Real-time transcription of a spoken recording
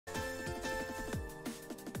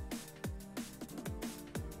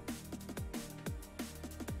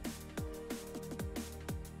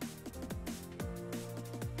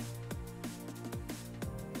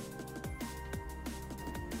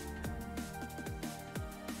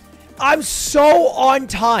I'm so on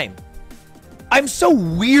time. I'm so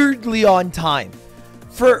weirdly on time.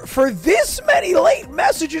 For this many late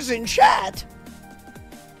messages in chat.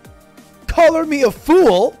 Color me a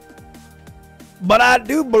fool. But I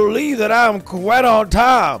do believe that I'm quite on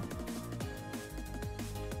time.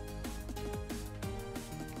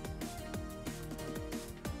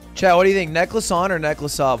 Chat, what do you think? Necklace on or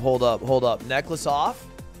necklace off? Hold up, hold up. Necklace off?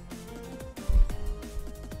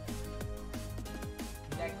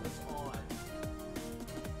 Necklace on.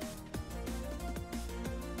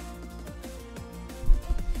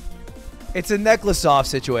 It's a necklace off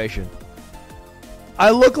situation.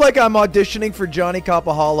 I look like I'm auditioning for Johnny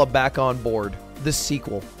Kapahala Back on Board, the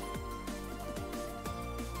sequel.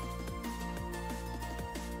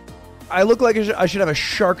 I look like I should have a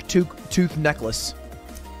shark tooth necklace.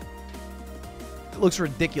 It looks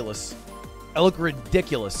ridiculous. I look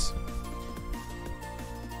ridiculous.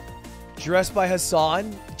 Dressed by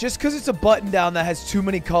Hassan? Just because it's a button down that has too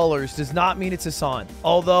many colors does not mean it's Hassan.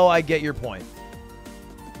 Although I get your point.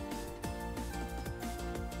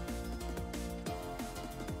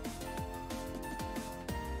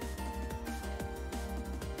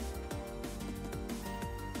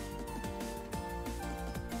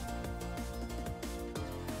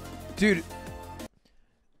 Dude,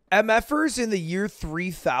 MFers in the year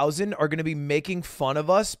 3000 are going to be making fun of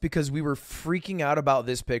us because we were freaking out about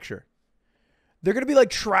this picture. They're going to be like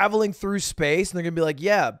traveling through space and they're going to be like,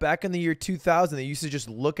 yeah, back in the year 2000, they used to just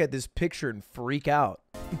look at this picture and freak out.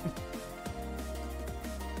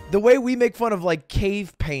 The way we make fun of like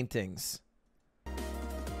cave paintings.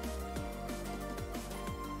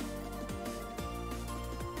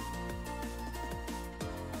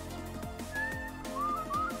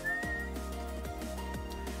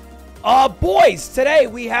 Boys, today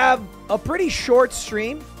we have a pretty short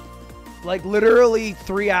stream, like literally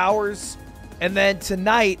 3 hours. And then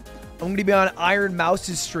tonight, I'm going to be on Iron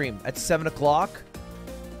Mouse's stream at 7 o'clock.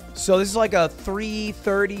 So this is like a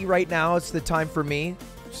 3:30 right now. It's the time for me.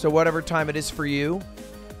 So whatever time it is for you,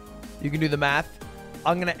 you can do the math.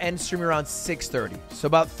 I'm going to end stream around 6:30. So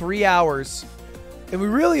about 3 hours. And we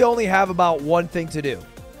really only have about one thing to do.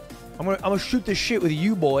 I'm gonna shoot this shit with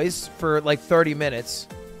you boys for like 30 minutes.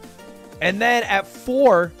 And then at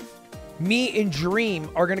 4, me and Dream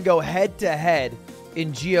are going to go head to head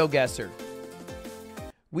in Geoguessr.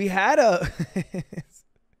 We had a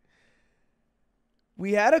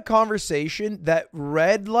we had a conversation that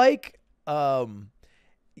read like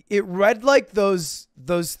it read like those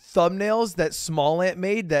thumbnails that Small Ant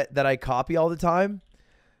made that I copy all the time.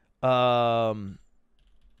 Let's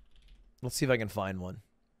see if I can find one.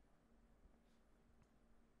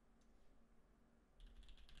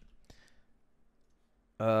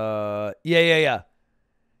 Yeah.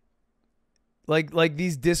 Like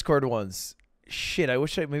these Discord ones. Shit, I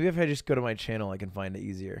wish maybe if I just go to my channel, I can find it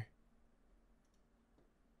easier.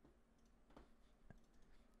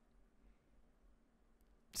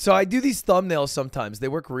 So I do these thumbnails sometimes. They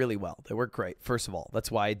work really well. They work great. First of all, that's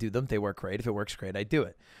why I do them. They work great. If it works great, I do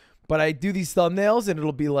it. But I do these thumbnails and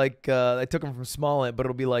it'll be like, I took them from Small Ant, but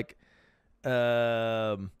it'll be like,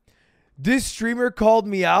 this streamer called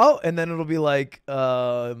me out, and then it'll be like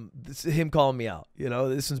him calling me out. You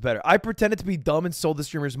know, this one's better. I pretended to be dumb and sold the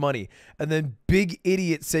streamer's money, and then Big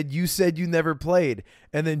Idiot said you never played,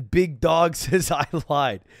 and then Big Dog says I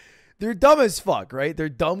lied. They're dumb as fuck, right? They're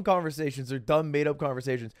dumb conversations. They're dumb made-up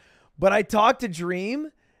conversations. But I talked to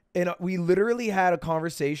Dream, and we literally had a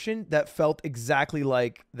conversation that felt exactly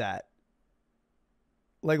like that.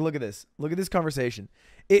 Like, look at this. Look at this conversation.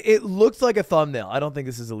 It looks like a thumbnail. I don't think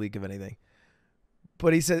this is a leak of anything.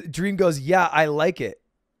 But he said, Dream goes, yeah, I like it.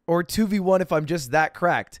 Or 2v1 if I'm just that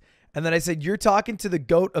cracked. And then I said, you're talking to the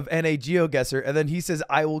GOAT of NA Geoguessr. And then he says,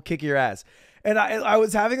 I will kick your ass. And I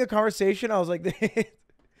was having a conversation. I was like,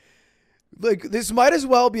 like, this might as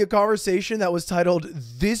well be a conversation that was titled,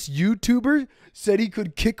 this YouTuber said he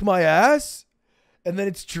could kick my ass. And then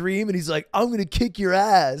it's Dream. And he's like, I'm going to kick your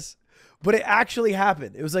ass. But it actually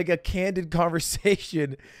happened. It was like a candid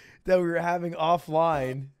conversation that we were having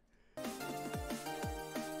offline.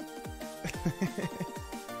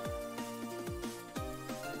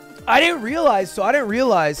 I didn't realize.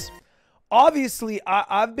 Obviously,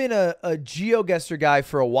 I've been a Geoguessr guy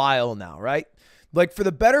for a while now, right? Like for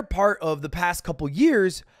the better part of the past couple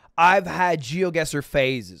years, I've had Geoguessr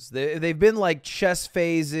phases. They've been like chess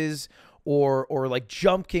phases or like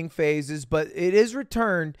Jump King phases, but it is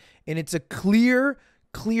returned and it's a clear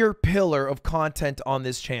pillar of content on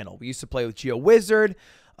this channel. We used to play with Geoguessr,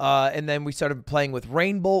 and then we started playing with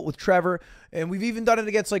Rainbolt, with Trevor, and we've even done it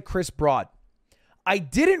against like Chris Broad. I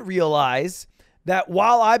didn't realize that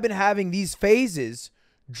while I've been having these phases,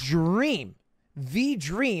 Dream, the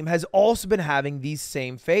Dream, has also been having these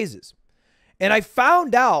same phases. And I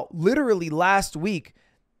found out literally last week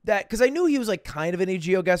that, because I knew he was like kind of in a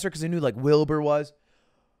GeoGuessr, because I knew like Wilbur was.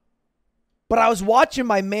 But I was watching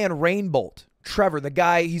my man Rainbolt, Trevor, the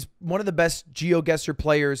guy, he's one of the best GeoGuessr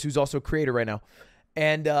players who's also a creator right now.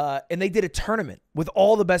 And they did a tournament with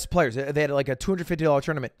all the best players. They had like a $250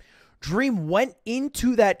 tournament. Dream went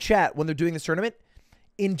into that chat when they're doing this tournament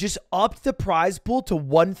and just upped the prize pool to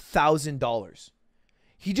 $1,000.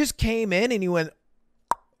 He just came in and he went,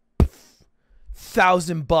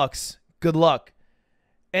 $1,000. Good luck.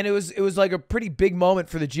 And it was like a pretty big moment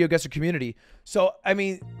for the GeoGuessr community. So, I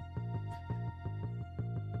mean,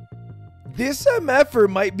 this MFer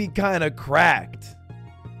might be kind of cracked.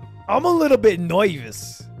 I'm a little bit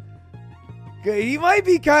nervous. He might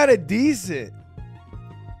be kind of decent.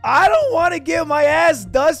 I don't want to get my ass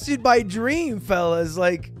dusted by Dream, fellas.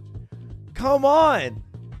 Like, come on.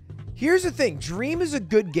 Here's the thing. Dream is a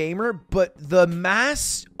good gamer, but the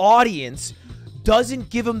mass audience doesn't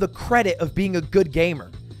give him the credit of being a good gamer.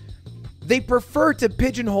 They prefer to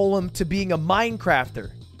pigeonhole him to being a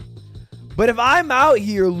Minecrafter. But if I'm out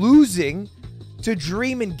here losing to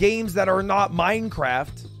Dream in games that are not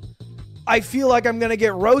Minecraft, I feel like I'm going to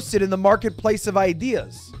get roasted in the marketplace of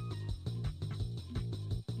ideas.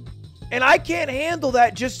 And I can't handle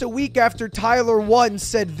that just a week after Tyler1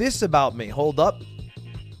 said this about me. Hold up.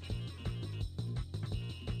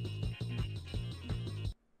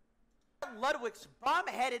 Ludwig's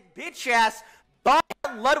bomb-headed bitch-ass,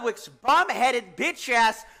 Ludwig's bomb-headed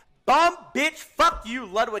bitch-ass, bomb bitch, fuck you,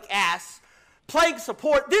 Ludwig ass, playing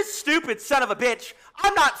support, this stupid son of a bitch.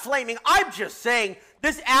 I'm not flaming, I'm just saying,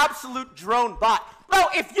 this absolute drone bot. Bro,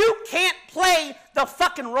 if you can't play the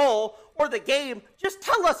fucking role or the game, just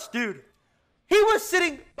tell us, dude. He was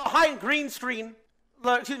sitting behind green screen,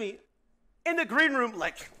 excuse me, in the green room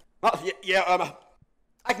like, oh, yeah,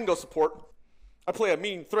 I can go support. I play a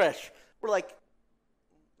mean Thresh. We're like,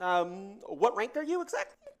 what rank are you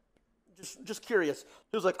exactly? Just curious.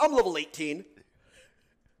 He was like, I'm level 18.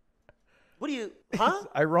 What do you, huh?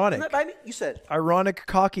 Ironic. Isn't that by me? You said. Ironic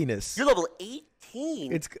cockiness. You're level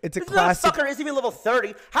 18? It's a this classic. This motherfucker isn't even level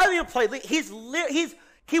 30. How do you play?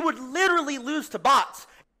 He would literally lose to bots.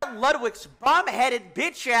 Ludwig's bomb-headed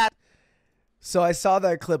bitch-ass. So I saw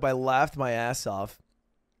that clip. I laughed my ass off.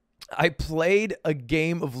 I played a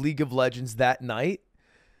game of League of Legends that night,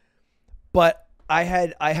 but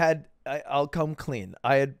I'll come clean.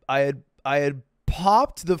 I had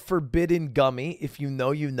popped the forbidden gummy, if you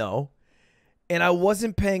know, you know, and I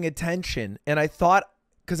wasn't paying attention. And I thought,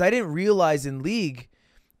 because I didn't realize in League,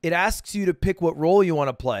 it asks you to pick what role you want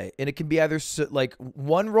to play. And it can be either like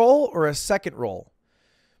one role or a second role.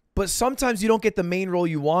 But sometimes you don't get the main role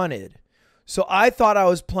you wanted. So I thought I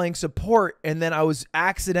was playing support, and then I was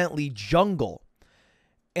accidentally jungle.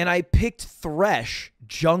 And I picked Thresh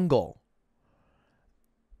jungle,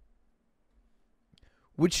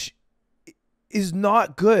 which is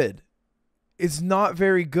not good. It's not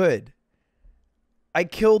very good. I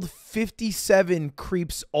killed 57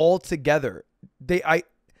 creeps all together. They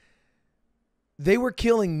were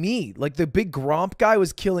killing me. Like the big Gromp guy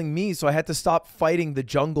was killing me, so I had to stop fighting the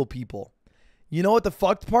jungle people. You know what the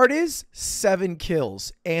fucked part is? 7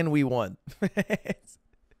 kills, and we won.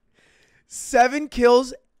 7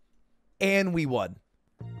 kills, and we won.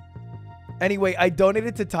 Anyway, I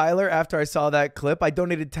donated to Tyler after I saw that clip. I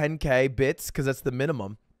donated 10K bits, because that's the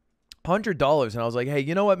minimum. $100, and I was like, hey,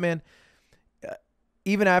 you know what, man?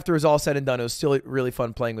 Even after it was all said and done, it was still really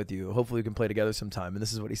fun playing with you. Hopefully we can play together sometime, and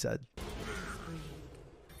this is what he said.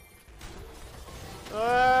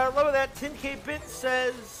 Love that 10K bit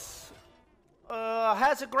says,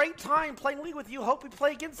 has a great time playing League with you. Hope we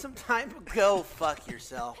play again sometime. Go fuck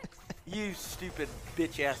yourself. You stupid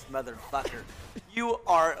bitch-ass motherfucker. You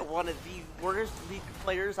are one of the worst League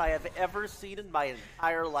players I have ever seen in my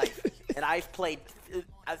entire life. And I've played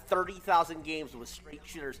 30,000 games with straight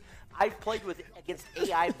shooters. I've played against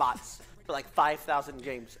AI bots for like 5,000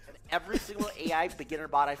 games. And every single AI beginner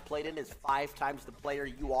bot I've played in is 5 times the player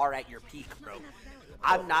you are at your peak, bro.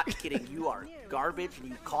 I'm not kidding. You are garbage, and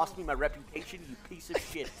you cost me my reputation, you piece of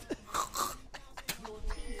shit.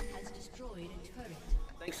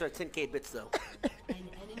 Thanks for 10K bits, though.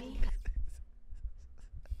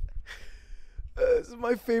 This is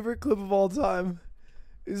my favorite clip of all time.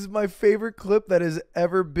 This is my favorite clip that has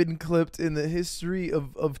ever been clipped in the history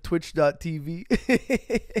of Twitch.tv.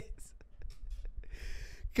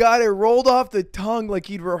 God, it rolled off the tongue like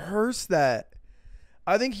he'd rehearsed that.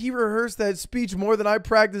 I think he rehearsed that speech more than I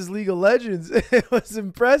practiced League of Legends. It was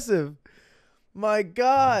impressive. My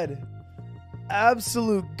God.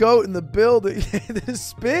 absolute goat in the building. There's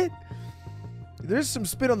spit. There's some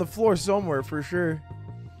spit on the floor somewhere for sure.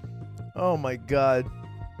 Oh my god.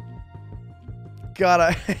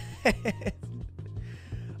 God,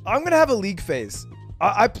 I'm gonna have a League phase.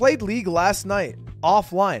 I played League last night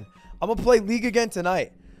offline. I'm gonna play League again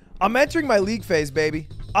tonight. I'm entering my League phase, baby.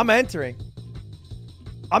 I'm entering.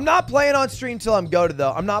 I'm not playing on stream till I'm goated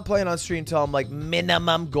though. I'm not playing on stream till I'm like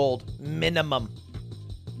minimum gold. Minimum.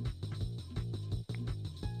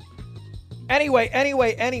 Anyway.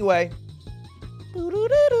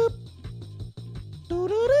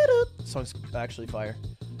 Song's actually fire.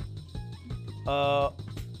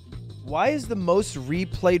 Why is the most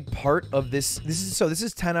replayed part of this? This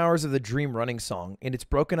is 10 hours of the Dream running song, and it's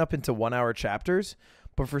broken up into 1 hour chapters.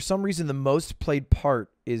 But for some reason, the most played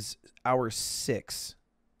part is hour 6.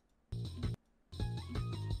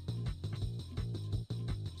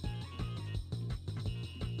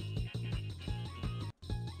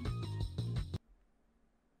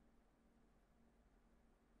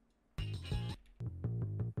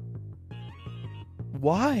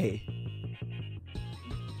 Why?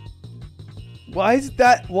 Why is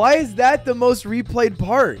that the most replayed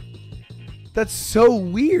part? That's so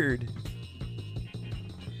weird.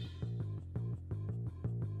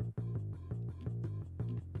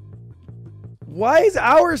 Why is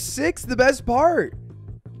hour 6 the best part?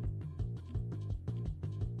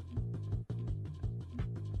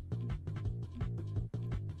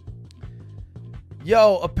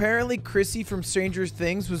 Yo, apparently Chrissy from Stranger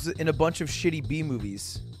Things was in a bunch of shitty B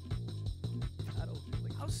movies.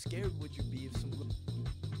 How scared would you be if some...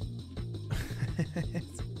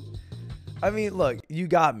 I mean, look, you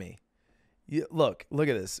got me. Look at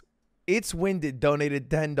this. It's Winded donated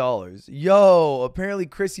 $10. Yo, apparently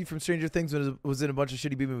Chrissy from Stranger Things was in a bunch of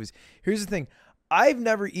shitty B movies. Here's the thing. I've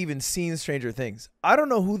never even seen Stranger Things. I don't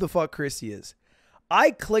know who the fuck Chrissy is.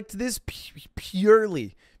 I clicked this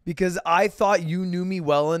purely because I thought you knew me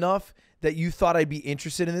well enough that you thought I'd be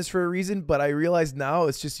interested in this for a reason, but I realize now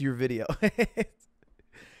it's just your video.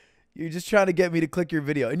 You're just trying to get me to click your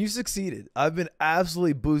video, and you succeeded. I've been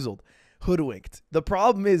absolutely boozled, hoodwinked. The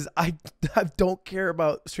problem is I don't care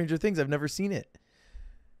about Stranger Things. I've never seen it.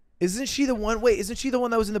 Isn't she the one? Wait, isn't she the one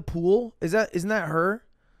that was in the pool? Isn't that her?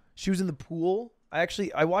 She was in the pool.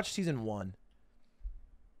 I watched season 1.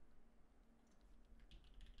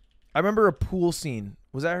 I remember a pool scene.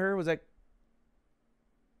 Was that her? Was that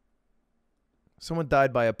someone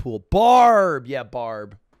died by a pool? Barb. Yeah,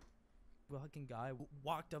 Barb. Fucking guy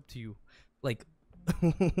walked up to you like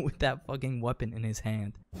with that fucking weapon in his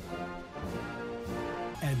hand.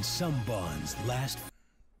 And some bonds last.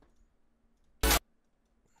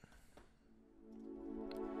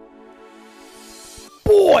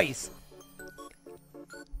 Boys.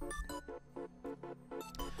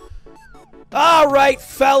 All right,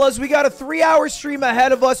 fellas, we got a 3-hour stream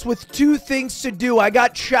ahead of us with 2 things to do. I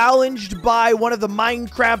got challenged by one of the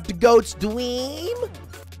Minecraft goats, Dweem,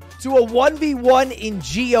 to a 1v1 in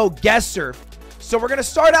Geoguessr. So we're going to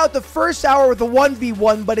start out the first hour with a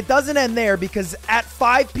 1v1, but it doesn't end there because at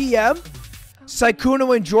 5 p.m.,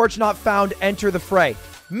 Sykkuno and GeorgeNotFound enter the fray.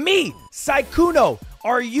 Me, Sykkuno,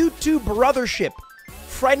 our YouTube brothership,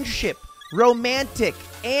 friendship, romantic,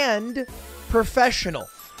 and professional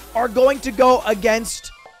are going to go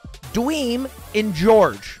against Dweem and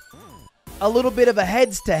George. A little bit of a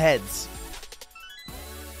heads-to-heads.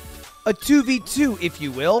 A 2v2, if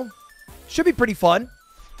you will. Should be pretty fun.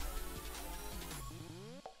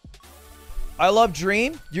 I love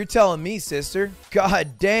Dream. You're telling me, sister.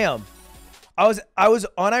 God damn. I was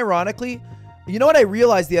unironically, you know what I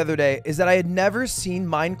realized the other day is that I had never seen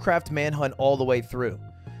Minecraft Manhunt all the way through.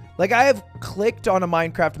 Like, I have clicked on a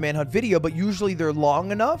Minecraft Manhunt video, but usually they're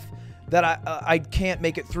long enough that I can't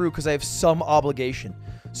make it through because I have some obligation.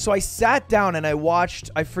 So I sat down and I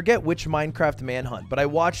watched, I forget which Minecraft Manhunt, but I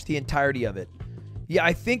watched the entirety of it. Yeah,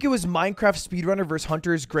 I think it was Minecraft Speedrunner vs.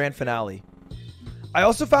 Hunter's grand finale. I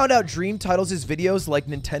also found out Dream titles his videos like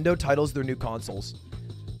Nintendo titles their new consoles.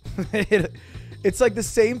 It's like the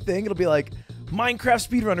same thing. It'll be like, Minecraft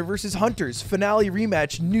Speedrunner vs. Hunters Finale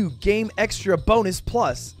Rematch New Game Extra Bonus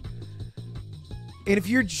Plus. And if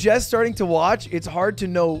you're just starting to watch, it's hard to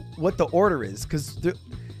know what the order is because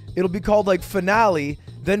it'll be called like Finale,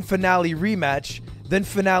 then Finale Rematch, then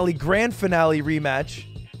Finale Grand Finale Rematch.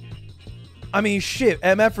 I mean, shit,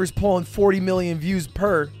 MFers pulling 40 million views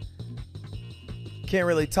per. Can't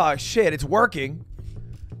really talk shit. It's working.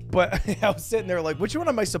 But I was sitting there like, which one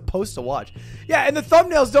am I supposed to watch? Yeah, and the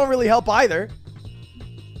thumbnails don't really help either.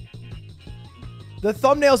 The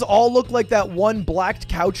thumbnails all look like that one blacked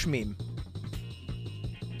couch meme.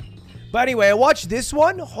 But anyway, I watched this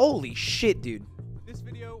one. Holy shit, dude. This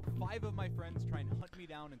video, 5 of my friends try and hunt me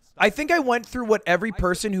down and stop. I think I went through what every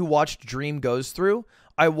person who watched Dream goes through.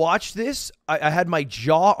 I watched this. I had my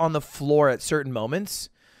jaw on the floor at certain moments,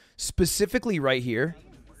 specifically right here.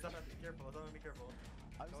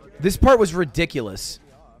 This part was ridiculous.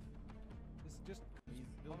 Just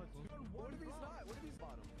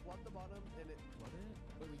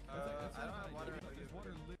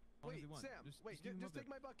take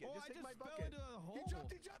my bucket. Just take my bucket. He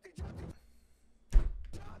jumped.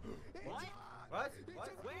 What?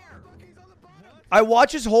 Where? I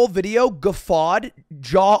watched his whole video, guffawed,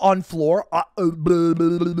 jaw on floor,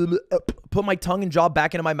 put my tongue and jaw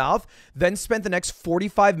back into my mouth, then spent the next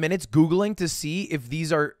 45 minutes Googling to see if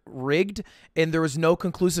these are rigged, and there was no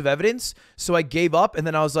conclusive evidence, so I gave up, and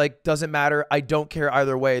then I was like, doesn't matter, I don't care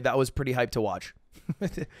either way. That was pretty hyped to watch.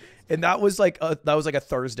 And that was like a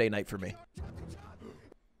Thursday night for me.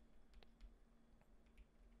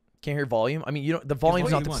 Can't hear volume? I mean, you know, the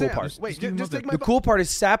volume's not the cool part. Wait, just take my The cool part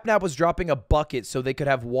is Sapnap was dropping a bucket so they could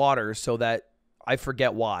have water so that I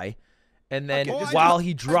forget why. And then while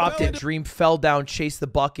he dropped it, Dream fell down, chased the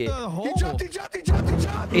bucket, He jumped.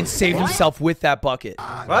 and saved himself with that bucket.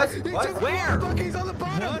 What? Where? He's on the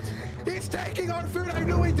bottom. He's taking our food. I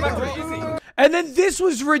knew he did. And then this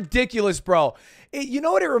was ridiculous, bro. You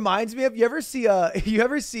know what it reminds me of? You ever see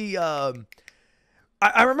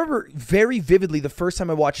I remember very vividly the first time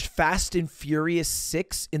I watched Fast and Furious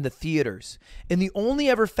 6 in the theaters. And the only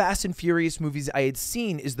ever Fast and Furious movies I had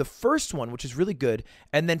seen is the first one, which is really good,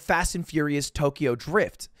 and then Fast and Furious Tokyo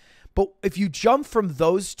Drift. But if you jump from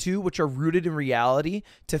those two, which are rooted in reality,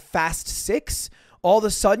 to Fast 6, all of a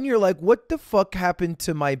sudden you're like, what the fuck happened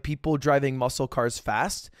to my people driving muscle cars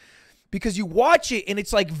fast? Because you watch it and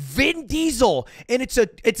it's like Vin Diesel, and it's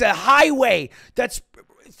a highway that's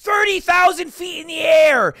 30,000 feet in the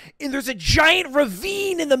air, and there's a giant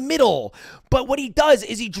ravine in the middle. But what he does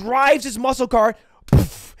is he drives his muscle car,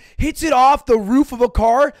 poof, hits it off the roof of a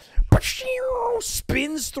car,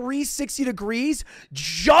 spins 360 degrees,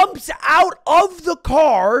 jumps out of the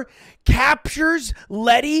car, captures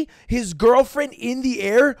Letty, his girlfriend, in the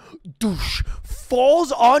air, doosh,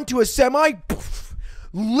 falls onto a semi, poof,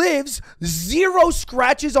 lives, 0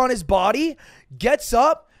 scratches on his body, gets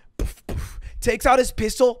up, poof, poof, takes out his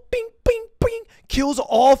pistol, bing, bing, bing, kills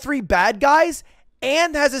all 3 bad guys,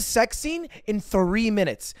 and has a sex scene in 3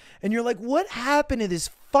 minutes. And you're like, what happened to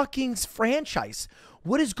this fucking franchise?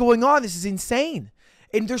 What is going on? This is insane.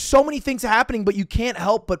 And there's so many things happening, but you can't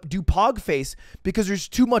help but do pog face because there's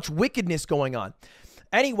too much wickedness going on.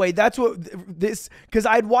 Anyway, that's what this, because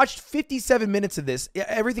I'd watched 57 minutes of this.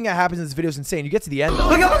 Everything that happens in this video is insane. You get to the end, though.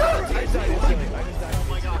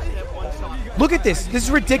 Look at this. This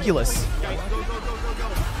is ridiculous.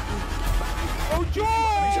 Oh, George!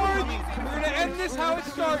 We're gonna end this how it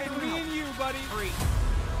started. Me and you, buddy.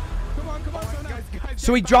 Come on, guys.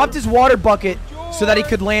 So he dropped his water bucket so that he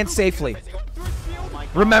could land safely.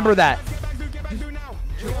 Remember that. Get back through now.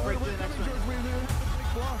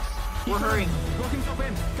 We're hurrying.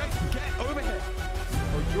 Get over here.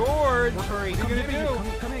 Oh, George! We're hurrying. What are you gonna do?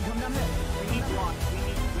 Come down here. We need blocks.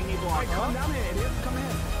 We need blocks. Come down here, idiot. Come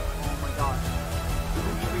here. Oh my god. Can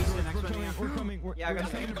we reach the next one here? We're coming. Yeah, I got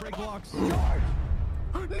trying you. to break blocks. No,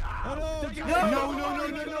 hurry.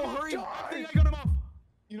 I think I got him off.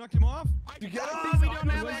 You knocked him off? We don't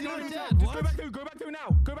have any. Just go back through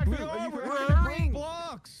now. Go back through. We're hurrying.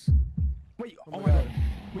 Blocks. Wait,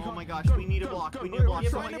 Oh my gosh, we need a block. We need a block.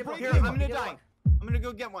 Here, I'm gonna die. I'm gonna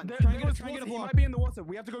go get one. Try and get a block. He might be in the water.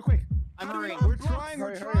 We have to go quick. I'm hurrying. We're trying.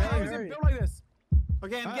 Hurry. Is it built like this?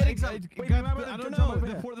 Okay, I'm getting some. Wait, I don't know.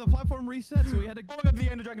 The platform reset, so we had to. Oh my god, the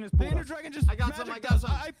Ender Dragon is pulled. The Ender Dragon just. I got some. I got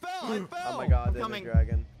some. I fell. Oh my god, there's a Coming.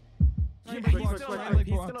 dragon. He's still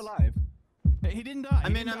alive. He didn't die.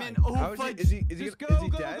 I'm in. Oh, How fudge. is he Just dead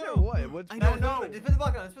go. or what? What's I don't know. Just put the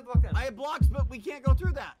block down. Just put the block down. I have blocks, but we can't go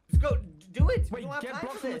through that. Just go. Do it. Wait, we don't have get time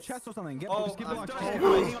blocks for from the this. chest or something. Oh, Get I'm blocks. done.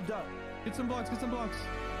 I'm done. Get some blocks.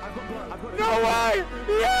 I've got block. No way!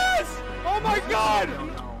 Yes! Oh my god!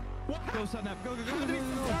 Go, Satnap. Go.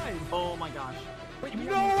 Oh my gosh.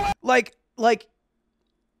 No way! Like,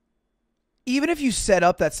 even if you set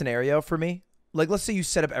up that scenario for me, like, let's say you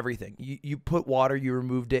set up everything. You put water, you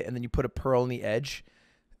removed it, and then you put a pearl on the edge.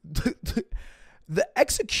 The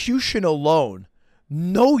execution alone,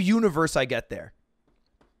 no universe I get there.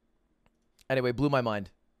 Anyway, blew my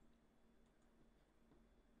mind.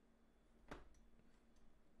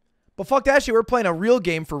 But fuck that shit, we're playing a real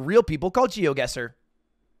game for real people called Geoguessr.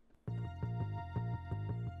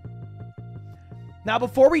 Now,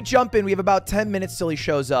 before we jump in, we have about 10 minutes till he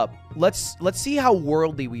shows up. Let's see how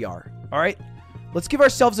worldly we are, all right? Let's give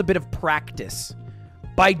ourselves a bit of practice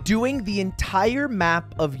by doing the entire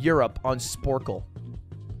map of Europe on Sporkle.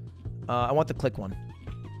 I want the click one.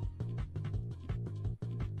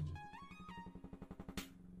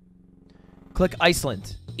 Click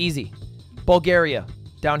Iceland. Easy. Bulgaria.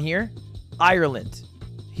 Down here. Ireland.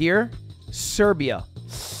 Here. Serbia.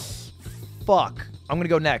 Fuck. I'm going to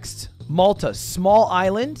go next. Malta. Small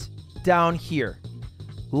island. Down here.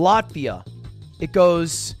 Latvia. It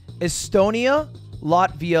goes Estonia,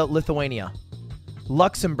 Latvia, Lithuania.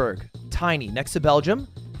 Luxembourg. Tiny. Next to Belgium.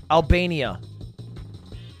 Albania.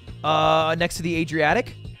 Next to the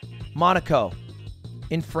Adriatic. Monaco.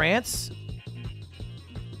 In France.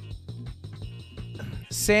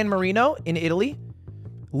 San Marino in Italy.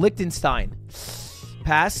 Liechtenstein.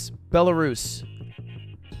 Pass. Belarus.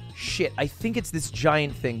 Shit, I think it's this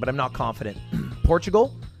giant thing, but I'm not confident.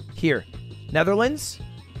 Portugal. Here. Netherlands.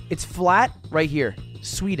 It's flat right here.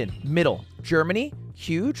 Sweden. Middle. Germany.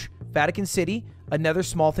 Huge. Vatican City. Another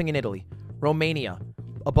small thing in Italy. Romania.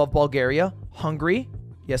 Above Bulgaria. Hungary.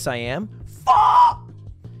 Yes, I am. Fuck!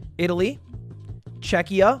 Italy.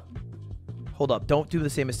 Czechia. Hold up. Don't do the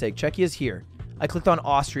same mistake. Czechia's here. I clicked on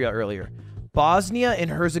Austria earlier. Bosnia and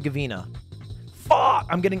Herzegovina. Fuck!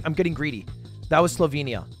 I'm getting greedy. That was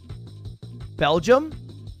Slovenia. Belgium.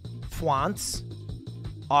 France.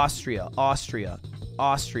 Austria. Austria.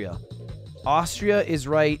 Austria. Austria is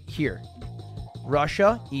right here.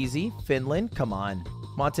 Russia. Easy. Finland. Come on.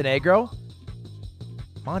 Montenegro.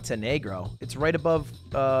 Montenegro. It's right above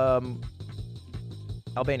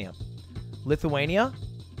Albania. Lithuania.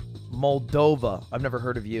 Moldova. I've never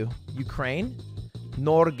heard of you. Ukraine.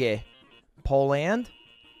 Norge. Poland.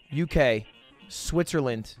 UK.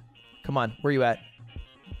 Switzerland. Come on. Where are you at?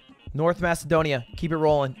 North Macedonia. Keep it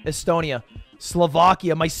rolling. Estonia.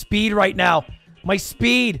 Slovakia. My speed right now. My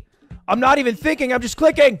speed. I'm not even thinking. I'm just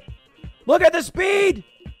clicking. Look at the speed.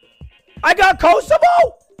 I got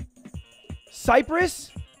Kosovo.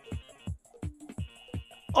 Cyprus.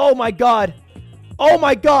 Oh my god. Oh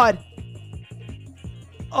my god.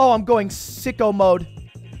 Oh, I'm going sicko mode.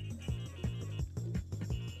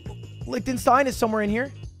 Liechtenstein is somewhere in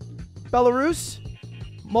here. Belarus.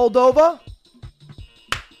 Moldova.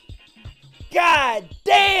 God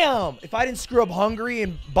damn! If I didn't screw up Hungary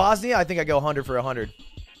and Bosnia, I think I go 100 for 100.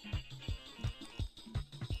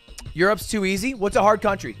 Europe's too easy? What's a hard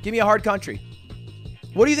country? Give me a hard country.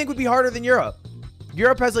 What do you think would be harder than Europe?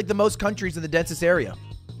 Europe has like the most countries in the densest area.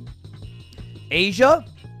 Asia?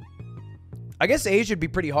 I guess Asia would be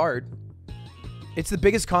pretty hard. It's the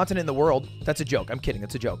biggest continent in the world. That's a joke. I'm kidding.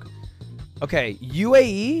 That's a joke. Okay.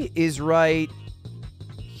 UAE is right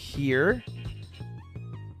here.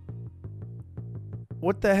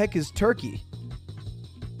 What the heck is Turkey?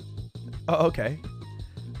 Oh, okay.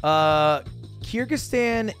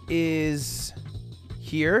 Kyrgyzstan is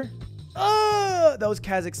here. Oh, that was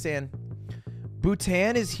Kazakhstan.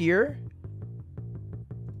 Bhutan is here.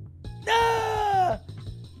 Ah!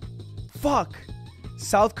 Fuck.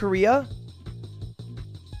 South Korea.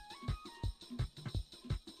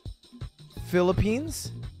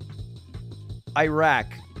 Philippines. Iraq.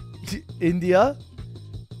 India.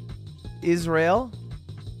 Israel.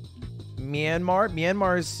 Myanmar.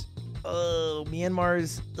 Myanmar's...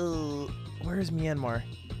 where is Myanmar?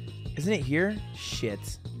 Isn't it here?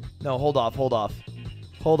 Shit. No, hold off.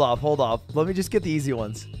 Let me just get the easy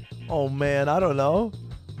ones. Oh, man. I don't know.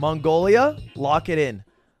 Mongolia. Lock it in.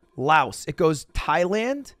 Laos. It goes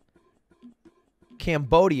Thailand.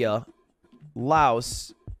 Cambodia.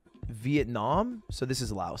 Laos. Vietnam. So this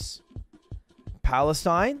is Laos.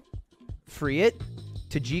 Palestine. Free it.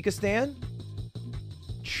 Tajikistan.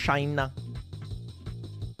 China.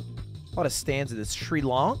 A lot of stands in this. Sri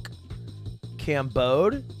Lanka.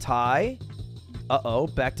 Cambodia. Thai. Uh-oh.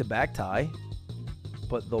 Back-to-back Thai.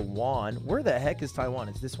 But the Wan. Where the heck is Taiwan?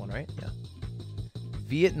 It's this one, right? Yeah.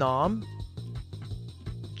 Vietnam.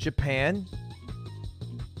 Japan.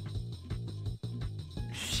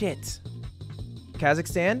 Shit.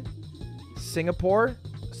 Kazakhstan. Singapore.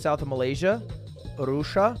 South of Malaysia.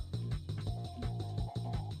 Russia.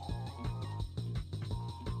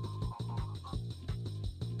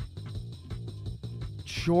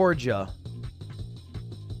 Georgia.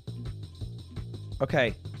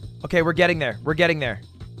 Okay. Okay, we're getting there. We're getting there.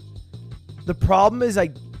 The problem is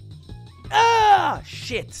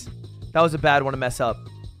shit. That was a bad one to mess up.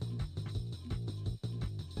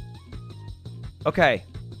 Okay.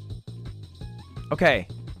 Okay.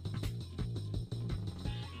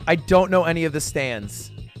 I don't know any of the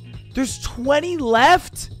stands. There's 20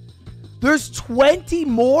 left? There's 20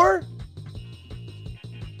 more?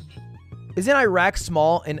 Isn't Iraq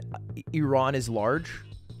small and Iran is large?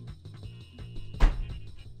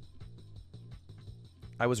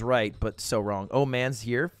 I was right, but so wrong. Oh, man's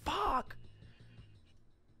here. Fuck.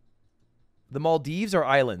 The Maldives are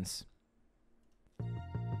islands.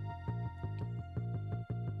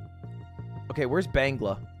 Okay, where's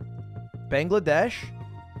Bangla? Bangladesh?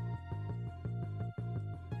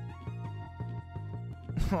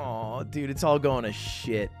 Oh, dude, it's all going to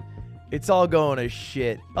shit. It's all going to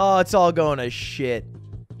shit. Oh, it's all going to shit.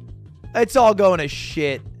 It's all going to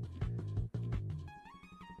shit.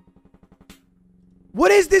 What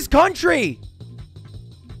is this country?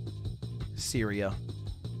 Syria.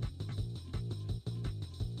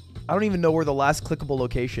 I don't even know where the last clickable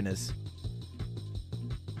location is.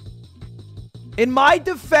 In my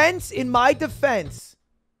defense,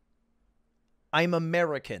 I'm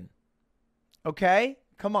American. Okay?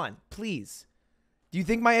 Come on, please. Do you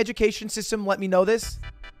think my education system let me know this?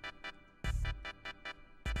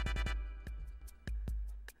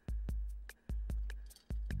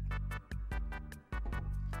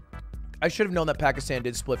 I should have known that Pakistan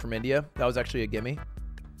did split from India. That was actually a gimme.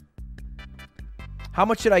 How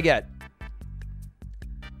much did I get?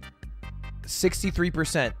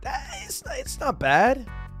 63%. It's not bad.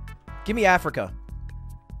 Give me Africa.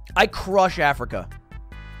 I crush Africa.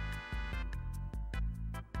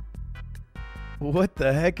 What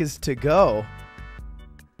the heck is to go?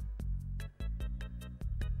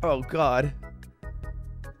 Oh, God.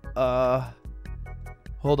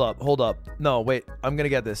 Hold up. No, wait. I'm gonna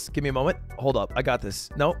get this. Give me a moment. Hold up. I got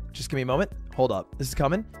this. No, just give me a moment. Hold up. This is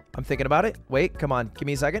coming. I'm thinking about it. Wait, come on. Give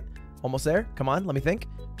me a second. Almost there. Come on. Let me think.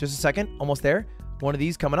 Just a second. Almost there. One of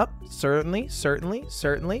these coming up. Certainly.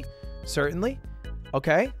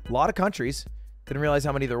 Okay. A lot of countries. Didn't realize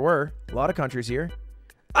how many there were. A lot of countries here.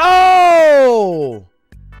 Oh!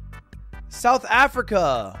 South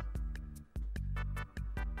Africa.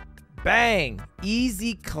 Bang.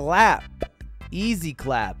 Easy clap. Easy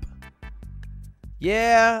clap.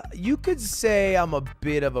 Yeah, you could say I'm a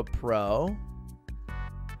bit of a pro.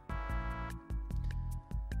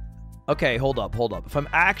 Okay, hold up. If I'm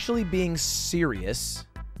actually being serious,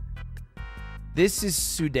 this is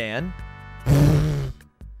Sudan.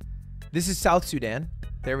 This is South Sudan.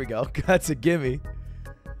 There we go. That's a gimme.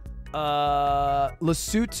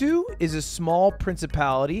 Lesotho is a small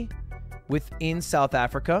principality within South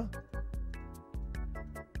Africa.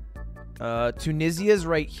 Tunisia's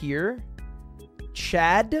right here.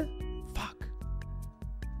 Chad. Fuck.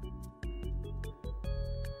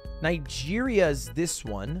 Nigeria's this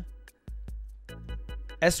one.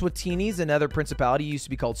 Eswatini's another principality. Used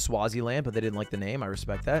to be called Swaziland, but they didn't like the name. I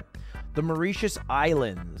respect that. The Mauritius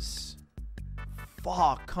Islands.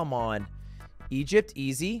 Fuck, come on. Egypt,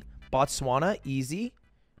 easy. Botswana, easy.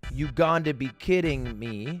 Uganda, be kidding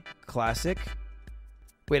me. Classic.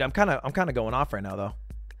 Wait, I'm kind of going off right now, though.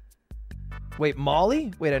 Wait,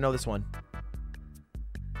 Mali? Wait, I know this one.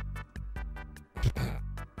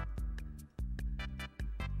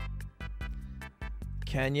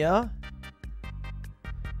 Kenya.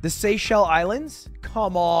 The Seychelles Islands?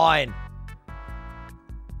 Come on.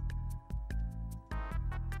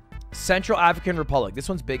 Central African Republic. This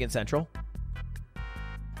one's big and central.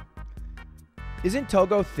 Isn't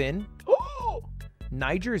Togo thin? Oh!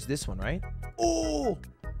 Niger is this one, right? Oh!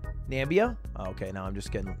 Nambia? Oh, okay, now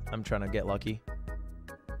I'm trying to get lucky.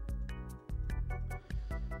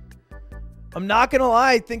 I'm not gonna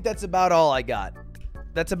lie, I think that's about all I got.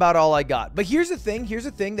 But here's the thing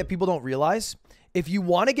that people don't realize. If you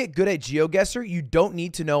want to get good at GeoGuessr, you don't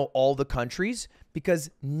need to know all the countries because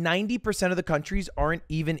 90% of the countries aren't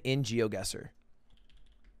even in GeoGuessr.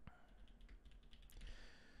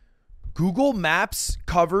 Google Maps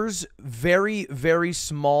covers very, very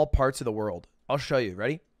small parts of the world. I'll show you.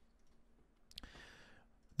 Ready?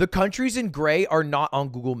 The countries in gray are not on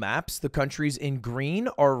Google Maps. The countries in green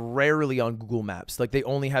are rarely on Google Maps. Like they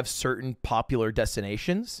only have certain popular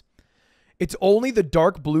destinations. It's only the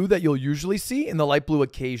dark blue that you'll usually see and the light blue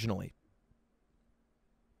occasionally.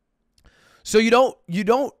 So you don't,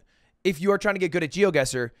 if you are trying to get good at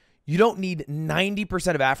GeoGuessr, you don't need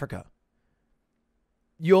 90% of Africa.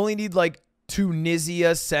 You only need like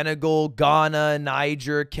Tunisia, Senegal, Ghana,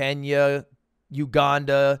 Niger, Kenya,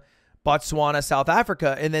 Uganda, Botswana, South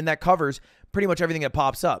Africa, and then that covers pretty much everything that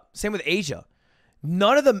pops up. Same with Asia.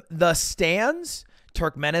 None of the stands,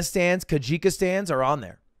 Turkmenistans, Kyrgyzstans are on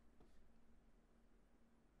there.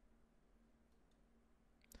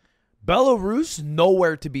 Belarus,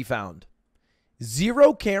 nowhere to be found.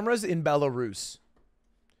 0 cameras in Belarus.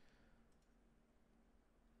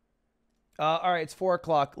 All right, it's 4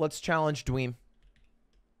 o'clock. Let's challenge Dweem.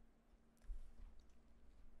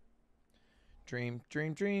 Dream.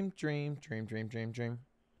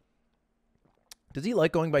 Does he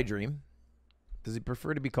like going by Dream? Does he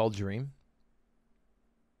prefer to be called Dream?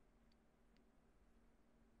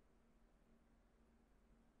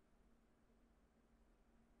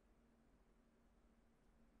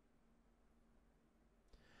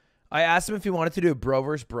 I asked him if he wanted to do a bro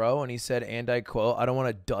versus bro, and he said, and I quote, "I don't want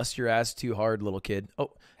to dust your ass too hard, little kid."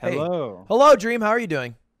 Oh, hey. Hello. Hello, Dream. How are you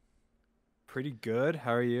doing? Pretty good.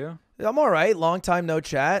 How are you? I'm all right. Long time no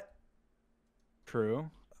chat.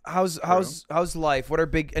 True. How's life? What are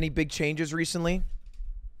any big changes recently?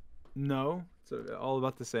 No, it's all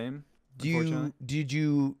about the same. Do you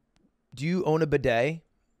own a bidet?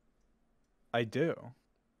 I do.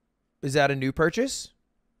 Is that a new purchase?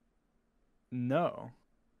 No.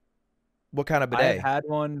 What kind of I've bidet? had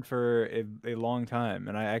one for a long time,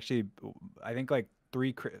 and I think like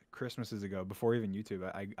 3 Christmases ago, before even YouTube,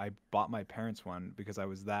 I bought my parents one because I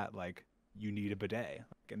was that like, you need a bidet,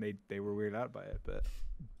 and they were weirded out by it,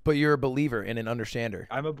 But you're a believer and an understander.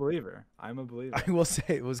 I'm a believer. I will say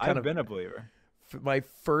it was kind I've of been a believer. my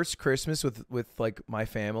first Christmas with like my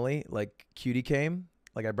family. Like Cutie came,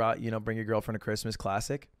 like I brought Bring Your Girlfriend a Christmas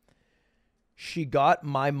classic. She got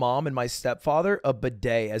my mom and my stepfather a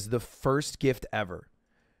bidet as the first gift ever,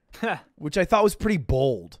 which I thought was pretty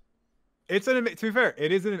bold. It's to be fair,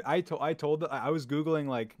 it isn't. I was Googling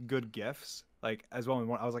like good gifts, like as well.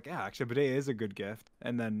 I was like, yeah, actually, a bidet is a good gift.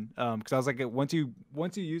 And then, because I was like, once you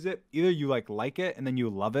use it, either you like it and then you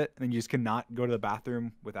love it and then you just cannot go to the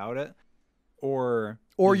bathroom without it, or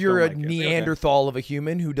you're a don't like it. Neanderthal of a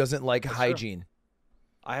human who doesn't like That's hygiene. True.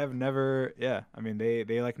 I have never. Yeah, I mean, they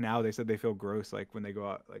like now they said they feel gross like when they go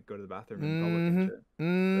out, like go to the bathroom in public and shit.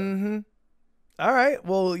 Mm-hmm. All right.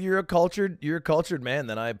 Well, you're a cultured man.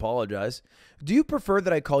 Then I apologize. Do you prefer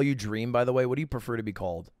that I call you Dream? By the way, what do you prefer to be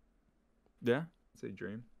called? Yeah, say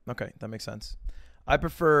Dream. Okay, that makes sense. I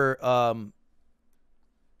prefer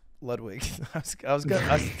Ludwig. I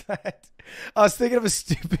was thinking of a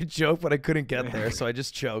stupid joke, but I couldn't get there, so I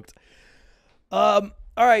just choked. All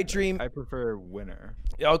right, Dream. I prefer Winner.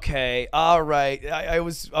 Okay. All right. I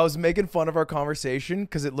was making fun of our conversation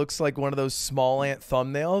because it looks like one of those small ant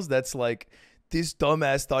thumbnails that's like, this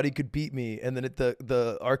dumbass thought he could beat me, and then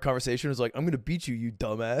our conversation was like, I'm gonna beat you, you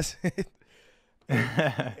dumbass.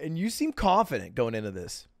 And you seem confident going into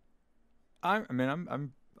this. I'm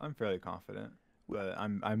fairly confident, but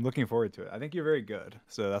I'm looking forward to it. I think you're very good,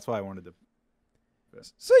 so that's why I wanted to.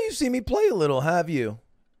 So you've seen me play a little, have you?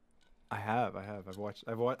 I have. I've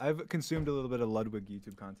consumed a little bit of Ludwig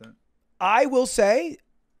YouTube content. I will say,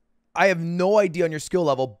 I have no idea on your skill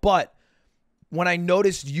level, but when I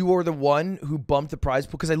noticed you were the one who bumped the prize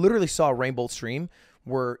pool, because I literally saw a Rainbow stream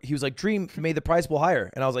where he was like, Dream made the prize pool higher.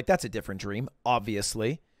 And I was like, that's a different Dream,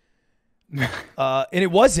 obviously. And it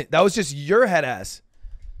wasn't. That was just your head ass.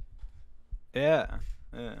 Yeah.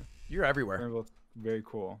 You're everywhere. Rainbow's very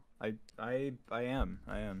cool. I am.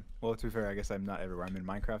 Well, to be fair, I guess I'm not everywhere. I'm in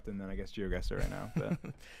Minecraft and then I guess Geoguessr right now. But.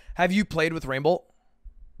 Have you played with Rainbow?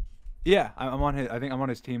 Yeah, I'm on his. I think I'm on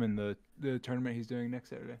his team in the tournament he's doing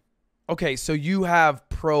next Saturday. Okay, so you have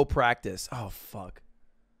pro practice. Oh fuck.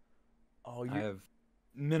 Oh, I have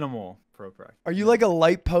minimal pro practice. Are you like a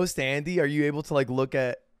light post Andy? Are you able to like look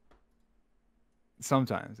at?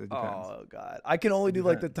 Sometimes it depends. Oh god, I can only do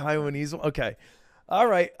like the time when he's okay. All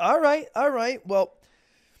right. Well,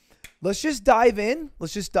 let's just dive in.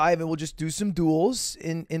 We'll just do some duels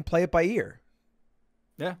and play it by ear.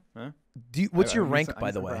 Yeah. What's your rank,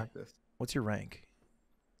 by the way? Practice. What's your rank?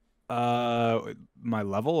 My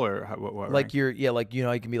level or what like rank?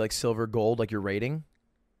 you can be like silver, gold, like your rating.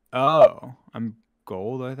 Oh, I'm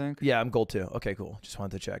gold, I think. Yeah, I'm gold too. Okay, cool. Just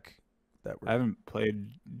wanted to check that. I haven't played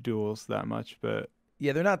duels that much, but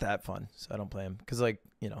yeah, they're not that fun, so I don't play them because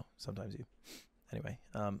sometimes you. Anyway,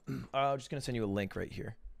 I'm just gonna send you a link right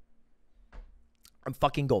here. I'm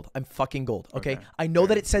fucking gold. Okay. I know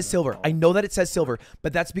that it says silver.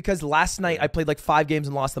 But that's because last night I played like 5 games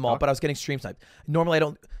and lost them all, but I was getting stream sniped. Normally I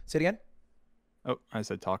don't. Say it again. Oh, I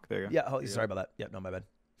said talk. There you go. Yeah. Oh, sorry about that. Yeah. No, my bad.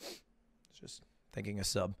 Just thinking a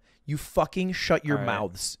sub. You fucking shut your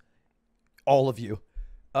mouths. All of you.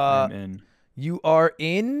 I'm in. You are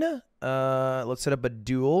in. Let's set up a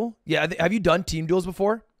duel. Yeah. Have you done team duels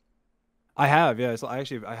before? I have, yeah. So I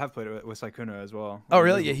have played it with Sykkuno as well. Oh,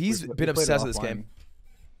 really? Yeah, he's been obsessed with this game.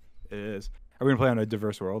 It is. Are we gonna play on a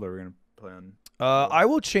diverse world, or are we gonna play on? I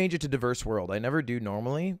will change it to diverse world. I never do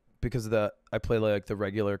normally because I play like the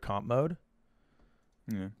regular comp mode.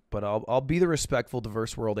 Yeah. But I'll be the respectful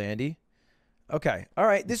diverse world, Andy. Okay. All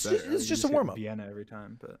right. This is just a warm up. Vienna every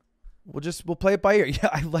time, but we'll play it by ear. Yeah,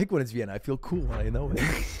 I like when it's Vienna. I feel cool when I know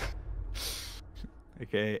it.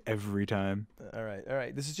 Okay, every time. All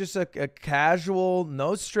right. This is just a casual,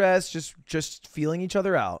 no stress, just feeling each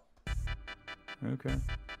other out. Okay.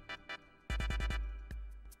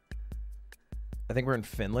 I think we're in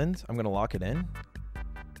Finland. I'm gonna lock it in.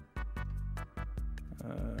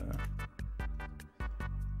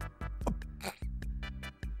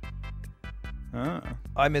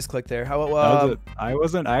 I misclicked there. How? I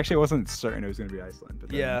actually wasn't certain it was gonna be Iceland. But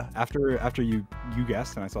then Yeah. After you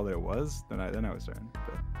guessed and I saw that it was, then I was certain.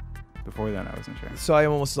 But before then, I wasn't sure. So I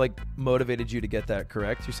almost like motivated you to get that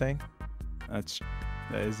correct. You're saying? That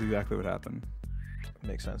is exactly what happened.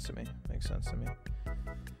 Makes sense to me. Makes sense to me.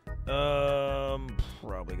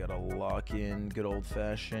 Probably gotta lock in good old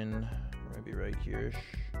fashioned. Maybe right here.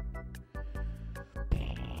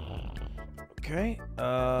 Okay.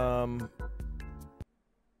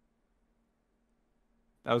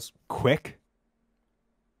 That was quick.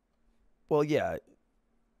 Well, yeah.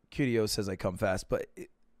 QDO says I come fast, but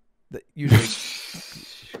that usually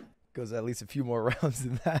goes at least a few more rounds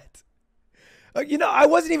than that. You know, I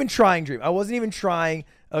wasn't even trying, Dream. I wasn't even trying.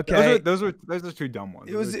 Okay. Those are two dumb ones.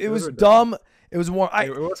 It was dumb. It was more.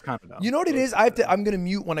 It was kind of dumb. You know what it is? I'm gonna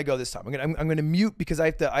mute when I go this time. I'm gonna mute because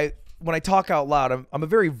when I talk out loud, I'm a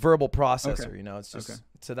very verbal processor. Okay. You know, it's just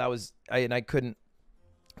so that was I couldn't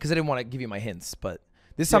because I didn't want to give you my hints, but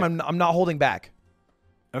this time I'm not holding back.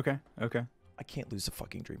 Okay. I can't lose a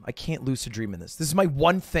fucking dream. I can't lose a dream in this. This is my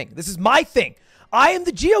one thing. This is my thing. I am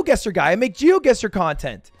the Geoguessr guy. I make Geoguessr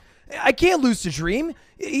content. I can't lose to Dream.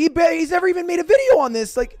 He's never even made a video on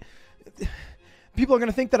this. Like, people are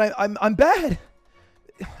gonna think that I'm bad.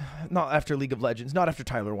 Not after League of Legends. Not after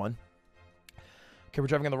Tyler won. Okay, we're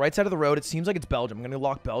driving on the right side of the road. It seems like it's Belgium. I'm gonna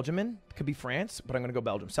lock Belgium in. It could be France, but I'm gonna go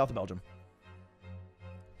Belgium. South of Belgium.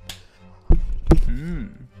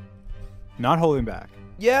 Not holding back.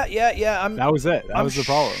 Yeah. That was it. That was the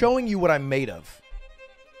problem. Showing you what I'm made of.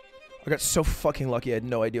 I got so fucking lucky. I had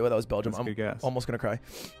no idea that was Belgium. That's a good guess. Almost gonna cry.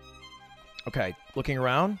 Okay, looking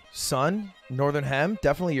around. Sun, Northern Hem,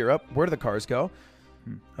 definitely Europe. Where do the cars go?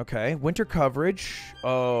 Okay, winter coverage.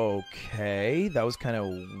 Okay, that was kind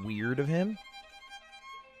of weird of him.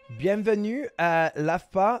 Bienvenue à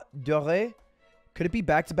l'AFPA Doré. Could it be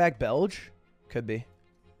back-to-back Belge? Could be. I'm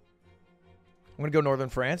going to go Northern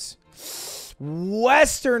France.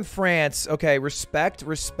 Western France. Okay, respect.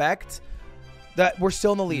 That we're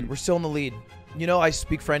still in the lead. We're still in the lead. You know, I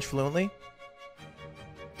speak French fluently.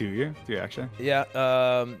 Do you? Do you actually? Yeah.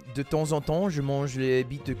 De temps en temps, je mange les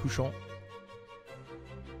bites de cochon.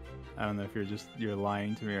 I don't know if you're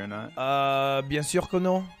lying to me or not. Bien sûr que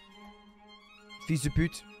non. Fils de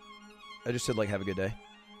pute. I just said like have a good day.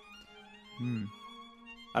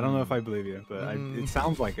 I don't know if I believe you, but it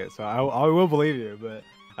sounds like it, so I will believe you. But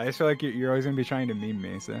I just feel like you're always gonna be trying to meme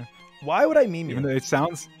me. So why would I meme you? Even though it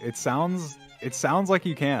sounds like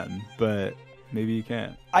you can, but maybe you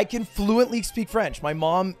can't. I can fluently speak French. My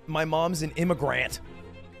mom's an immigrant.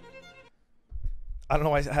 I don't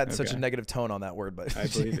know why I had such a negative tone on that word, but I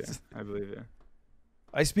believe you. I believe you.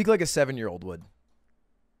 I speak like a 7-year-old would.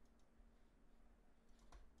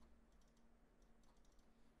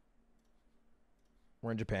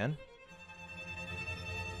 We're in Japan.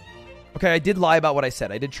 Okay, I did lie about what I said.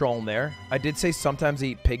 I did troll him there. I did say sometimes they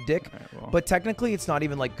eat pig dick, but technically it's not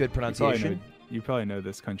even like good pronunciation. You probably know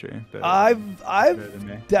this country better.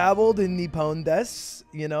 I've dabbled in Nippon des,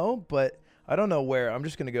 you know, but I don't know where. I'm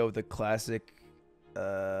just gonna go with the classic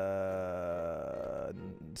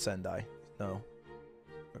Sendai. No.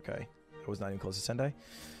 Okay. I was not even close to Sendai.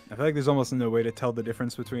 I feel like there's almost no way to tell the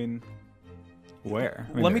difference between where.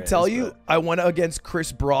 I mean, let me tell you, I went against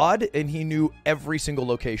Chris Broad, and he knew every single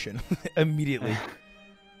location immediately.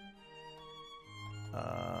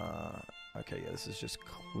 Okay, yeah, this is just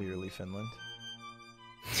clearly Finland.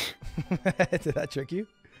 Did that trick you?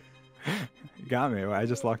 You got me. I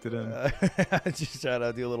just locked it in. Just trying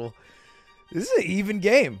to do a little... This is an even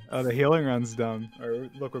game. Oh, the healing run's done. Or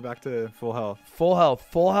look, we're back to full health. Full health.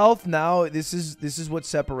 Full health. Now, this is what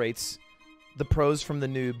separates the pros from the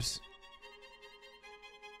noobs.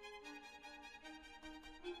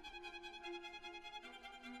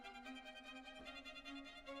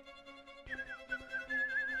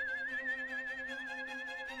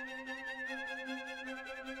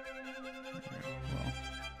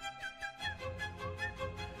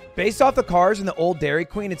 Based off the cars in the old Dairy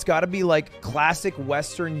Queen, it's got to be like classic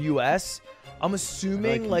Western U.S. I'm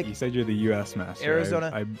assuming like you said, you're the U.S. master.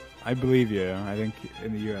 Arizona. I believe you. I think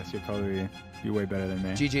in the U.S. you'll probably be way better than me.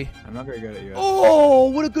 GG. I'm not very good at U.S. Oh,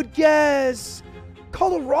 what a good guess!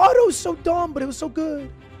 Colorado's so dumb, but it was so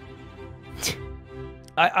good.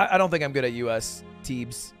 I don't think I'm good at U.S.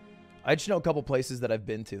 teams. I just know a couple places that I've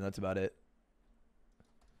been to. And that's about it.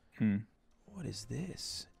 What is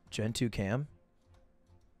this? Gen 2 cam.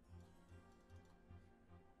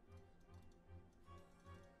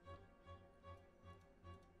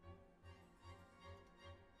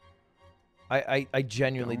 I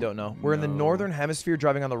genuinely don't know. We're in the northern hemisphere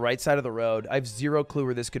driving on the right side of the road. I have zero clue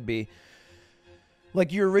where this could be.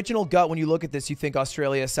 Like your original gut, when you look at this, you think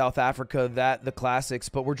Australia, South Africa, the classics.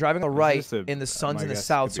 But we're driving on the right, and the sun's in the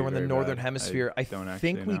south, so we're in the northern hemisphere. I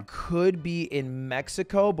think we could be in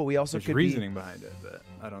Mexico, but we also could be... There's reasoning behind it, but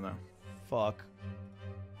I don't know. Fuck.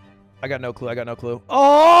 I got no clue. I got no clue.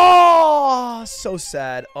 Oh, so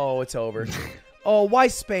sad. Oh, it's over. Oh, why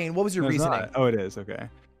Spain? What was your reasoning? Not. Oh, it is. Okay.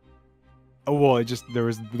 Oh, well, there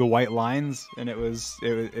was the white lines, and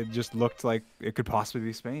it just looked like it could possibly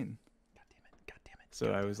be Spain.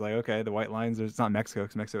 So I was like, okay, the white lines, it's not Mexico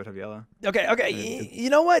because Mexico would have yellow. Okay. You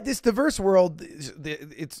know what? This diverse world, it's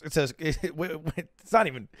not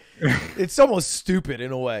even, it's almost stupid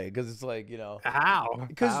in a way because it's like, you know. How?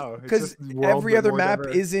 Because every other map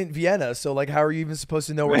isn't Vienna. So like, how are you even supposed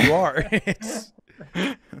to know where you are?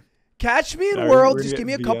 Catch me in world. Just give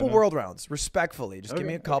me a couple world rounds, respectfully. Just give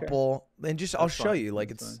me a couple and I'll show you. Like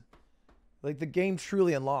it's like the game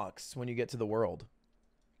truly unlocks when you get to the world.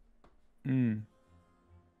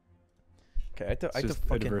 Okay, I just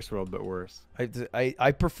a diverse world, but worse.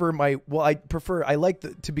 I prefer I like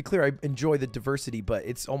to be clear, I enjoy the diversity, but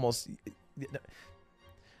it's almost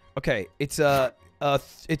okay. It's a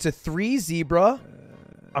 3 zebra.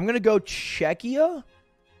 I'm gonna go Czechia.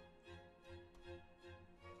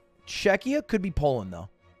 Czechia could be Poland though,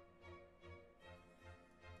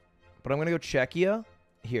 but I'm gonna go Czechia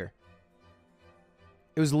here.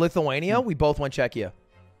 It was Lithuania. We both went Czechia.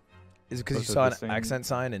 Is it because you saw an accent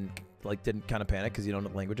sign and like didn't kind of panic because you don't know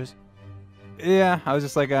languages? Yeah, I was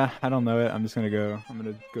just like, I don't know it. I'm just gonna go. I'm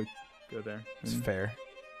gonna go there. It's fair.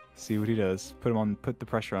 See what he does. Put the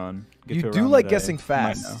pressure on. You do like guessing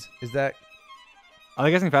fast. Is that? I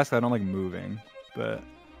like guessing fast because I don't like moving. But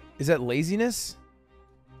is that laziness?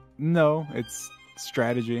 No, it's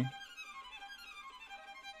strategy.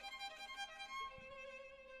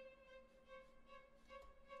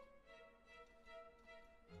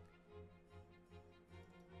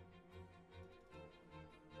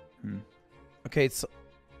 Okay, it's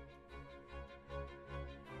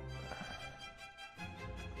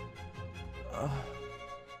oh,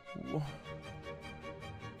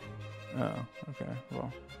 okay.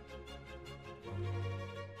 Well,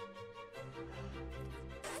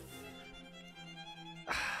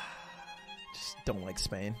 just don't like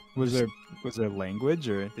Spain. Was there language,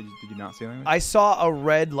 or did you not see language? I saw a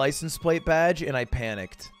red license plate badge and I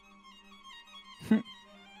panicked.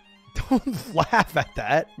 Don't laugh at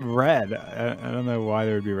that. Red. I don't know why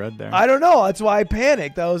there would be red there. I don't know. That's why I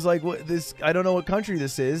panicked. I was like, "What this? I don't know what country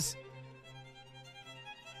this is."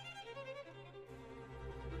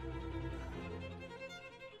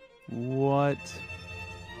 What?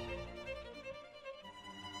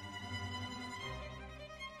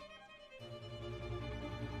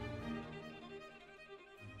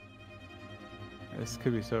 This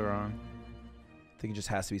could be so wrong. I think it just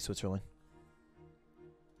has to be Switzerland.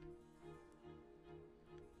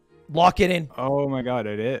 Lock it in. Oh my god,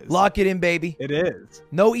 it is. Lock it in, baby. It is.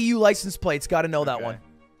 No EU license plates. Got to know that one.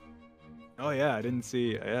 Oh yeah, I didn't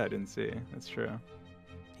see. Yeah, I didn't see. That's true.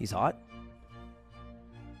 He's hot.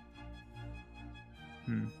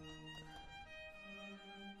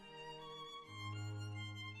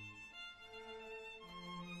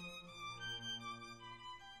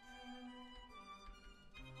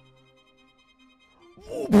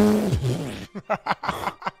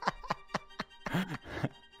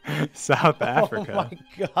 South Africa. Oh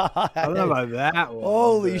my god! I don't know about that one.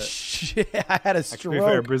 Holy shit! I had a stroke. To be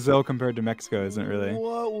fair, Brazil compared to Mexico isn't really.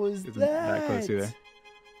 What was that close either.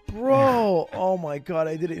 Bro, oh my god,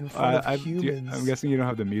 I did it in front of humans. I'm guessing you don't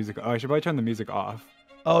have the music. Oh, I should probably turn the music off.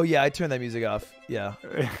 Oh yeah, I turned that music off. Yeah.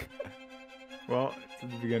 Well,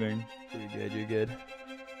 it's the beginning. You're good. You're good.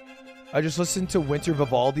 I just listened to Winter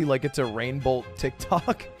Vivaldi like it's a Rainbolt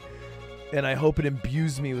TikTok, and I hope it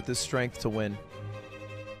imbues me with the strength to win.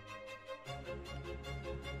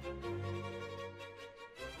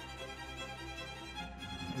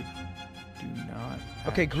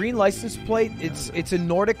 Okay, green license plate. It's a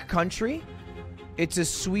Nordic country. It's a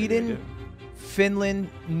Sweden, Finland,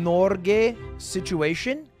 Norge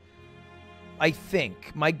situation. I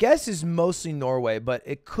think. My guess is mostly Norway, but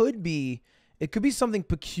it could be something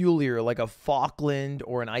peculiar like a Falkland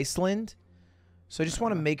or an Iceland. So I just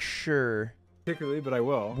want to make sure. Particularly, but I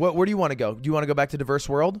will. Where do you want to go? Do you want to go back to diverse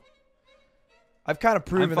world? I've kind of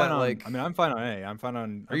proven that, like. I mean, I'm fine on A. I'm fine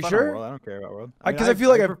on. Are you sure? World. I don't care about world. Because I feel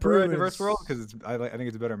like I've prefer proven diverse world because I think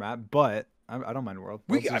it's a better map. But I don't mind world.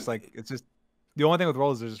 It's just the only thing with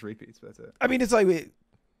world is there's just repeats. But that's it. I mean, it's like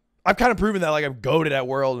I've kind of proven that like I'm goated at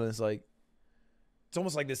world, and it's like It's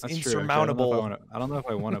almost like this That's insurmountable. True. I don't know if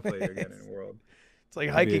I want to play it again in World. It's like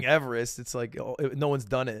Maybe hiking Everest. It's like no one's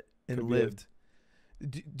done it and Could be lived.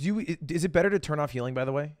 Is it better to turn off healing? By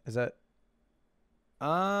the way, is that?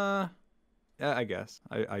 Yeah, I guess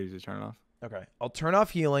I usually turn it off. Okay, I'll turn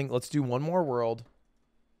off healing. Let's do one more world.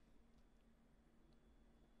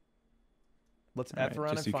 Let's F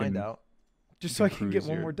around and find out. Just so I can get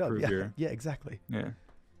one more dub. Yeah, yeah, exactly. Yeah.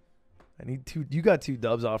 I need 2. You got 2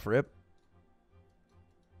 dubs off rip.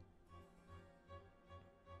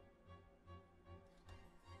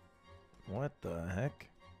 What the heck?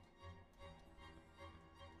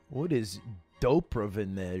 What is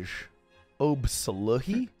Dopravinej?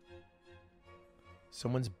 Obsluhi?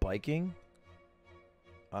 Someone's biking?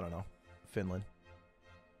 I don't know. Finland.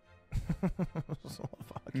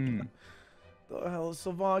 Slovakia. The hell is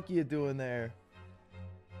Slovakia doing there?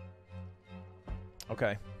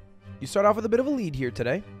 Okay. You start off with a bit of a lead here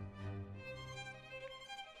today.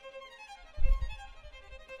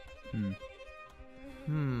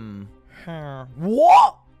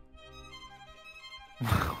 What?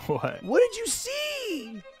 What? What did you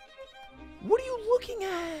see? What are you looking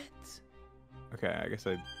at? Okay, I guess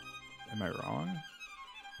am I wrong?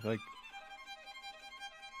 I feel like,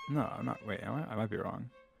 no, I'm not. Wait, I might be wrong.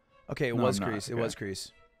 Okay, it was Greece. It was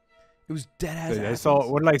Greece. It was dead ass. I saw.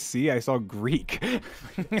 What did I see? I saw Greek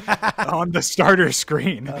on the starter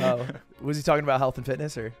screen. Oh, was he talking about health and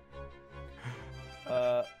fitness or?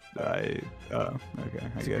 Okay, I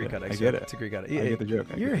get it. I get it. It's a Greek cut. I get the joke.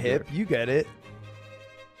 You're hip. You get it.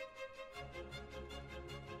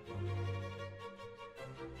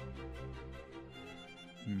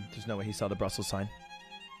 There's no way he saw the Brussels sign.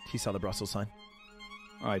 He saw the Brussels sign.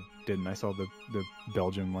 Oh, I didn't. I saw the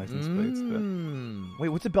Belgian license plates. Wait,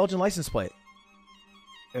 what's a Belgian license plate?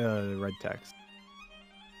 Red text.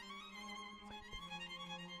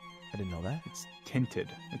 I didn't know that. It's tinted.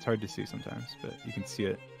 It's hard to see sometimes, but you can see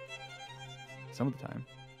it some of the time.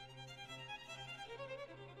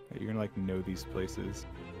 You're gonna like know these places.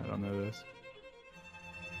 I don't know this.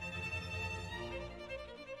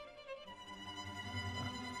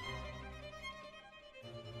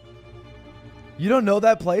 You don't know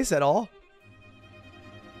that place at all?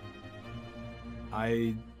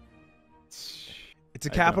 It's a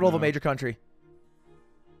capital of a major country.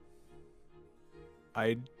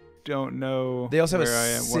 I don't know. They also have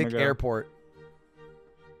a sick airport.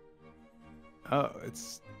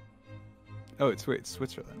 It's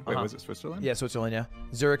Switzerland. Wait, was it Switzerland? Yeah, Switzerland, yeah.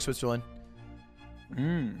 Zurich, Switzerland.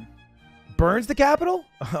 Mm. Bern's the capital?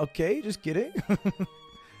 Okay, just kidding.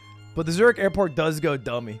 But the Zurich airport does go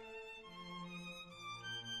dummy.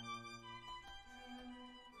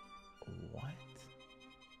 What?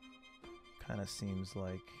 Kind of seems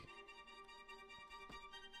like...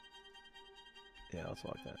 Yeah, let's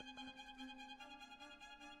lock that.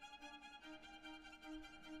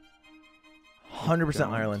 100%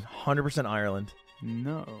 Ireland. 100% Ireland.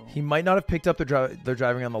 No. He might not have picked up they're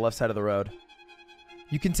driving on the left side of the road.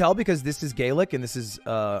 You can tell because this is Gaelic and this is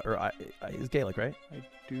it's Gaelic, right? I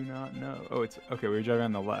do not know. Oh, it's okay. We were driving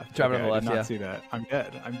on the left. Driving on the left, I did not yeah. see that. I'm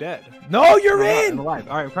dead. I'm dead. No, you're I'm in. alive.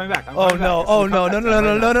 All right, I'm coming back. Oh no! Oh no! No! No!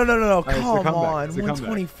 No! No! No! No! No! Right, Come on! comeback.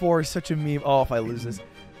 124 is such a meme. Oh, if I lose this.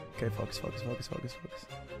 Okay, focus, focus, focus, focus, focus.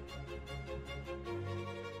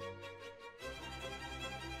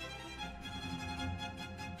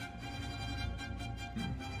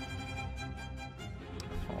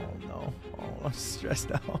 Oh no! Oh, I'm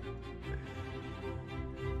stressed out.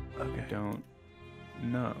 Okay. Don't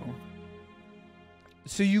know.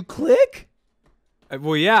 So you click?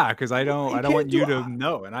 Well, yeah, because I don't can't want you do- to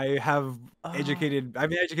know, and I have I have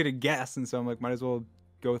an educated guess, and so I'm like, might as well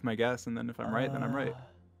go with my guess, and then if I'm right, then I'm right.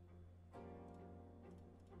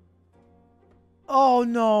 Oh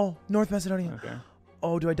no! North Macedonia. Okay.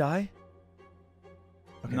 Oh, do I die?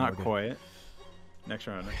 Okay, Not we're good. quite. Next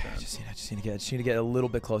round. Next round. I just need to get a little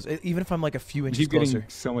bit closer. Even if I'm like a few You inches keep getting closer.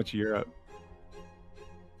 so much Europe.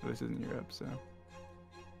 This isn't Europe, so.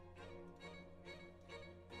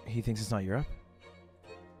 He thinks it's not Europe?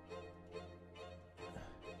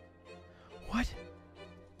 What?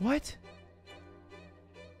 What?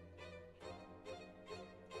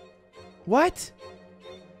 What?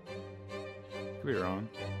 Could be wrong.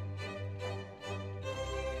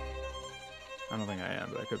 I don't think I am,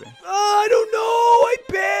 but I could be. I don't know. I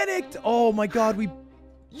panicked. Oh my God,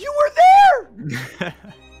 you were there.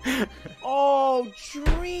 Oh,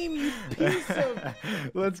 Dream, you piece of.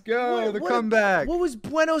 Let's go. What- Comeback. What was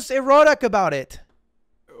Buenos Aires about it?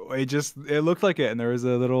 It looked like it, and there was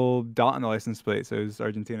a little dot on the license plate, so it was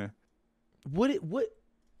Argentina. What?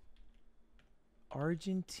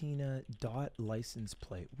 Argentina dot license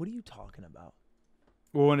plate. What are you talking about?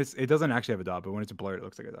 Well, when it doesn't actually have a dot, but when it's blurred, it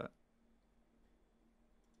looks like a dot.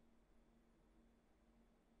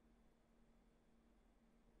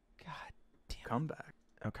 God damn. Comeback.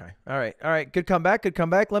 Okay. All right. Good comeback.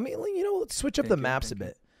 Let me, let's switch up the maps a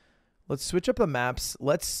bit. Let's switch up the maps.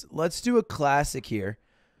 Let's do a classic here.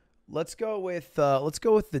 Let's go with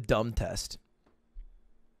the dumb test.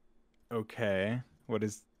 Okay. What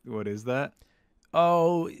is that?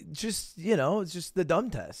 Oh, just, it's just the dumb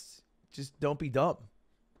test. Just don't be dumb.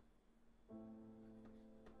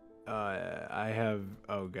 I have.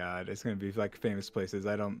 Oh God, it's gonna be like famous places.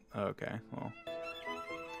 I don't. Okay. Well.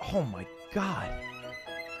 Oh my God.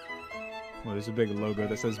 Well, there's a big logo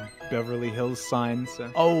that says Beverly Hills sign. So.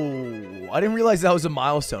 Oh, I didn't realize that was a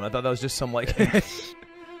milestone. I thought that was just some like. Okay,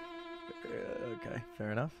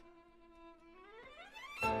 fair enough.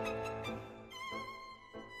 Where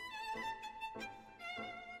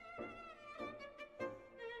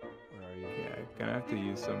are you? Yeah, I'm gonna have to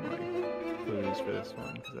use some like clues for this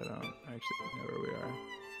one because I don't actually know where we are.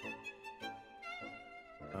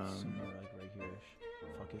 Somewhere like right here-ish.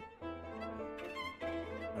 Fuck it.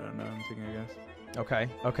 I don't know. I'm taking a guess. Okay.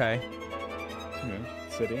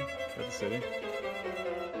 City. That's a city.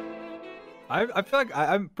 I feel like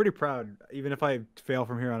I'm pretty proud, even if I fail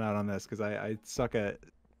from here on out on this, because I suck at.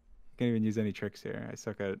 Can't even use any tricks here. I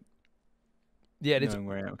suck at. Yeah, it's knowing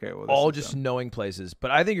where I am. Okay, well, all just knowing places. But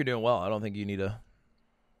I think you're doing well. I don't think you need to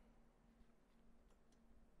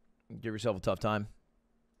give yourself a tough time.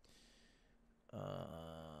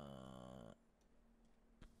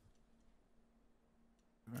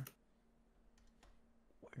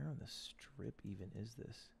 Where on the strip even is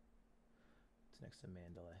this? It's next to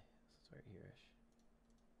Mandalay. It's right here-ish.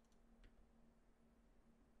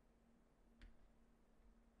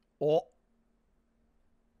 Oh,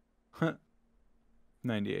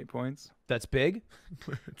 98 points. that's big.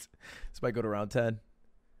 This might go to round 10.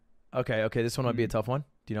 Okay, this one might be a tough one.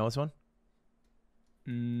 Do you know this one?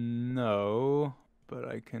 No, but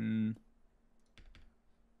I can.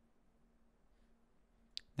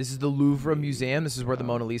 This is the Louvre Museum. This is where the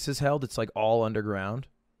Mona Lisa is held. It's like all underground.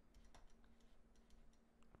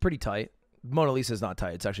 Pretty tight. Mona Lisa is not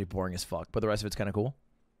tight. It's actually boring as fuck, but the rest of it's kind of cool.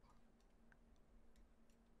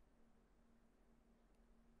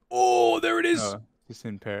 Oh, there it is. Oh, it's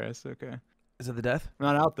in Paris. Okay. Is it the death? I'm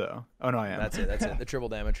not out though. Oh no, I am. That's it. The triple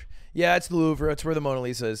damage. Yeah, it's the Louvre. It's where the Mona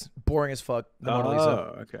Lisa is. Boring as fuck. The Mona Lisa.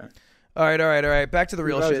 Oh, okay. All right. Back to the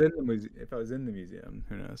real shit. If I was in the museum,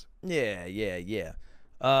 who knows? Yeah.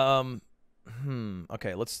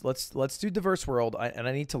 Okay, let's do diverse world. And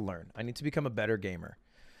I need to learn. I need to become a better gamer.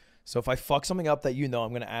 So if I fuck something up that I'm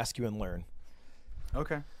going to ask you and learn.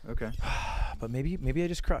 Okay. But maybe I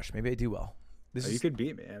just crush. Maybe I do well. You could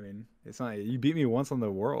beat me. I mean, it's not. You beat me once on the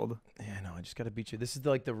world. Yeah, no, I just got to beat you. This is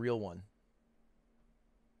like the real one.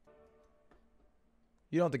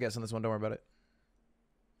 You don't have to guess on this one. Don't worry about it.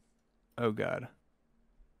 Oh God,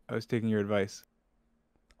 I was taking your advice.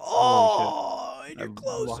 Oh, and you're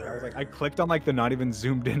closer. I was like, I clicked on like the not even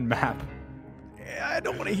zoomed in map. Yeah, I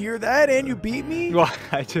don't want to hear that. And you beat me. Well,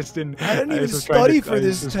 I just didn't. I didn't even study for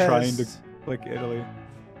this test. Trying to click Italy.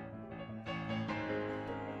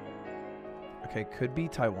 Okay, could be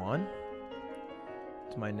Taiwan.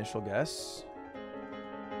 It's my initial guess.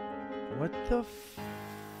 What the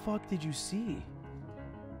fuck did you see?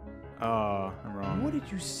 Oh, I'm wrong. What did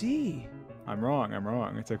you see? I'm wrong.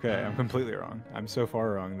 It's okay. I'm completely wrong. I'm so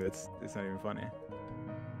far wrong that it's not even funny.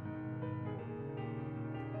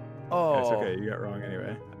 Oh. It's okay. You got wrong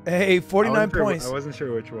anyway. Hey, 49 points. I wasn't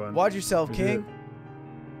sure which one. Watch yourself, King.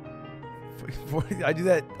 I do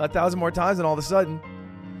that 1,000 more times and all of a sudden.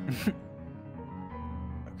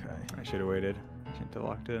 I should have waited. I shouldn't have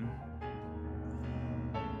locked in.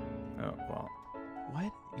 Oh, well.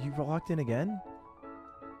 What? You locked in again?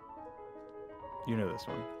 You know this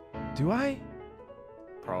one. Do I?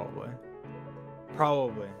 Probably.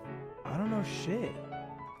 I don't know shit.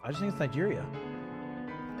 I just think it's Nigeria.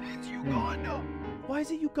 It's Uganda. Why is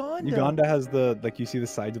it Uganda? Uganda has the, like, you see the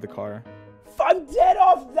sides of the car. I'm dead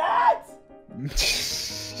off that?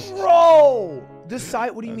 Bro! This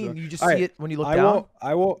side, what do you mean? You just see it when you look down?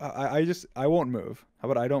 I won't move. How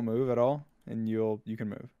about I don't move at all, and you can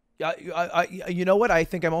move. You know what? I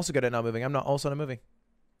think I'm also good at not moving. I'm also not moving.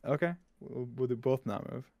 Okay, we'll do both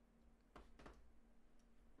not move.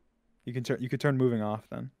 You can turn moving off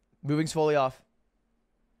then. Moving's fully off.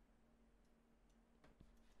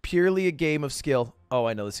 Purely a game of skill. Oh,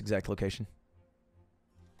 I know this exact location.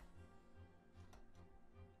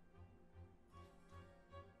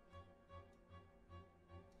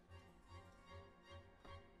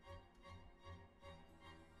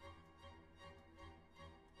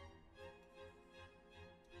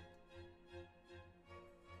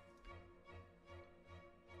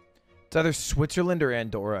 It's either Switzerland or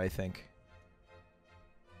Andorra, I think.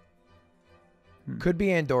 Could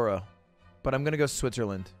be Andorra, but I'm going to go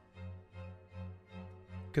Switzerland.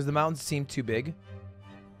 Because the mountains seem too big.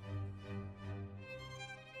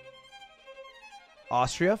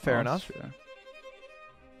 Austria, fair enough.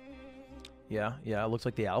 Yeah, it looks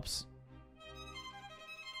like the Alps.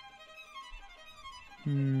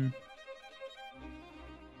 I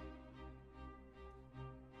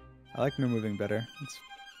like no moving better. It's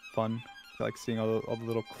fun. I like seeing all the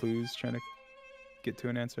little clues, trying to get to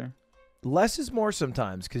an answer. Less is more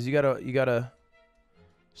sometimes, because you gotta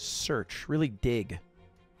search, really dig.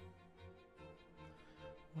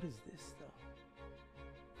 What is this though?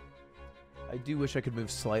 I do wish I could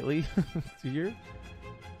move slightly to here.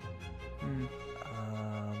 I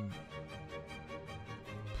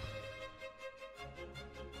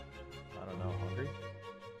don't know. Hungary?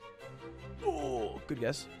 Oh, good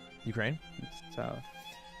guess. Ukraine? It's south.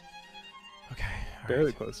 Okay.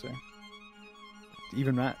 Barely closer.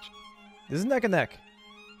 Even match. This is neck and neck.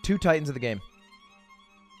 2 Titans of the game.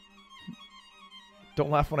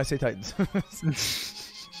 Don't laugh when I say Titans.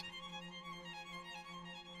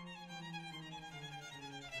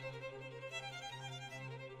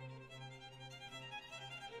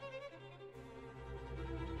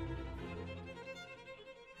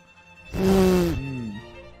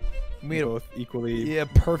 We're both equally. Yeah,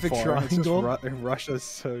 perfect far. It's just triangle. Russia's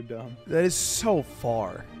so dumb. That is so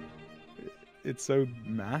far. It's so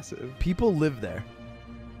massive. People live there.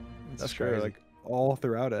 That's true. Like all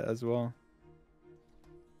throughout it as well.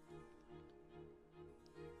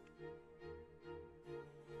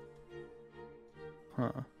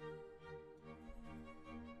 Huh.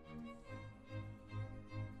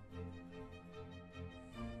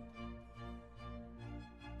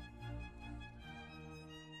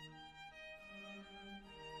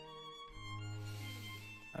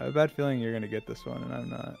 I have a bad feeling you're gonna get this one, and I'm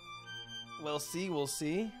not. We'll see. We'll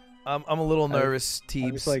see. I'm a little nervous,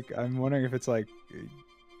 Teebs. I'm wondering if it's like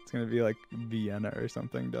it's gonna be like Vienna or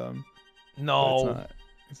something dumb. No,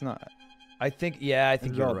 it's not. I think you're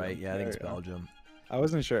Belgium. right. Yeah, I think it's Belgium. I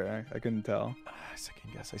wasn't sure. I couldn't tell. I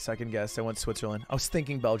second guessed. I went Switzerland. I was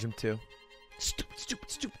thinking Belgium too.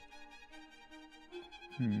 Stupid.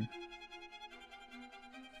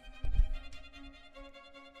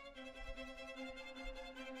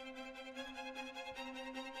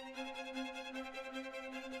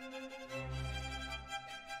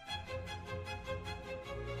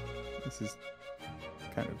 This is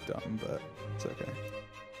kind of dumb, but it's okay.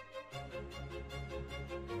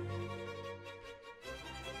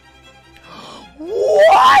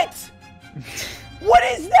 What? What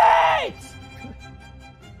is that?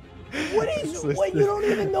 What is? What? You don't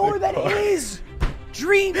even know where that is.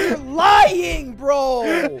 Dream, you're lying,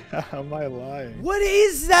 bro. How am I lying? What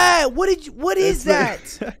is that? What is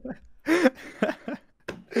that?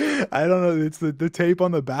 I don't know. It's the tape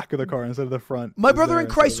on the back of the car instead of the front. My brother in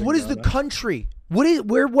Christ, what is the country?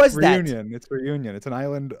 Where was that? Reunion. It's Reunion. It's an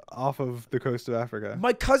island off of the coast of Africa.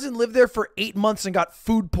 My cousin lived there for 8 months and got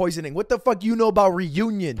food poisoning. What the fuck you know about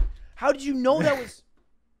Reunion? How did you know that was?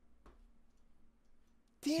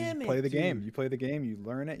 Damn it! You play the dude. game. You play the game. You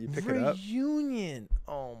learn it. You pick it up. Reunion.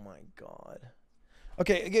 Oh my god.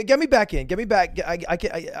 Okay, get me back in. Get me back.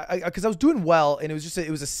 Because I was doing well, and it was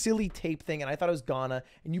a silly tape thing, and I thought it was Ghana,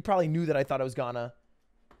 and you probably knew that I thought it was Ghana.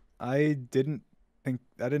 I didn't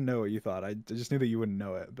know what you thought. I just knew that you wouldn't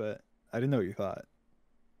know it, but I didn't know what you thought.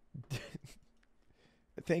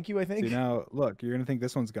 Thank you. I think. See, now look, you're gonna think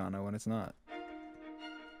this one's Ghana when it's not.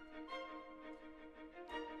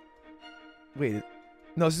 Wait,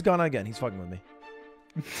 no, this is Ghana again. He's fucking with me.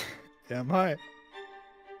 Yeah, am I?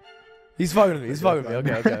 He's fucking with me. He's fucking with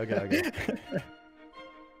me. Okay.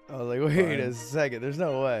 I was like, wait a second. There's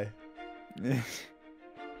no way.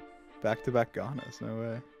 Back-to-back Ghanas. No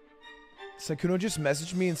way. Sykkuno just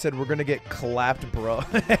messaged me and said, we're going to get clapped, bro.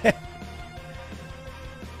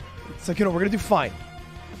 Sykkuno, we're going to do fine.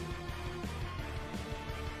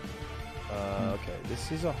 Okay,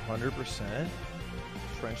 this is 100%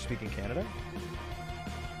 French-speaking Canada.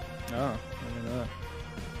 Oh, I didn't know that.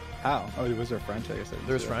 How? Oh, was there French? I guess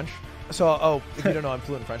there's French. So, if you don't know, I'm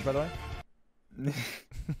fluent in French, by the way.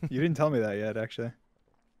 You didn't tell me that yet, actually.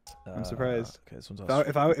 I'm surprised. Okay, this one's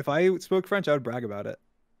if I spoke French, I would brag about it.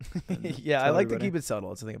 Yeah, I like to keep it subtle.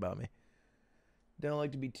 That's the thing about me. Don't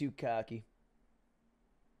like to be too cocky.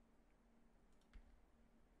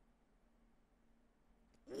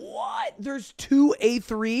 What? There's 2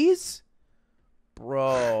 A3s?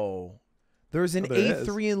 Bro. There's an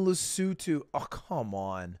A3 in Lesotho. Oh, come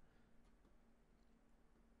on.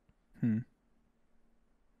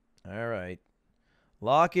 All right.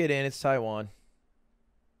 Lock it in. It's Taiwan.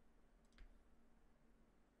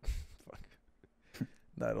 Fuck.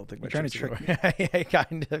 No, I don't think my You're trying to tricks trick are working.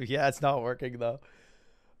 Kind of. Yeah, it's not working though.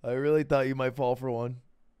 I really thought you might fall for one.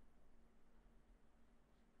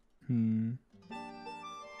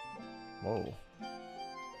 Whoa.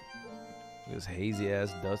 This hazy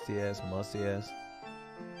ass, dusty ass, musty ass.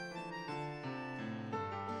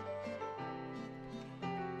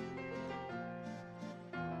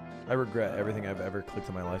 I regret everything I've ever clicked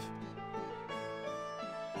in my life.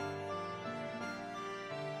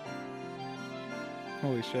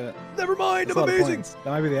 Holy shit. Never mind, That's a I'm lot of amazing. points.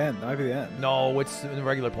 That might be the end. That might be the end. No, it's in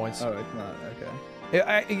regular points. Oh, it's not. Okay.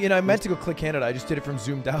 I meant to go click Canada. I just did it from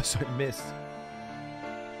zoomed out, so I missed.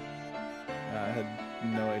 I had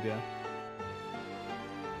no idea.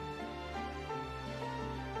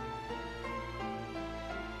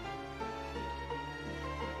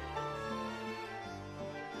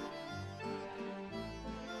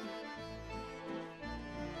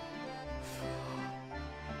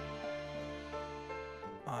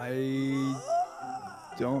 I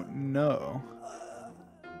don't know.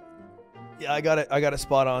 Yeah, I got it. I got it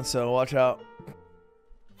spot on. So watch out.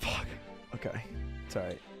 Fuck. Okay, it's all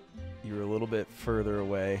right. You were a little bit further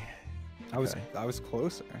away. I was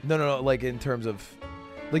closer. No. Like in terms of,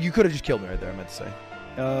 like you could have just killed me right there. I meant to say.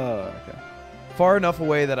 Oh, okay. Far enough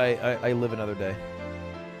away that I live another day.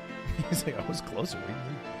 He's like, I was closer. What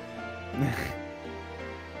do you mean?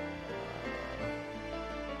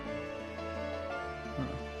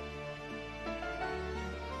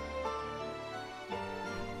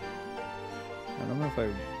 I don't know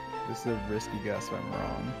if this is a risky guess if I'm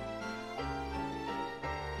wrong.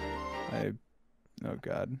 Oh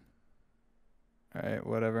god. Alright,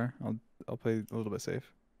 whatever. I'll play a little bit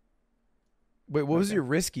safe. Wait, what was Okay. your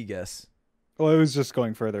risky guess? Well, it was just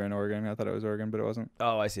going further in Oregon. I thought it was Oregon, but it wasn't.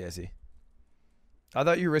 Oh, I see. I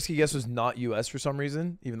thought your risky guess was not U.S. for some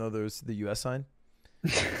reason, even though there's the U.S. sign.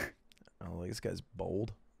 Oh, like this guy's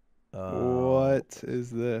bold. What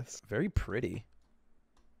is this? Very pretty.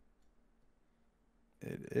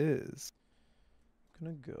 It is. I'm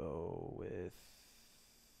gonna go with.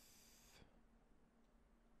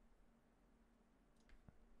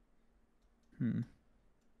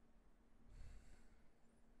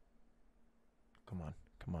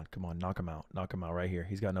 Come on, knock him out right here.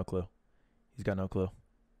 He's got no clue.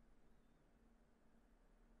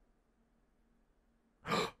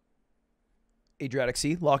 Adriatic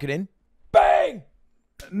Sea, lock it in. Bang!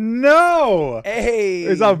 No! Hey!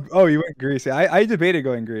 It's oh, you went Greece. I debated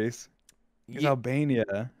going Greece. It's Yeah,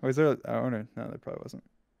 Albania. Was there? I don't know. No, there probably wasn't.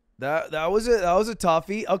 that was a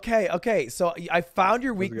toughie. Okay. So I found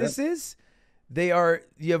your That was good. weaknesses.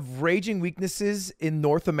 You have raging weaknesses in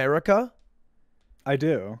North America. I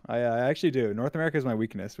do. I actually do. North America is my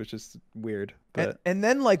weakness, which is weird. But And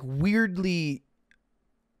then like weirdly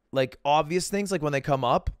like obvious things like when they come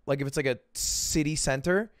up, like if it's like a city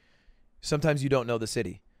center, sometimes you don't know the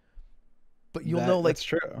city. But you'll know like that's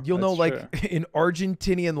true. you'll know That's like true. an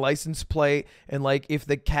Argentinian license plate and like if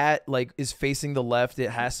the cat like is facing the left, it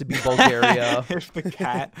has to be Bulgaria. if the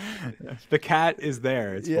cat is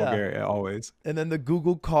there, it's Yeah. Bulgaria always. And then the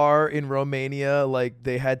Google car in Romania, like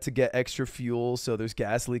they had to get extra fuel, so there's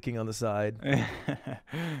gas leaking on the side. Yeah.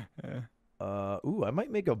 Ooh, I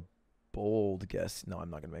might make a bold guess. No, I'm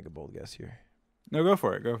not gonna make a bold guess here. No, go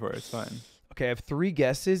for it. Go for it. It's fine. Okay, I have 3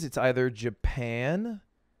 guesses. It's either Japan,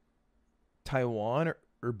 Taiwan,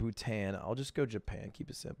 or Bhutan. I'll just go Japan. Keep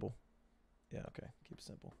it simple. Yeah, okay. Keep it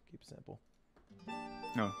simple.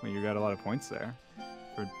 No, well, you got a lot of points there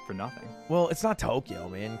for nothing. Well, it's not Tokyo,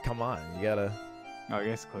 man. Come on. You gotta. Oh, I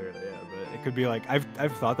guess clearly, yeah. But it could be like I've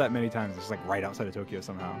thought that many times. It's like right outside of Tokyo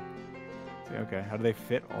somehow. So, okay, how do they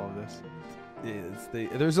fit all of this?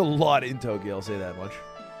 There's a lot in Tokyo, I'll say that much.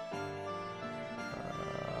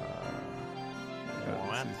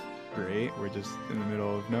 Oh, this is great. We're just in the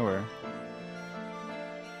middle of nowhere.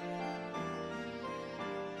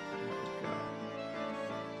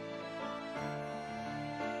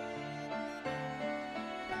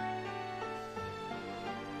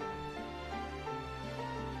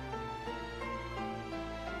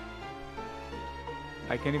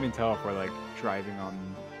 I can't even tell if we're like driving on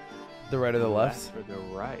The right or the left? or the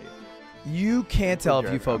right. You can't We're tell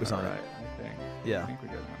if you driving on focus the on it. right, I think. I Yeah. think we're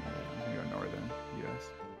driving on the right. I'm gonna go northern U.S.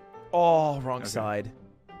 Oh, wrong Okay. side.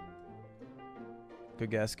 Good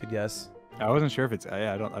guess. I wasn't sure if it's.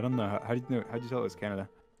 Yeah, I don't know. How do you know? How do you tell it was Canada?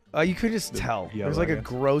 You could just The tell. yellow, There's like I a guess.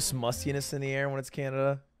 gross mustiness in the air when it's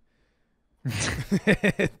Canada.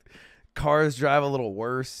 Cars drive a little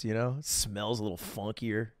worse, you know? Smells a little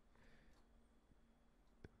funkier.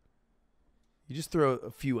 You just throw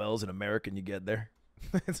a few L's in America and you get there.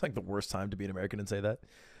 It's like the worst time to be an American and say that.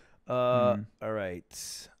 All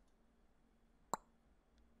right.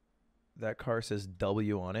 That car says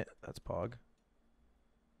W on it. That's Pog.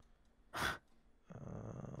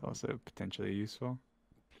 Also potentially useful.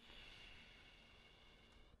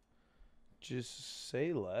 Just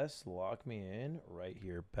say less. Lock me in right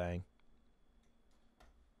here. Bang.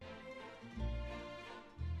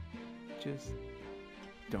 Just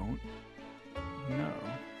don't know.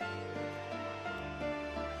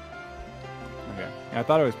 Okay. Yeah, I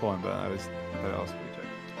thought I was pulling, but I thought I also check.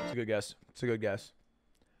 It's a good guess. It's a good guess.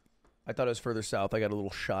 I thought it was further south. I got a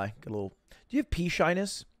little shy. Got a little. Do you have pee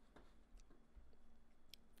shyness?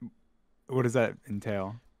 What does that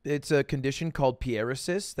entail? It's a condition called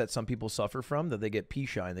paeresis that some people suffer from, that they get pee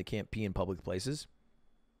shy and they can't pee in public places.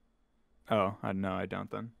 Oh, I don't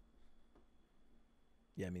then.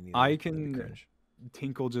 Yeah, I mean, I can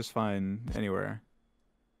tinkle just fine anywhere.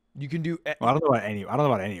 You can do. Well, I don't know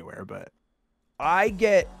about anywhere, but I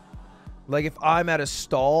get, like, if I'm at a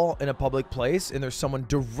stall in a public place and there's someone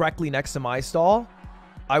directly next to my stall,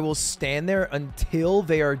 I will stand there until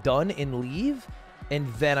they are done and leave, and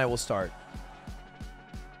then I will start.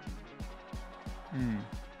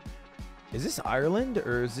 Is this Ireland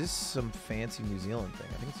or is this some fancy New Zealand thing?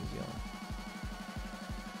 I think it's New Zealand.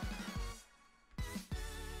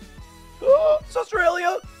 Oh, it's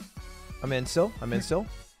Australia. I'm in still.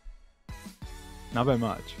 not by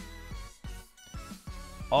much.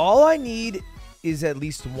 All I need is at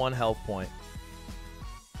least 1 health point.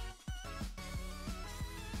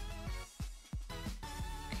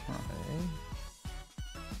 Okay.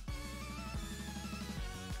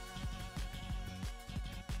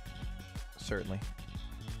 Certainly.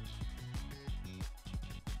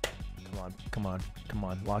 Come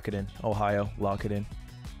on. Lock it in. Ohio, lock it in.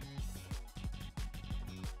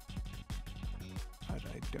 I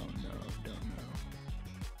don't know.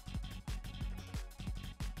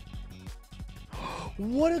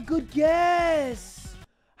 What a good guess!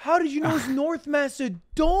 How did you know it's North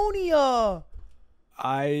Macedonia?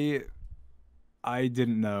 I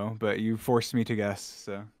didn't know, but you forced me to guess,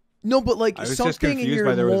 so. No, but like something in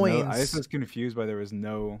your loins. I was just confused why there was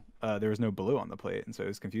no blue on the plate, and so it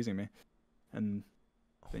was confusing me. And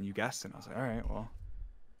then you guessed, and I was like, all right, well,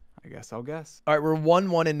 I guess I'll guess. All right, we're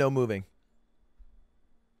 1-1 and no moving.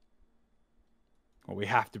 Well, we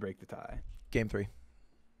have to break the tie. Game 3.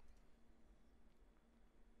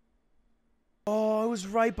 Oh, I was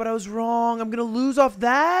right, but I was wrong. I'm gonna lose off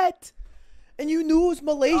that. And you knew it was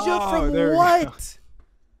Malaysia from what?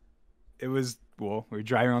 It was, well, we were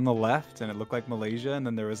driving on the left, and it looked like Malaysia, and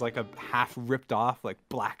then there was like a half ripped off, like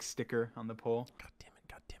black sticker on the pole. God damn it.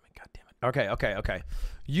 Okay.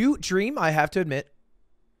 You, Dream, I have to admit,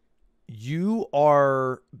 you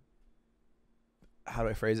are, how do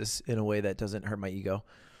I phrase this in a way that doesn't hurt my ego?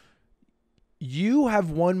 You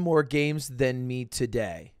have won more games than me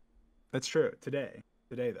today. That's true. Today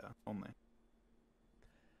though, only.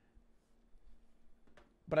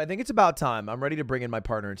 But I think it's about time. I'm ready to bring in my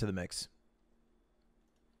partner into the mix.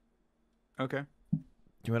 Okay. Do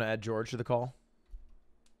you want to add George to the call?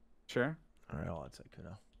 Sure. All right, I'll add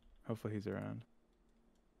Sykkuno. Hopefully he's around.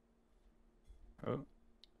 Oh.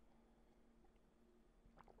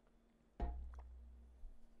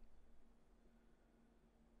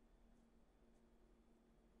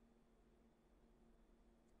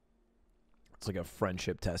 It's like a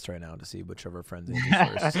friendship test right now to see which of our friends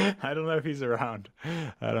answers first. I don't know if he's around.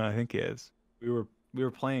 I don't know. I think he is. We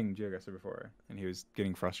were playing Geoguessr before, and he was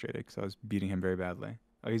getting frustrated because I was beating him very badly.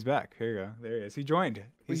 Oh, he's back. Here you go. There he is. He joined.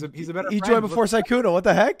 He's a better friend. He joined before Sykkuno. What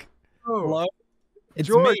the heck? Hello. It's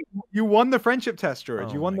George, me. you won the friendship test, George.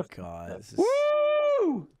 Oh you won my the. God. This is...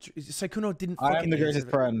 Woo! Sykkuno didn't. I am fucking the answer greatest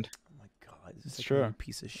it. friend. Oh my God. This It's is true. a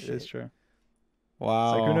piece of shit. It is true.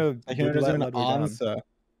 Wow. Sykkuno I did doesn't let even Ludwig down. answer.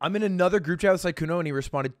 I'm in another group chat with Sykkuno, and he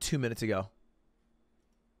responded 2 minutes ago.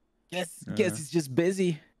 Guess he's just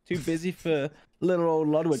busy. Too busy for little old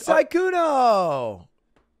Ludwig. Sykkuno!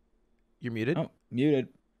 You're muted. Oh, muted.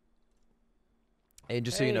 And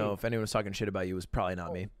just so you know, if anyone was talking shit about you, it was probably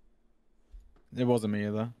not me. It wasn't me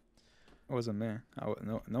either. It wasn't me.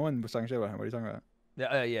 No one was talking shit about him. What are you talking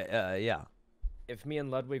about? Yeah. If me and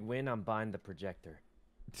Ludwig win, I'm buying the projector.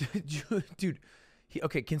 Dude,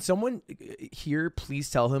 okay, can someone here please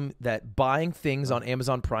tell him that buying things on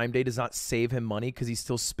Amazon Prime Day does not save him money because he's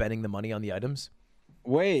still spending the money on the items?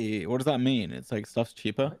 Wait, what does that mean? It's like stuff's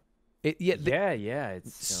cheaper? Yeah.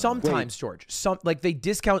 It's sometimes, George. Like they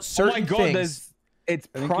discount certain things. It's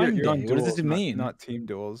I think Prime you're Day. on What does duels, this mean? Not team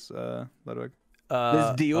duels, Ludwig.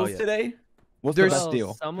 There's deals yeah. today? What's There's- the best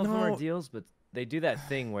deal? Some of them are deals, but They do that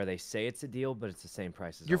thing where they say it's a deal, but it's the same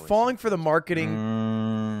price as You're always. falling for the marketing.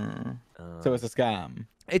 So it's a scam.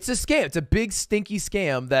 It's a scam. It's a big stinky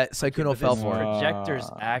scam that Sykkuno fell This for. projector's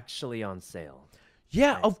actually on sale.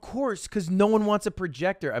 Yeah, Nice. of course, because no one wants a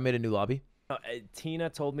projector. I made a new lobby. Tina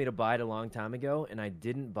told me to buy it a long time ago, and I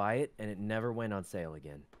didn't buy it, and it never went on sale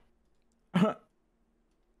again.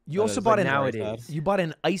 You also bought an now it is. You bought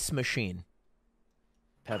an ice machine.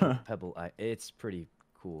 Pebble Ice. It's pretty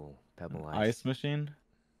cool. Pebble Ice. Ice machine.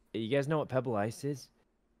 You guys know what Pebble Ice is?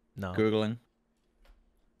 No. Googling.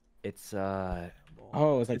 It's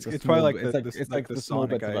Oh, it's like It's the it's small, probably like it's like the small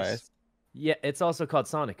Sonic bits of Ice. ice. yeah, it's also called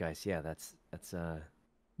Sonic Ice. Yeah, that's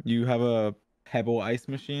You have a Pebble ice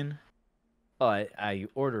machine. Oh, I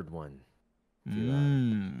ordered one.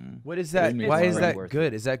 What is that? It's Why is really that worth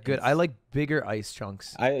good? it. Is that good? I like bigger ice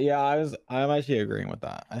chunks. I'm actually agreeing with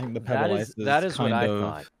that. I think the Pebble ice is that is what I kind of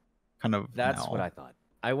thought. kind of That's now. what I thought.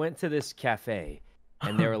 I went to this cafe,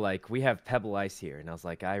 and they were like, "We have Pebble Ice here," and I was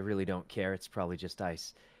like, "I really don't care. It's probably just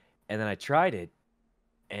ice." And then I tried it,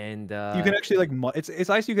 and You can actually like it's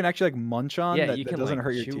ice you can actually like munch on. yeah, that, you that can doesn't like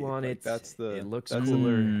hurt your chew teeth. on Like, it. that's the It looks that's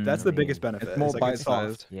cooler. That's the I biggest mean, benefit. it's more like,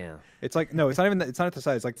 bite-sized. soft. Yeah. It's like no, it's not even it's not the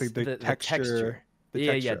size. It's like the, It's the, texture. The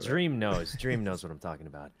yeah, texture yeah. of it. Dream knows. Dream knows what I'm talking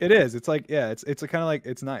about. It is. It's like yeah. It's kind of like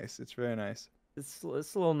it's nice. It's very nice. It's a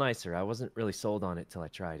little nicer. I wasn't really sold on it till I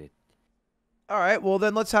tried it. All right, well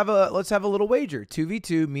then let's have a little wager.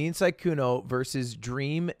 2v2, me and Sykkuno versus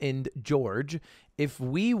Dream and George. If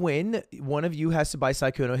we win, one of you has to buy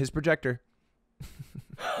Sykkuno his projector.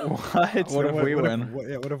 What? What if we win?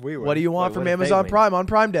 What if we win? What do you want Wait, from what if they Amazon win? Prime on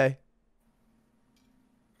Prime Day?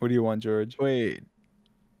 What do you want, George? Wait.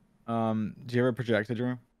 Do you have a projector,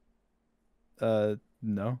 Drew?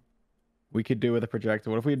 No. We could do with a projector.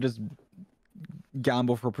 What if we just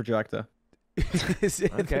gamble for a projector? Is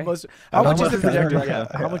it the Okay. most- I how don't much is know the if that's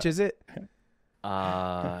projector? fair. How much is it?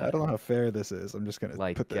 I don't know how fair this is. I'm just gonna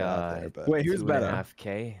Like, put that out there. But Wait, who's better?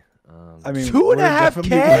 2.5K. I mean,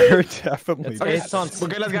 2.5K? We're definitely. It's on.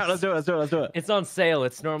 Okay, let's go. Let's do it. It's on sale.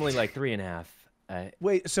 It's normally like 3.5.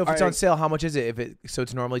 Wait, so if it's All on right. sale, how much is it? So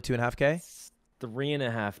it's normally 2.5K. It's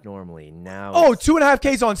 3.5 normally. Now. Oh, it's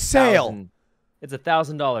 2.5K's on sale. 1,000 It's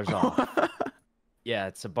 $1,000 off. Yeah,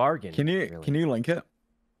 it's a bargain. Can you really. link it?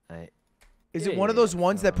 Is Yeah, it one of yeah, those yeah.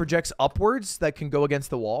 ones that projects upwards that can go against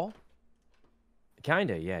the wall?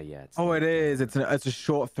 Kinda, yeah. It's Oh, like it is. It's a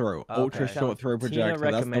short throw, ultra Okay. short throw projector.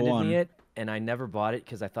 Tina That's the recommended one. me it, and I never bought it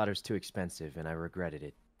because I thought it was too expensive, and I regretted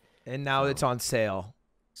it. And now it's on sale.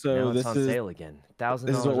 So now it's this on is sale again. $1,000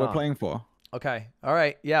 this is what we're off. playing for. Okay. All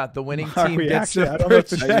right. Yeah, the winning Are team we gets actually? the I don't know if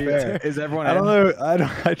this is projector. fair. Is everyone? I don't in? know.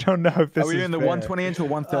 I don't know if this Are we is doing the fair. 120 inch or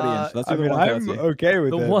 130 inch? Let's do I the mean, I'm 130. okay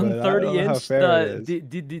with The it. but I 130 don't know how inch. fair it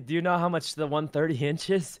is. Do you know how much the 130 inch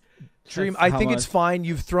is? Dream, How I think it's much? fine.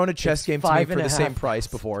 You've thrown a chess It's game to me for the 5.5 same price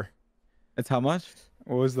before. It's how much?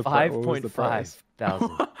 What was the what was the 5.5 price?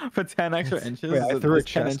 thousand. For 10 extra inches? Wait, I threw a Is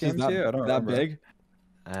 10 chess inches game to you? I don't that remember. big?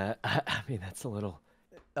 I mean, that's a little.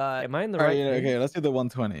 Uh, Am I in the All right? right, yeah, thing? okay, let's do the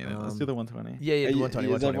 120. Let's do the 120. Yeah, the 120,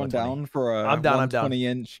 Is everyone 120. down for a I'm down, I'm down. 120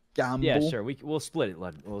 inch gamble? Yeah, sure. We'll split it.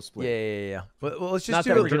 We'll split. Yeah, it. yeah. Well, let's just Not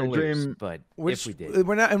do. that we're gonna Dream- lose, but we're if just- we did,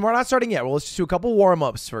 we're not starting yet. Well, let's just do a couple warm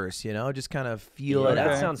ups first. You know, just kind of feel Yeah, it that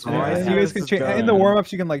out. sounds And fair. then Alright, you guys this can is change in good. the warm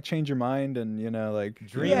ups. You can like change your mind and like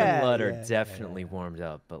Dream Yeah, and Lud yeah, are yeah, definitely warmed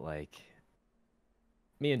up, but like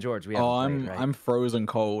me and George, we haven't Oh, played, right? I'm frozen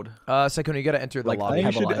cold. Sykkuno, you got to enter the Like, I lobby. think,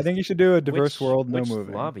 you should, I Pebble think you should do a diverse Which- world, no which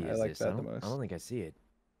moving. lobby I is like this? that I the don't most. think I see it.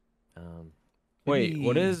 Wait,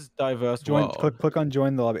 what Maybe- is diverse Join, world? click on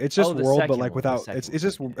join the lobby. It's just Oh, the world, but second like one, the without. second It's one,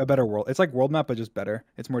 just second a better world. It's like world map, but just better.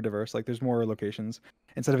 It's more diverse. Like there's more locations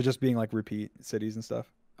instead of it just being like repeat cities and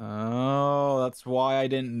stuff. Oh, that's why I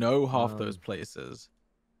didn't know half those places.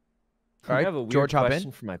 All right, I have a weird George, hop in.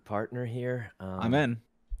 question for my partner here. I'm in.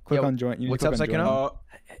 Click Yeah, on join. You need to what's click up, on join. Sykkuno?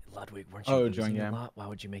 Hey, Ludwig, weren't you Oh, losing join a game. lot? Why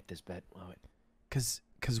would you make this bet? Because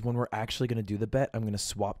when we're actually gonna do the bet, I'm gonna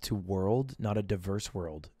swap to world, not a diverse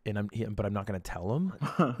world, and but I'm not gonna tell him.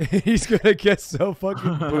 He's gonna get so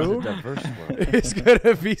fucking boom. Diverse world. It's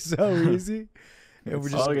gonna be so easy. And we're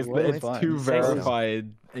It's just all it's, good. it's Fine. too Say so.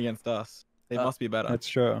 verified against us. They must be better. That's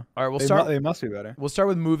true. all right. We'll They, start. they must be better. We'll start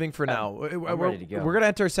with moving for now. I'm ready to go. We're gonna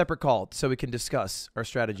enter a separate call so we can discuss our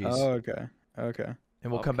strategies, Oh, okay. Okay.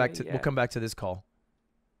 and we'll come back to okay, we'll yeah. come back to this call.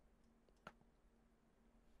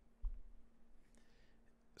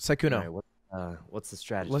 Sykkuno, All right, what's the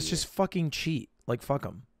strategy? let's just fucking cheat. Like fuck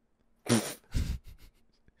them. here?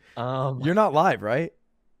 You're not live, right?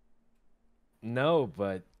 No,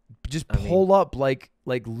 but Just I mean- pull up like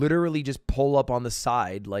literally just pull up on the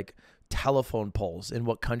side like telephone poles in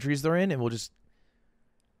what countries they're in, and we'll just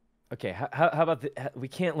Okay, how about we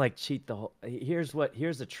can't like cheat the whole. Here's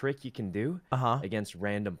a trick you can do against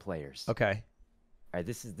random players. Okay. All right,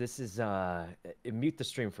 this is mute the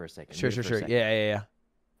stream for a second. Sure. Yeah.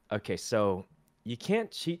 Okay, so you can't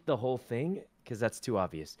cheat the whole thing because that's too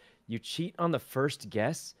obvious. You cheat on the first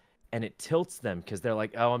guess, and it tilts them because they're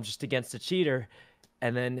like, "Oh, I'm just against a cheater,"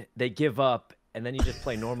 and then they give up, and then you just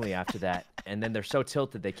play normally after that, and then they're so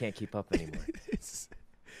tilted they can't keep up anymore.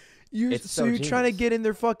 You're trying to get in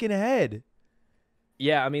their fucking head.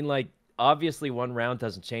 Yeah, I mean, like, obviously one round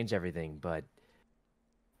doesn't change everything, but,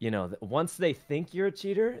 you know, once they think you're a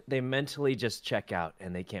cheater, they mentally just check out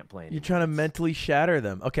and they can't play anymore. You're trying to mentally shatter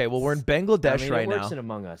them. Okay, well, we're in Bangladesh right now. It works in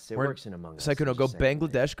Among Us. It works in Among Us. Sykkuno, go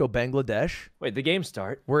Bangladesh. Wait, the game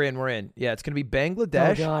start? We're in. Yeah, it's going to be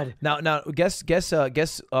Bangladesh. Oh, God. Now,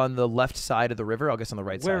 guess on the left side of the river. I'll guess on the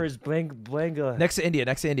right side. Where is Bangla? Next to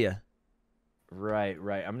India. Right.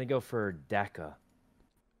 I'm going to go for Dhaka.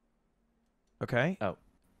 Okay. Oh.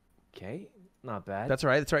 Okay. Not bad. That's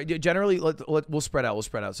right. Generally, we'll spread out.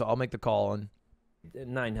 So I'll make the call on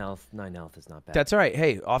 9 health. 9 health is not bad. That's all right.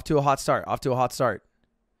 Hey, off to a hot start.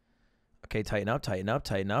 Okay, tighten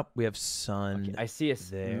up. We have sun. Okay, I see a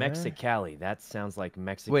there. Mexicali. That sounds like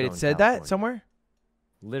Mexico. Wait, it said that somewhere?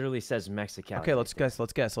 Literally says Mexicali. Okay, let's guess.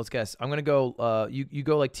 I'm going to go, you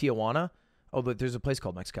go like Tijuana. Oh, but there's a place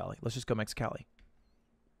called Mexicali. Let's just go Mexicali.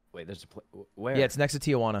 Wait, there's a place. Where? Yeah, it's next to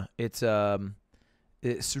Tijuana.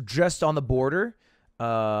 It's just on the border,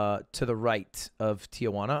 to the right of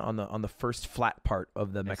Tijuana, on the first flat part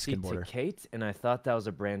of the Mexican border. Kate, and I thought that was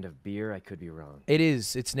a brand of beer. I could be wrong. It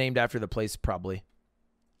is. It's named after the place, probably.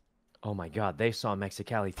 Oh my God, they saw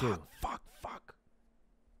Mexicali too. Fuck.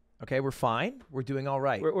 Okay, we're fine. We're doing all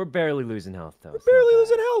right. We're barely losing health though. We're barely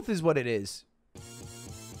losing health, is what it is.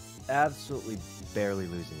 Absolutely barely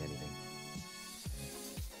losing anything.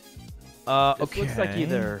 Okay. Looks like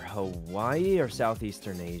either Hawaii or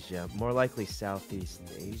Southeastern Asia. More likely Southeast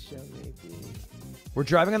Asia, maybe. We're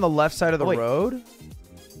driving on the left side of the road,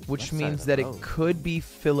 which Left means side that of it the road. could be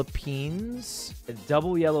Philippines. A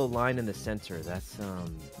double yellow line in the center. That's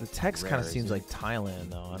The text kind of rare, seems isn't like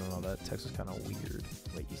Thailand, though. I don't know. That text is kind of weird.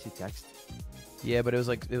 Wait, you see text? Yeah, but it was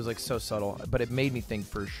like so subtle. But it made me think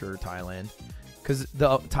for sure Thailand, because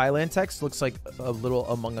the Thailand text looks like a little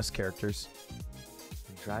Among Us characters.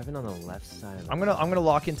 Driving on the left side. Of the I'm gonna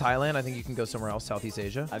lock in Thailand. I think you can go somewhere else, Southeast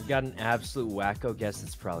Asia. I've got an absolute wacko guess.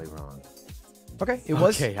 It's probably wrong. Okay, it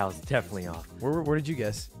was. Okay, I was definitely off. Where did you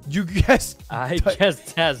guess? You guessed. I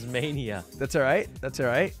guessed Tasmania. That's all right.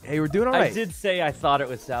 Hey, we're doing all right. I did say I thought it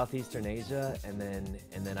was Southeastern Asia, and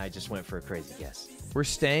then I just went for a crazy guess. We're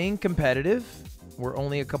staying competitive. We're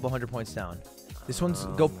only a couple 100 points down. This one's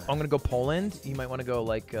I'm gonna go Poland. You might want to go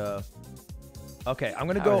like. Okay, I'm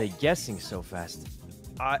gonna How go. are they guessing so fast?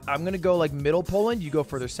 I'm gonna go like middle Poland. You go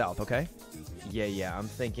further south. Okay. Yeah. I'm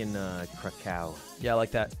thinking Krakow. Yeah, I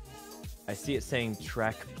like that. I see it saying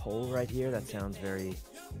track pole right here. That sounds very.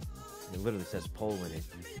 It literally says pole in it.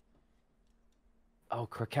 Oh,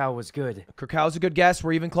 Krakow was good. Krakow's a good guess.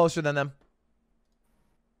 We're even closer than them.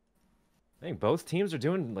 I think both teams are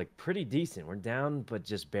doing like pretty decent. We're down, but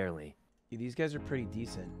just barely. Yeah, these guys are pretty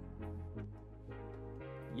decent.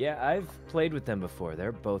 Yeah, I've played with them before.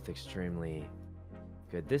 They're both extremely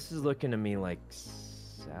good. This is looking to me like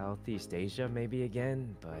Southeast Asia maybe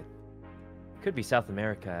again, but could be South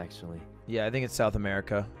America actually. Yeah, I think it's South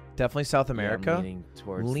America. Definitely South America. Yeah, I'm leaning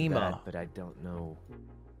towards Lima. that, but I don't know.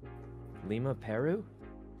 Lima, Peru?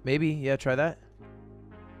 Maybe. Yeah, try that.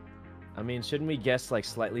 I mean, shouldn't we guess like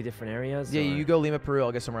slightly different areas? Yeah, or- you go Lima, Peru.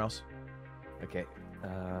 I'll get somewhere else. Okay.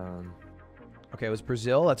 Okay, it was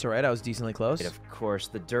Brazil. That's all right. I was decently close. And of course,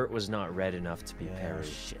 the dirt was not red enough to be Peru.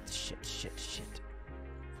 Shit.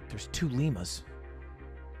 There's 2 Limas.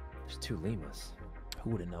 There's 2 Limas.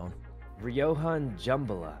 Who would have known? Rioja and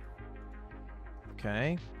Jumbala.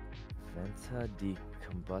 Okay. Venta de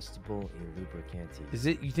combustible e lubricanti. Is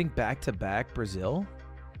it, you think back to back Brazil?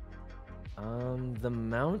 The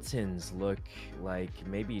mountains look like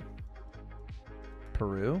maybe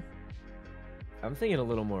Peru? I'm thinking a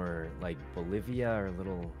little more like Bolivia or a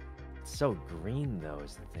little. It's so green though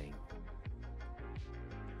is the thing.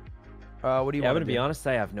 What do you I'm want gonna be honest.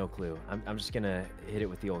 I have no clue. I'm just gonna hit it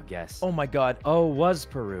with the old guess. Oh my God. Oh, was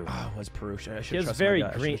Peru? Oh, it was Peru. I should It was trust very my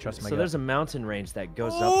gut. I green. should've trusted my So gut. there's a mountain range that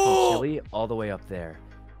goes up from Chile all the way up there,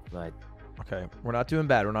 but Okay, we're not doing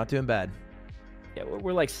bad. yeah,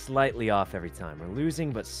 we're like slightly off every time. We're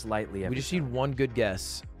losing, but slightly every We just time. need one good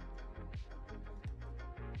guess.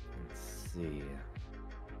 Let's see.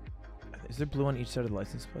 Is there blue on each side of the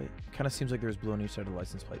license plate? Kind of seems like there's blue on each side of the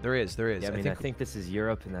license plate. There is. Yeah, I mean, I think this is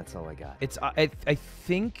Europe, and that's all I got. it's. I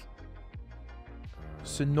think.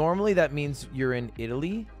 So normally that means you're in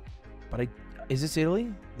Italy, but is this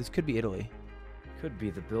Italy? This could be Italy. Could be.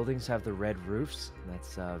 The buildings have the red roofs.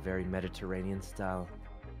 That's very Mediterranean style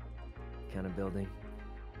kind of building.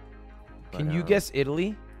 Can But, you guess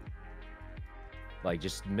Italy? like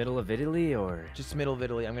just middle of Italy or? Just middle of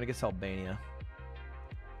Italy. I'm gonna guess Albania.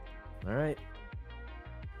 All right.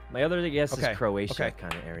 My other guess Okay, is Croatia okay.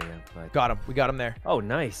 kind of area, but Got him. We got him there. oh,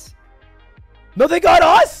 nice. No, they got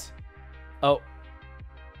us. Oh,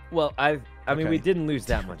 well, I mean, we Okay. didn't lose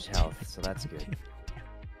that much health, so that's good.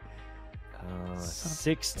 Son of a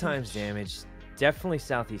 6 times damage. Definitely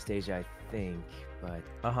Southeast Asia, I think, but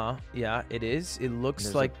Yeah, it is. It looks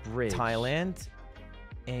there's a like bridge. Thailand,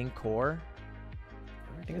 Angkor.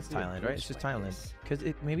 I think it's Thailand, right? It's just Thailand. Because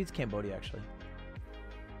maybe it's Cambodia actually.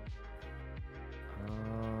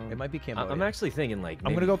 It might be Cambodia. I'm actually thinking like.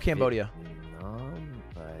 I'm gonna maybe go Cambodia. Vietnam,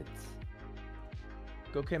 but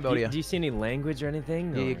Go Cambodia. Do you see any language or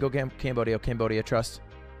anything? Yeah, or- go Cambodia. Cambodia, trust.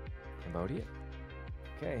 Cambodia.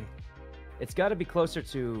 Okay. It's got to be closer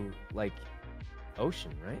to like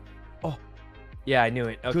ocean, right? Oh. Yeah, I knew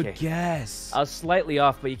it. Okay. Good guess. I was slightly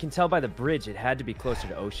off, but you can tell by the bridge it had to be closer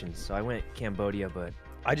to ocean. So I went Cambodia, but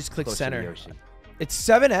I just clicked closer to the center. ocean. It's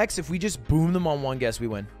 7x. If we just boom them on one guess, we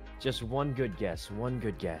win. Just one good guess. One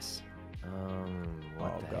good guess.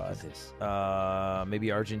 What Oh, the heck God. is this?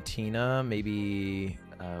 Maybe Argentina. Maybe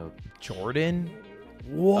Oh, Jordan.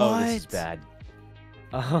 What? oh, this is bad.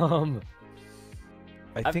 I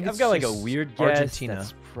I've think it's got like a just weird guess. Argentina.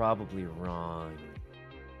 That's probably wrong.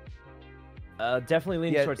 Definitely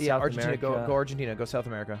leaning Yeah, towards yeah. South Argentina. America. Go Argentina. Go South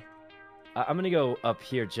America. I'm gonna go up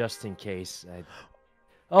here just in case.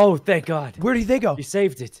 Oh, thank God! Where did they go? You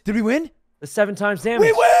saved it. Did we win? The 7 times damage.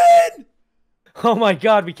 We win! Oh my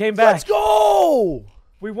God, we came back. Let's go!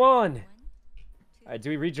 We won. All right, do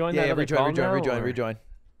we rejoin that? Yeah, other call now, or- rejoin.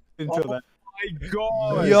 Until that. My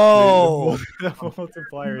God. Yo, The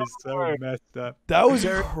multiplier is so messed up. that was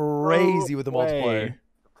crazy with the multiplier.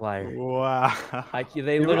 Flyer. Wow.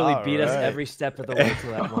 They literally beat us Alright. every step of the way to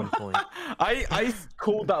that one point. I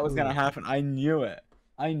called that was gonna happen. I knew it.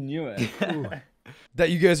 I knew it. That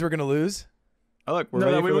you guys were gonna lose? Oh, look, No,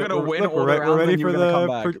 ready we for were the- gonna win look, all we're, the re- rounds we're ready and you for were gonna come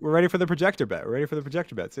the back. we're ready for the projector bet. We're ready for the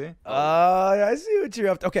projector bet. See? I see what you're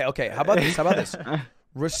up to. Okay. How about this?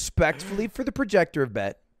 Respectfully for the projector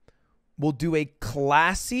bet, we'll do a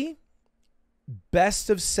classy best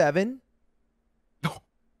of 7.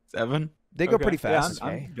 7. They go Okay. pretty Yeah, fast.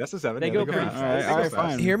 I'm guess a 7. They yeah, go they pretty fast. fast. They go Alright, fast.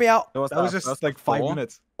 fine. Hear me out. So what's That was just first like 5 4?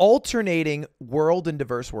 minutes. Alternating world and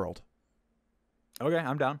diverse world. Okay,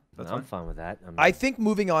 I'm down. That's I'm fine. fine with that. I think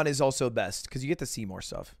moving on is also best because you get to see more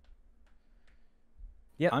stuff.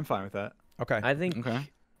 I'm fine with that. Okay. I think Okay.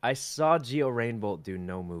 I saw Geo Rainbolt do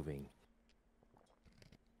no moving.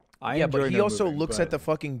 I Yeah, but enjoy he no also moving, looks but- at the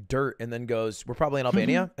fucking dirt and then goes, "We're probably in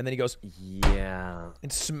Albania," and then he goes Yeah.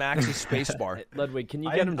 and smacks his space bar. Ludwig, can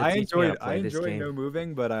you get him to I teach me how enjoy to play this game? no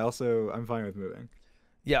moving, but I'm fine with moving.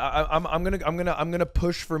 Yeah, I'm gonna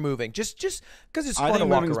push for moving, just because it's I fun to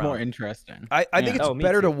think walk moving's around. more interesting. I think it's Oh, me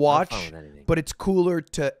better too. to I'm watch, fine with anything. but it's cooler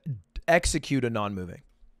to execute a non-moving.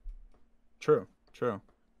 True.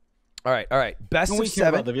 All right. Best We of care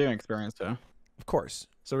about 7, the viewing experience too. of course.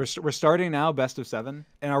 So we're starting now, best of 7.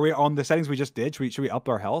 And are we on the settings we just did? Should we up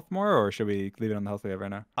our health more, or should we leave it on the health we have right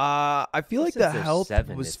now? I feel like Since the there's health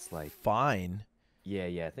 7, was it's like- fine.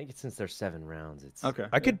 Yeah. I think it's since there's 7 rounds. It's Okay.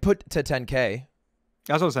 I could put to 10K.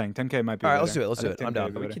 That's what I was saying. 10K might be. All right, better. let's do it. Let's I do think it. I'm 10K would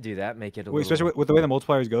down. be We better. could do that. Make it a Wait, little. especially with the way the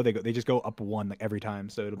multipliers go, they just go up 1 like every time,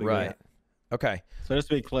 so it'll be Right. good. Okay. So just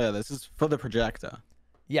to be clear, this is for the projector.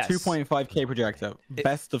 Yes. 2.5K projector.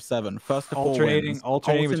 Best of 7. First of 4 Alternating wins. between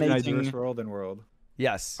Alternating- diverse world and world.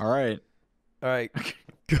 Yes. All right. All right.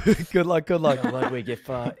 Good luck. Ludwig,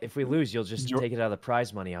 if we lose, you'll just take it out of the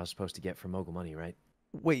prize money I was supposed to get from Mogul Money, right?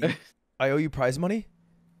 Wait, I owe you prize money?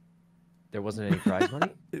 There wasn't any prize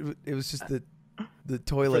money It was just the for the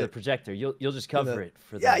toilet. projector. You'll just cover it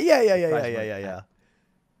for the Yeah. prize money.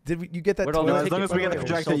 Did you get that Where'd all the toilet? As long as we get the tickets-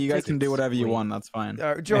 projector, sold you guys can do tickets. whatever you Wait. want. That's fine.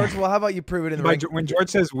 George, well, how about you prove it in the By ring? When George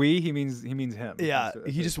says we, he means him. Yeah, That's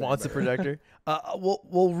he what just I'm wants the saying, projector.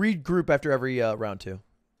 We'll regroup after every round 2.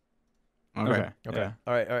 Okay. Okay. Yeah.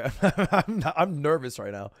 All right. I'm nervous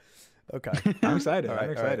right now. Okay. I'm excited. All right.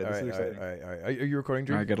 I'm excited. All This is right. exciting. All right. Are you recording,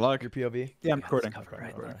 Drew? All right. Good luck. Your POV? Yeah, I'm recording. All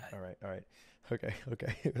right.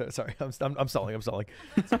 Okay. Sorry, I'm stalling. All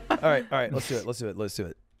right. Let's do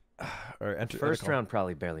it. All right. Enter First call. round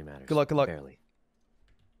probably barely matters. Good luck. Barely.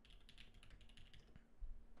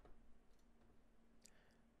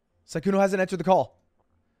 Sykkuno hasn't answered the call.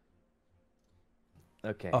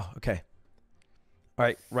 Okay. Oh, okay. All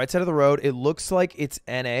right, right side of the road. It looks like it's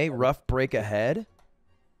NA, rough break ahead.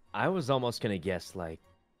 I was almost gonna guess like.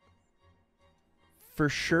 For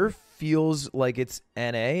sure feels like it's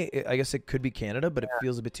NA. I guess it could be Canada, but it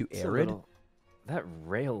feels a bit too arid. That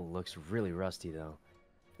rail looks really rusty though.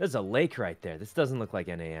 There's a lake right there. This doesn't look like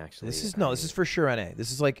NA actually. This is for sure NA.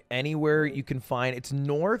 This is like anywhere you can find. It's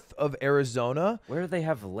north of Arizona. Where do they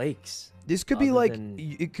have lakes? This could be like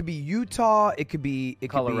it could be Utah. It could be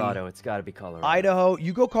Colorado. It's got to be Colorado. Idaho.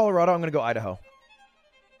 You go Colorado. I'm gonna go Idaho.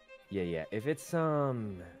 Yeah. If it's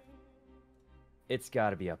it's got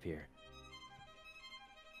to be up here.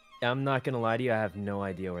 I'm not gonna lie to you. I have no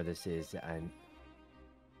idea where this is.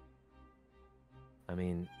 I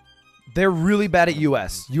mean, they're really bad at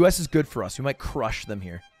US. US is good for us. We might crush them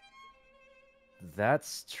here.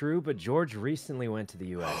 That's true, but George recently went to the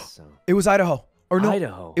US, so. It was Idaho. Or no,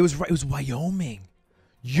 Idaho. It was Wyoming.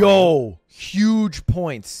 Yo, huge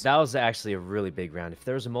points. That was actually a really big round. If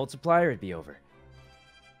there was a multiplier, it'd be over.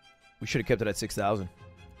 We should have kept it at 6,000.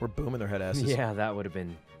 We're booming their head asses. Yeah, that would have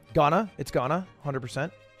been. Ghana. It's Ghana,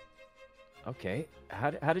 100%. Okay. How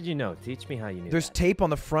did you know? Teach me how you knew There's that. tape on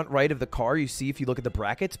the front right of the car. You see if you look at the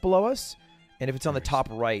brackets below us. And if it's on the top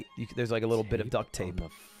right, there's like a little bit of duct tape. On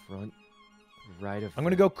the front right of I'm going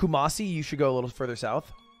to go Kumasi. You should go a little further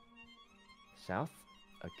south. South?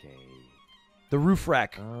 Okay. The roof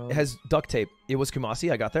rack. It has duct tape. It was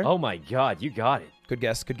Kumasi. I got there. Oh my god, you got it. Good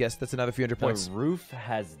guess. Good guess. That's another few hundred points. The roof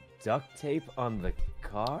has duct tape on the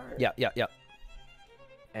car? Yeah.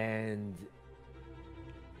 And...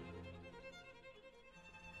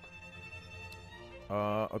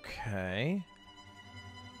 Okay.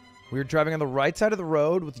 We were driving on the right side of the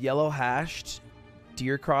road with yellow hashed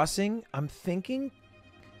deer crossing. I'm thinking...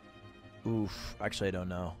 Oof. Actually, I don't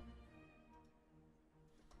know.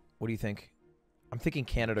 What do you think? I'm thinking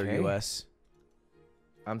Canada or US.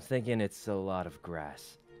 I'm thinking it's a lot of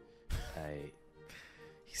grass.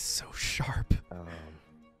 He's so sharp.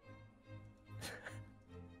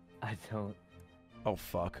 I don't... Oh,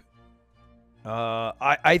 fuck.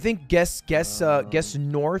 I think guess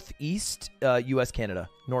northeast US Canada.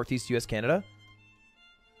 Northeast US Canada.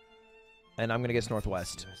 And I'm gonna guess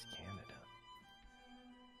northwest. US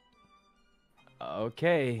Canada.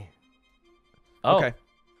 Okay. Oh. Okay.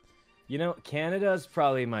 You know, Canada's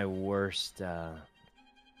probably my worst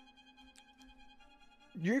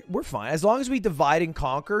We're fine. As long as we divide and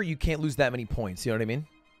conquer, you can't lose that many points, you know what I mean?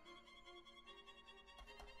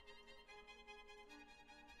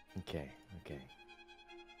 Okay.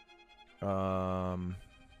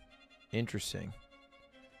 Interesting.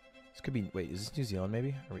 This could be... Wait, is this New Zealand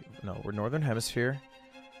maybe? No, we're Northern Hemisphere.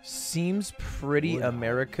 Seems pretty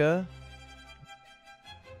America.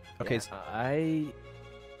 Okay. Yeah,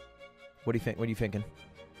 What do you think? What are you thinking?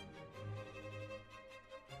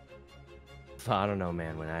 I don't know,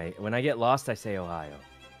 man. When I get lost, I say Ohio.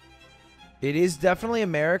 It is definitely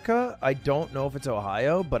America. I don't know if it's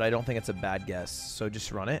Ohio, but I don't think it's a bad guess. So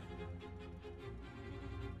just run it.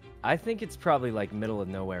 I think it's probably like middle of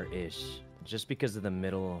nowhere-ish, just because of the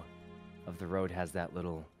middle of the road has that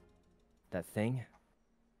thing.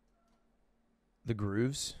 The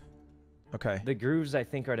grooves? Okay. The grooves, I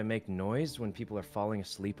think, are to make noise when people are falling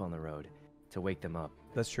asleep on the road, to wake them up.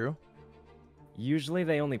 That's true. Usually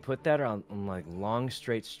they only put that on like long,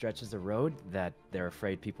 straight stretches of road that they're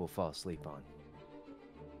afraid people will fall asleep on.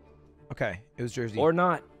 Okay, it was Jersey. Or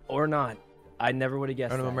not. I never would have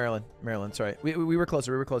guessed no, that. Maryland, sorry. We were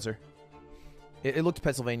closer. It looked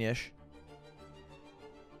Pennsylvania-ish.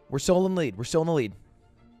 We're still in the lead.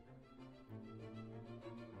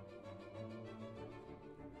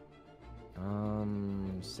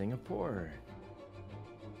 Singapore.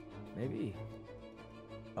 Maybe.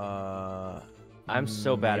 I'm I'm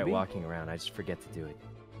so bad at walking around. I just forget to do it.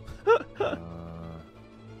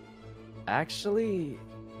 Actually,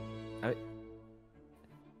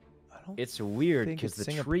 it's weird because the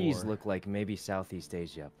trees look like maybe Southeast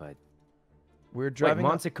Asia, but we're driving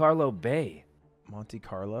Monte Carlo Bay. Monte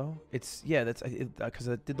Carlo? That's because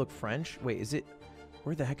it did look French. Wait, is it?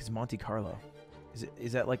 Where the heck is Monte Carlo?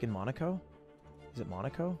 Is that like in Monaco? Is it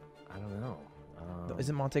Monaco? I don't know.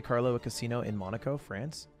 Isn't Monte Carlo a casino in Monaco,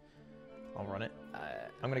 France? I'll run it.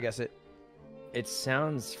 I'm gonna guess it. It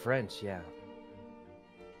sounds French, yeah.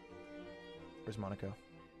 Where's Monaco?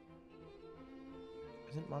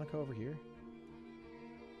 Isn't Monaco over here?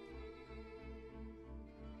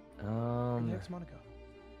 Where the heck's Monaco?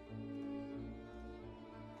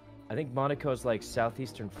 I think Monaco's like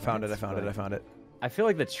southeastern France. I found it. I feel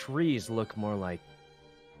like the trees look more like...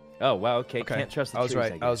 Oh, wow, okay. Can't trust the trees,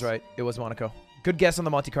 I was right. It was Monaco. Good guess on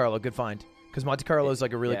the Monte Carlo. Good find. Because Monte Carlo is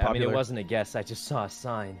like a really popular... I mean, it wasn't a guess. I just saw a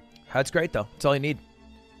sign. That's great, though. That's all you need.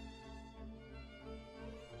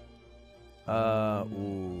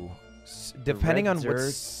 Ooh. Depending on what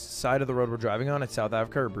dirt. side of the road we're driving on, it's South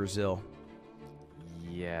Africa or Brazil.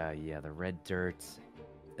 Yeah, the red dirt.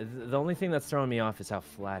 The only thing that's throwing me off is how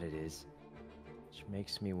flat it is, which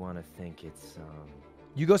makes me want to think it's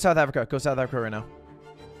You go South Africa. Go South Africa right now.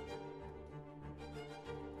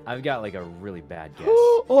 I've got like a really bad guess.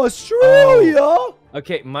 Australia!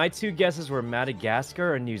 Okay, my 2 guesses were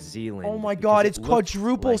Madagascar or New Zealand. Oh my because god, it it's looked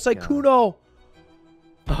quadruple like, Sykkuno!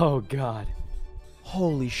 Oh god.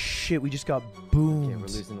 Holy shit, we just got Okay, boomed. we're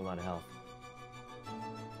losing a lot of health.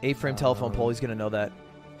 8-frame telephone pole, he's gonna know that.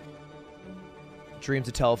 Dream's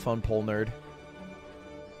a telephone pole nerd.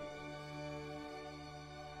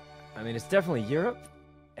 I mean, it's definitely Europe,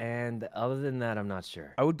 and other than that, I'm not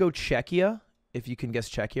sure. I would go Czechia, if you can guess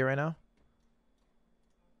Czechia right now.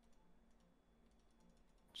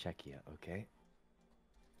 Czechia, okay.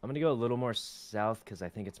 I'm gonna go a little more south because I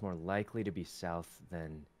think it's more likely to be south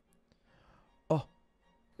than. Oh,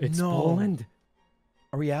 it's no. Poland.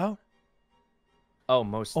 Are we out? Oh,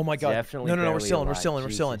 most. Oh my god! Definitely. No, we're barely still in. We're alive. still in. We're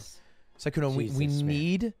still in. Jesus. Sykkuno, we Jesus, man.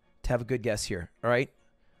 need to have a good guess here. All right,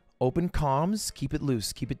 open comms, keep it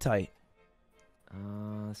loose, keep it tight.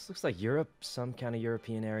 This looks like Europe, some kind of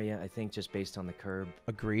European area. I think just based on the curb.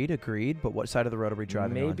 Agreed. But what side of the road are we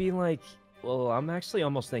driving on? Maybe like. Well, I'm actually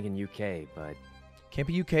almost thinking UK, but. Can't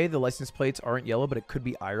be UK. The license plates aren't yellow, but it could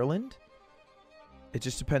be Ireland. It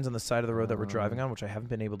just depends on the side of the road that we're driving on, which I haven't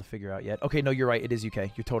been able to figure out yet. Okay, no, you're right. It is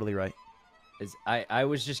UK. You're totally right. I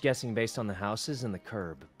was just guessing based on the houses and the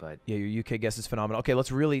curb, but Yeah, your UK guess is phenomenal. Okay,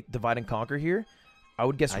 let's really divide and conquer here. I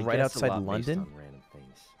would guess I right guess a outside lot based London. on random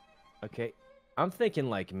things. Okay, I'm thinking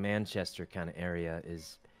like Manchester kind of area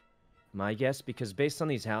is my guess because based on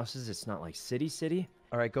these houses, it's not like city.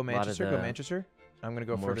 All right, go lot of Manchester. Go the Manchester. I'm gonna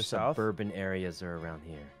go More further south. suburban areas are around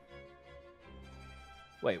here.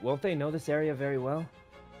 Wait, won't they know this area very well?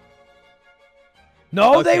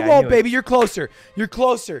 No, Okay, they I won't, knew it. baby. You're closer. You're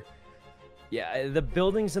closer. Yeah, the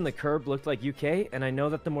buildings and the curb looked like UK, and I know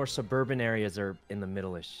that the more suburban areas are in the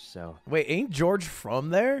middle-ish, so... Wait, ain't George from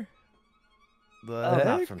there? The Oh, heck?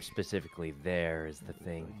 not from specifically there is the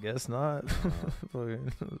thing. Guess not.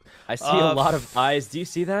 I see a lot of eyes. Do you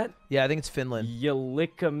see that? Yeah, I think it's Finland.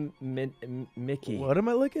 Mickey. What am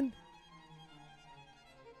I licking?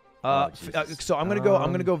 Oh, Jesus. So I'm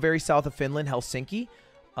gonna go very south of Finland, Helsinki.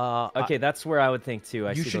 Okay, that's where I would think too.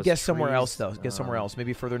 You see should those guess somewhere trees. else though. Guess somewhere else.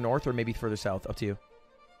 Maybe further north or maybe further south. Up to you.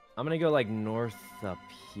 I'm gonna go like north up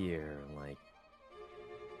here, like.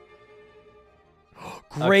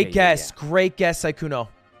 Great Okay, guess. yeah. Great guess, Sykkuno.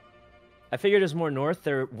 I figured it was more north.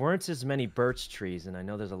 There weren't as many birch trees, and I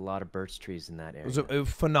know there's a lot of birch trees in that It area. was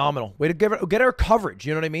phenomenal. Way to get our coverage.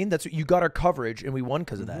 You know what I mean? That's what you got our coverage, and we won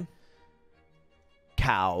because of that.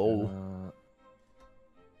 Cow.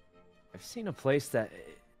 I've seen a place that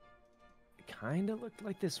kind of looked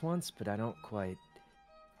like this once, but I don't quite.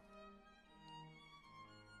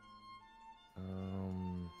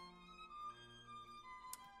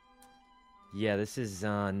 Yeah, this is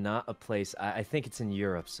not a place. I think it's in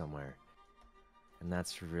Europe somewhere, and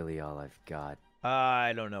that's really all I've got.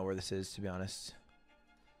 I don't know where this is, to be honest.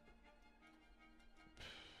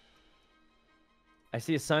 I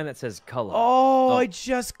see a sign that says color. Oh, I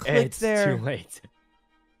just clicked it's there. too late.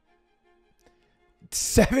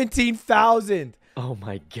 17,000. Oh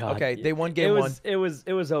my god. Okay, they won game one. It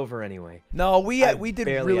was over anyway. No, we did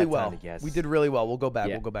barely really had time well. to guess. We did really well. We'll go back.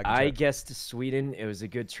 Yeah, We'll go back. And I check. guessed Sweden. It was a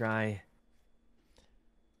good try.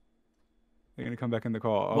 They're gonna come back in the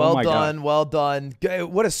call. Oh Well my done. God. Well done.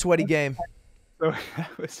 What a sweaty game. So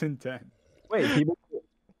that was intense. Wait, people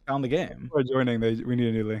found the game. Before joining, we need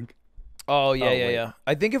a new link. Oh yeah, Oh, yeah, wait. yeah.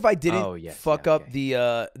 I think if I didn't Oh, yes, fuck yeah, up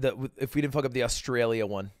okay. if we didn't fuck up the Australia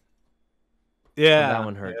one. Yeah, that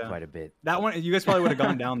one hurt yeah. quite a bit. That one, you guys probably would have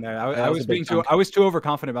gone down there. I was was a big being too, chunk. I was too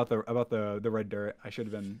overconfident about the red dirt. I should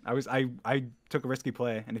have been. I took a risky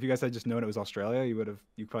play, and if you guys had just known it was Australia, you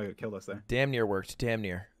probably would have killed us there. Damn near worked. Damn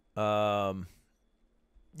near.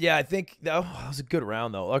 Yeah, I think that was a good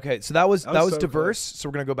round though. Okay, so that was That was so diverse. So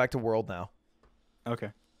we're gonna go back to world now.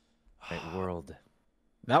 Okay. Right, world.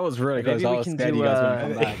 That was really close. Maybe I we was can scared do, you guys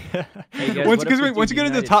wouldn't come back. Hey, guys, once what if we once do you get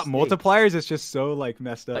into the United top States? multipliers, it's just so like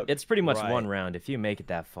messed up. Like, it's pretty much Right. one round if you make it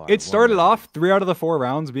that far. It started one round. off 3 out of the 4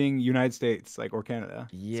 rounds being United States, like, or Canada.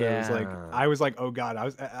 So it was like, Yeah. I was like, oh god.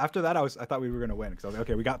 After that, I thought we were gonna win because I was like,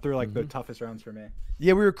 okay, we got through like the toughest rounds for me.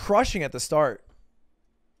 Yeah, we were crushing at the start,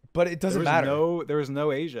 but it doesn't matter. There was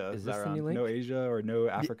no Asia. Is that this the new round. No link? Asia or no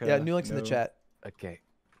Africa. Yeah, new links in the no- chat. Okay.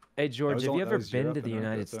 Hey George, was have you that ever was been Europe to the and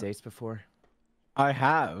United Africa, so- States before? I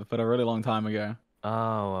have, but a really long time ago.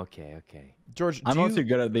 Oh, okay, okay. George, I'm not too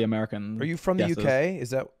good at the American. are you from the guesses. UK? Is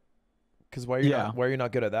that because why are you Yeah.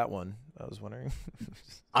 not good at that one? I was wondering.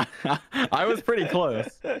 I was pretty close.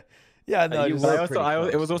 Yeah, no, you just, were I also,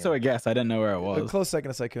 pretty it was close, also yeah. a guess. I didn't know where it a was. close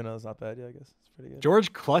second to Sykkuno is not bad. Yeah, I guess it's pretty good.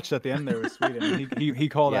 George clutched at the end there with Sweden. He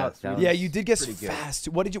called Yeah, out that Sweden. Yeah, was you did guess pretty good. fast.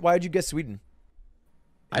 Why did you guess Sweden?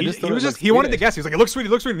 I just thought it looked He wanted to Swedish. guess. He was like, it looks Sweden,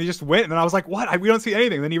 it looks Sweden. He just went, and then I was like, what? We don't see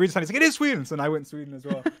anything. And then he reads it. He's like, it is Sweden. So then I went Sweden as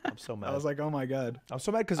well. I'm so mad. I was like, oh my god. I'm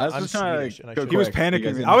so mad because I was I'm just trying to Swedish. And I go should He was quick. You guys panicking.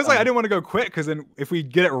 didn't I was like, I find- didn't want to go quick because then if we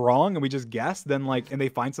get it wrong and we just guess, then like, and they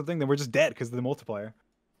find something, then we're just dead because of the multiplier.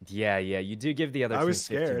 Yeah, you do give the other. I was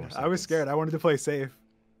team 15 scared. more I was seconds. scared. I wanted to play safe.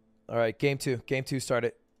 All right, game two. Game two, start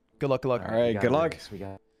it. Good luck. Good luck. All right, We got good luck. this, We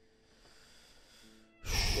got.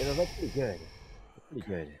 Yeah, no, that's pretty good. Pretty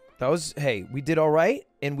good. That was, hey, we did all right,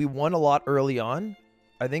 and we won a lot early on.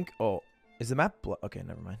 I think, oh, is the map, okay,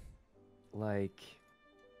 never mind. Like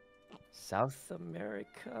South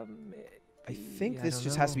America. Maybe? I think I this don't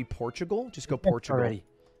just has to know. be Portugal. Just go Portugal. Already.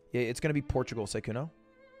 Yeah, it's going to be Portugal, Sykkuno.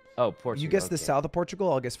 Oh, Portugal. You guess the okay. south of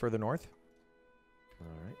Portugal, I'll guess further north. All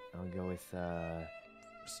right, I'll go with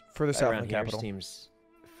Further right south around than the here capital. seems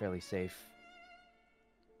fairly safe.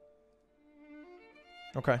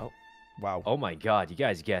 Okay. Oh. Wow. Oh my God, you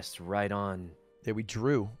guys guessed right on. Yeah, we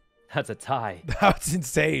drew. That's a tie. That's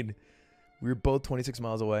insane. We were both 26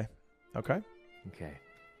 miles away. Okay. Okay.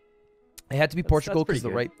 It had to be That's Portugal because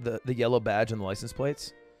pretty the yellow badge on the license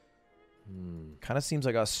plates. Hmm. Kind of seems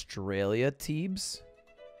like Australia, Teebs.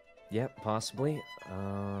 Yep, possibly.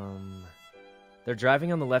 They're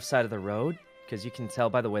driving on the left side of the road because you can tell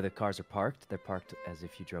by the way the cars are parked. They're parked as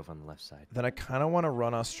if you drove on the left side. Then I kind of want to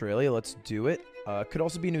run Australia. Let's do it. Could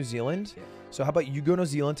also be New Zealand. Yeah. So how about you go New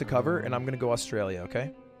Zealand to cover, and I'm going to go Australia,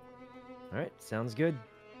 okay? All right, sounds good.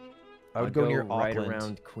 I would I'll go near right Auckland.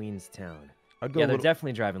 around Queenstown. I'd go Yeah, a they're little...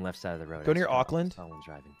 definitely driving left side of the road. Go I near saw- I Auckland. saw one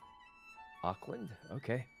driving. Auckland?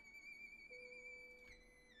 Okay.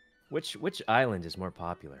 Which island is more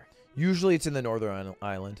popular? Usually it's in the northern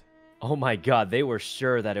island. Oh my God, they were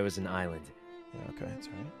sure that it was an island. Yeah, okay, that's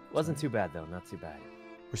all right. Wasn't too bad though, not too bad.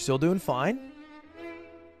 We're still doing fine.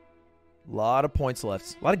 A lot of points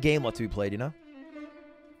left. A lot of game left to be played, you know?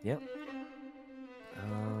 Yep.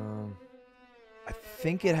 I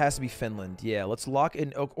think it has to be Finland. Yeah, let's lock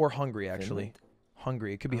in... Or Hungary, actually. Finland?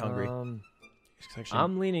 Hungary. It could be Hungary. It's actually-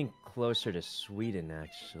 I'm leaning closer to Sweden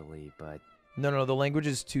actually, but No, the language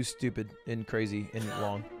is too stupid and crazy and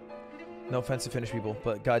long. No offense to Finnish people,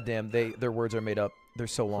 but goddamn, their words are made up. They're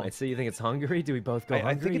so long. wait, so you think it's Hungary? Do we both go I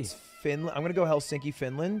Hungary? think it's Finland. I'm gonna go Helsinki,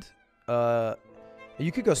 Finland.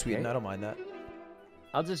 You could go Sweden. Okay. I don't mind that.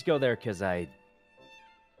 I'll just go there because I.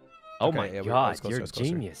 Oh Okay, my yeah, God, that's closer, you're that's closer.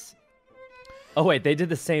 genius. Oh wait, they did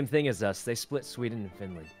the same thing as us. They split Sweden and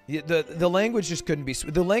Finland. Yeah, the language just couldn't be.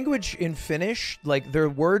 The language in Finnish, like their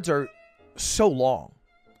words are so long.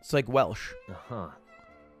 It's like Welsh. Uh-huh.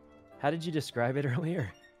 How did you describe it earlier?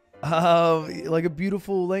 Like a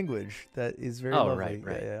beautiful language that is very Oh, lovely.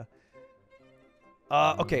 right. Yeah.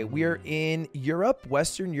 Okay, we're in Europe,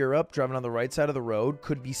 Western Europe, driving on the right side of the road.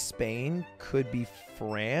 Could be Spain, could be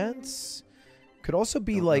France, could also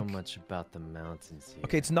be Don't like. know much about the mountains here.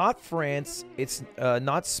 Okay, it's not France. It's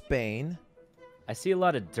not Spain. I see a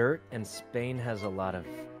lot of dirt, and Spain has a lot of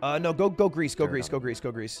No, go Greece, go Dirt Greece, on go it. Greece,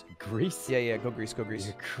 go Greece. Greece. Yeah, go Greece, go Greece.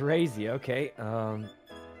 You're crazy. Okay.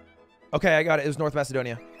 Okay, I got it. It was North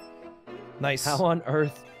Macedonia. Nice. How on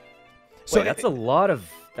earth? So Wait, that's a lot of.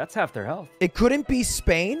 That's half their health. It couldn't be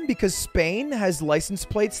Spain because Spain has license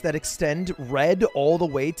plates that extend red all the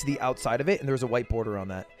way to the outside of it, and there's a white border on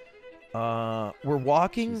that. We're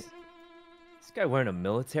walking. Jeez. This guy wearing a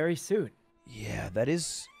military suit. Yeah, that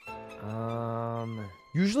is. Um.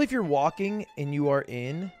 Usually, if you're walking and you are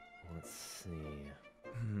in. Let's see.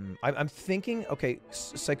 I'm thinking. Okay,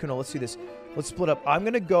 Sykkuno, let's do this. Let's split up. I'm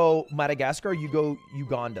gonna go Madagascar. You go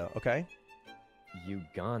Uganda. Okay.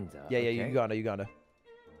 Uganda. Yeah, okay. Uganda.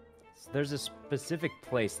 So there's a specific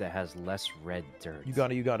place that has less red dirt.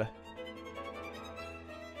 Uganda.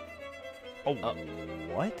 Oh,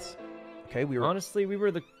 what? Okay, we were. Honestly, we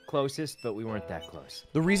were the closest, but we weren't that close.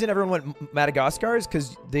 The reason everyone went Madagascar is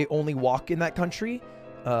because they only walk in that country.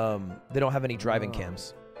 They don't have any driving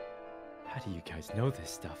cams. How do you guys know this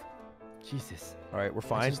stuff? Jesus. All right, we're I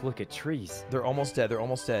fine. just look at trees. They're almost dead.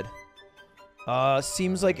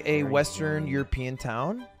 Seems like a Western European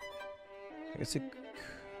town. I guess it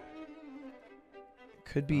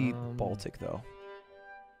could be Baltic, though.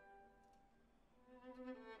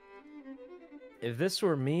 If this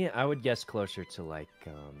were me, I would guess closer to like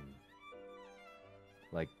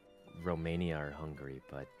Romania or Hungary,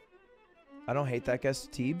 but I don't hate that guess,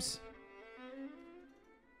 Teebs.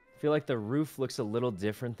 I feel like the roof looks a little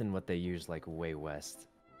different than what they use like way west.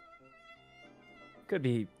 Could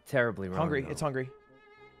be terribly wrong. Hungary. though. It's Hungary.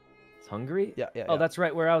 It's Hungary? Yeah, yeah. Oh, yeah. that's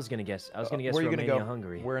right where I was gonna guess. I was gonna guess where are you Romania, gonna go?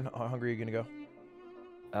 Hungary. Where in Hungary are you gonna go?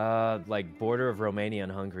 Like border of Romania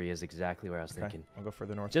and Hungary is exactly where I was Okay, thinking. I'll go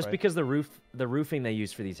further north. Just right. because the roofing they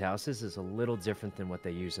use for these houses is a little different than what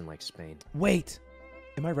they use in like Spain. Wait,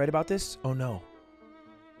 am I right about this? Oh no.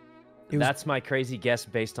 It was- That's my crazy guess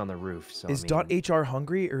based on the roof. So Is I mean, .hr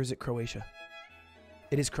Hungary or is it Croatia?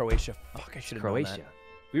 It is Croatia. Fuck, I should have known that. Croatia.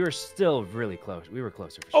 We were still really close. We were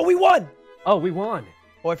closer. For Oh, sure. we won! Oh, we won.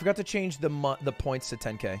 Oh, I forgot to change the points to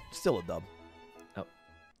 10K. Still a dub.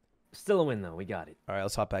 Still a win though. We got it. All right,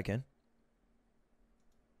 let's hop back in.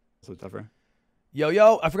 So tougher.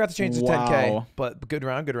 Yo, I forgot to change it to 10K, Wow. but good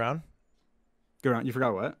round. Go around. You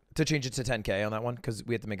forgot what? To change it to 10K on that one because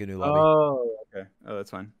we had to make a new lobby. Oh, okay. Oh,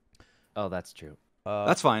 that's fine. Oh, that's true.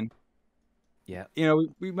 That's fine. Yeah. You know,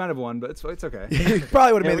 we might have won, but it's okay.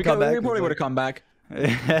 Probably would have made Yeah, the we comeback. probably would have come back.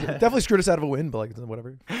 Definitely screwed us out of a win, but like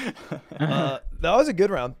whatever. That was a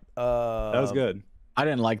good round. That was good. I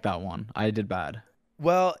didn't like that one. I did bad.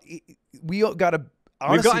 Well, we got a.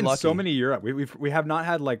 We've gotten lucky. so many Europe. We have not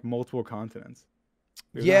had like multiple continents.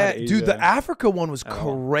 We've not Yeah, had dude, the Asia Africa one was at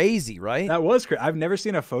all. crazy, right? That was crazy. I've never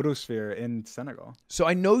seen a photosphere in Senegal. So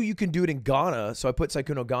I know you can do it in Ghana. So I put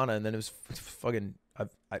Sykkuno Ghana, and then it was fucking. I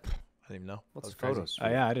didn't even know. What's That was crazy. photos?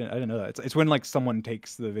 Yeah, I didn't know that. It's when like someone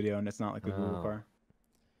takes the video and it's not like the Google Oh. car.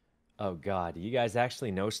 Oh God, you guys actually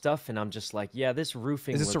know stuff, and I'm just like, yeah, this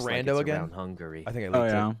roofing Is this looks like Sarando it's again? around Hungary. I think I Oh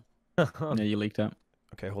leaked yeah. it. Yeah, you leaked it.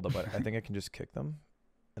 Okay, hold up. I think I can just kick them,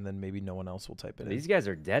 and then maybe no one else will type it in. These guys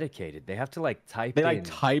are dedicated. They have to like type They in. like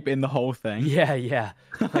type in the whole thing. Yeah.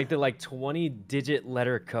 Like the like 20-digit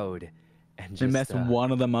letter code, and They just mess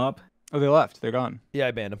one of them up. Oh, they left. They're gone. Yeah,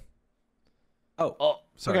 I banned him. Oh,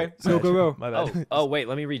 Sorry. Okay, go. My oh, bad. oh, wait.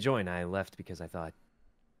 Let me rejoin. I left because I thought.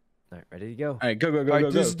 All right, ready to go. All right, go, All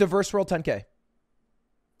right, this is diverse world 10K.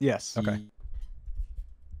 Yes. Okay.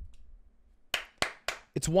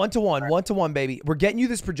 It's 1-to-1, 1-to-1, baby. We're getting you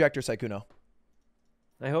this projector, Sykkuno.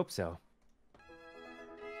 I hope so.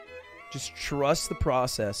 Just trust the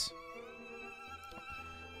process.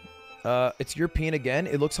 It's European again.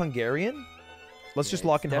 It looks Hungarian. Let's just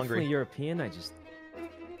lock in Definitely Hungary. European. I just.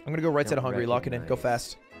 I'm gonna go right side of don't Hungary. Lock it in. Go recognize-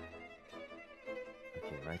 fast.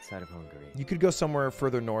 Okay, right side of Hungary. You could go somewhere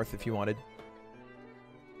further north if you wanted.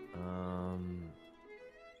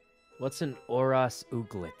 What's an Oras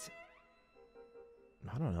Uglit?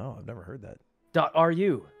 I don't know. I've never heard that.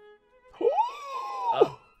 .ru.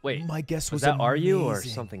 Wait, My guess was was that RU or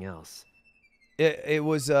amazing. something else? It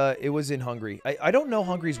was in Hungary. I don't know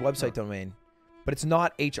Hungary's website domain, but it's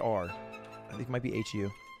not HR. I think it might be HU.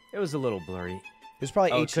 It was a little blurry. It was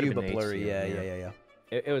probably Oh, it could've HU, but been blurry. HU, Yeah. yeah.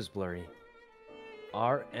 It was blurry.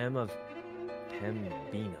 RM of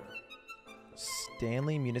Pembina.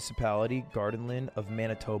 Stanley Municipality, Gardenland of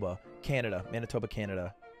Manitoba, Canada. Manitoba,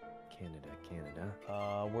 Canada. Canada.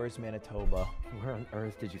 Where's Manitoba? Where on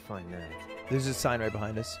earth did you find that? There's a sign right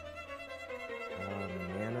behind us.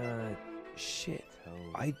 Manitoba. Shit.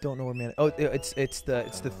 I don't know where Man. Oh, it's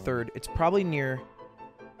the third. It's probably near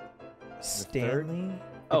Stanley.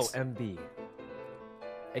 Oh, It's- MB.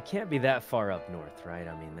 It can't be that far up north, right?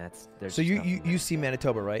 I mean, there's. So just you nothing you there. see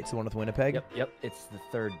Manitoba, right? It's the one with Winnipeg. Yep. It's the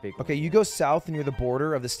third big one. Okay, you go south and you're the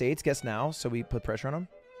border of the states. Guess now, so we put pressure on them,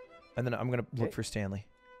 and then I'm gonna look Okay. for Stanley.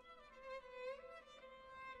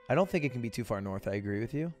 I don't think it can be too far north. I agree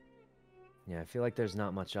with you. Yeah, I feel like there's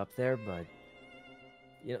not much up there, but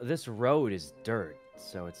this road is dirt,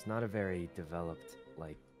 so it's not a very developed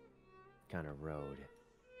like kind of road.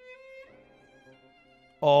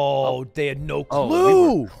 Oh, they had no Oh,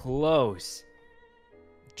 clue. we were close.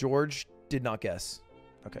 George did not guess.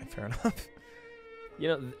 Okay, fair enough.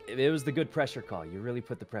 It was the good pressure call. You really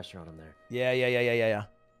put the pressure on him there. Yeah.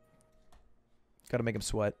 Got to make him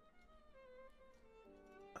sweat.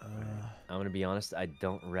 I'm gonna be honest. I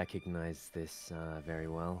don't recognize this very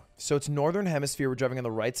well. So it's Northern Hemisphere. We're driving on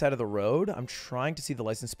the right side of the road. I'm trying to see the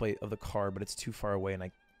license plate of the car, but it's too far away, and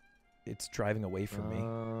it's driving away from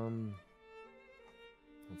me.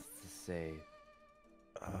 What's to say?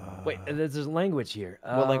 Wait, there's a language here.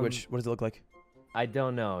 What language? What does it look like? I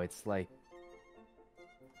don't know. It's like.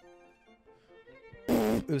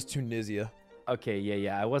 It was Tunisia. Okay,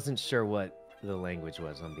 yeah. I wasn't sure what the language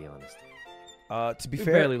was. I'll be honest. To be We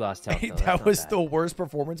fair, barely lost health, though. That's that not was bad. the worst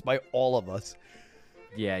performance by all of us.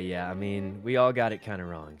 Yeah. I mean, we all got it kind of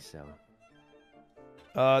wrong, so.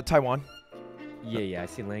 Taiwan. Yeah. I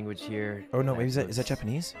see language here. Oh no, maybe is that looks-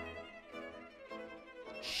 Japanese?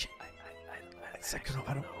 Shit. Sykkuno,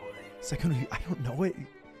 I don't know it.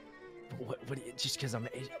 What do you, just because I'm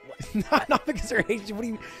Asian? What? not because they're Asian. What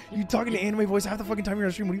are you talking to anime voice half the fucking time you're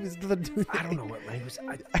on stream? What are you doing? I don't know what language.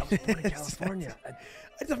 I was born in California.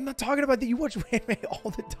 I'm not talking about that. You watch anime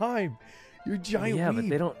all the time. You're a giant Yeah, but weeb.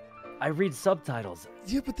 they don't. I read subtitles.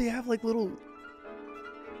 Yeah, but they have like little.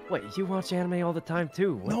 Wait, you watch anime all the time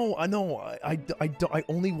too? What? No, I know. I don't. I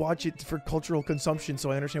only watch it for cultural consumption,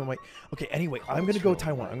 so I understand what my. Okay, anyway, I'm gonna go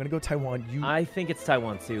Taiwan. I'm gonna go Taiwan. You. I think it's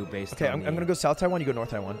Taiwan too, based Okay, on. I'm gonna go South Taiwan. You go North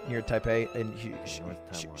Taiwan near Taipei, and shoot.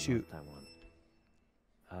 North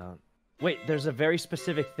Taiwan. Wait, there's a very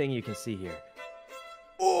specific thing you can see here.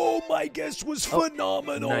 Oh, my guess was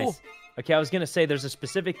phenomenal. Nice. Okay, I was gonna say there's a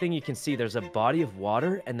specific thing you can see. There's a body of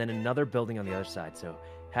water and then another building on the other side. So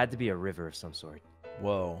had to be a river of some sort.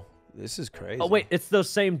 Whoa, this is crazy. Oh wait, it's those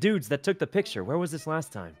same dudes that took the picture. Where was this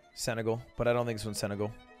last time? Senegal, but I don't think this one's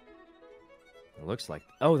Senegal. It looks like.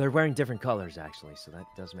 Oh, they're wearing different colors actually, so that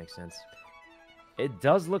does make sense. It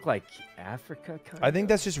does look like Africa, kind of. I think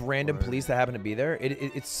that's just random police that happen to be there.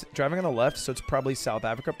 It's driving on the left, so it's probably South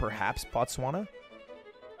Africa, perhaps Botswana.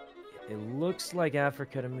 It looks like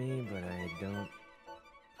Africa to me, but I don't.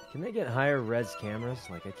 Can they get higher res cameras?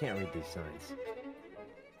 Like I can't read these signs.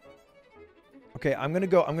 Okay, I'm gonna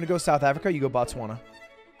go South Africa. You go Botswana.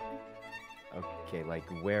 Okay, like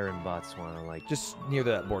where in Botswana? Like Just near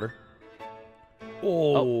that border.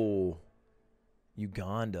 Oh.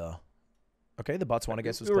 Uganda. Okay, the Botswana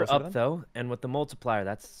guess was we were closer up then. though, and with the multiplier,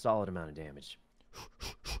 that's a solid amount of damage.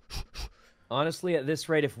 Honestly, at this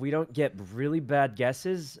rate, if we don't get really bad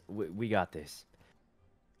guesses, we got this.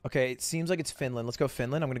 Okay, it seems like it's Finland. Let's go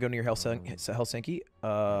Finland. I'm gonna go near Helsinki.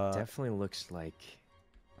 Definitely looks like.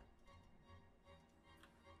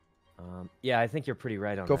 Yeah, I think you're pretty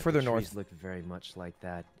right on that. Go further the trees north. Look very much like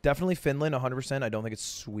that. Definitely Finland, 100%. I don't think it's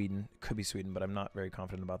Sweden. It could be Sweden, but I'm not very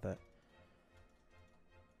confident about that.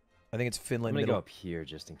 I think it's I'm Finland. gonna middle. go up here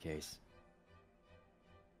just in case.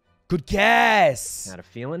 Good guess. Had a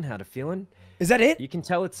feeling. Had a feeling. Is that it? You can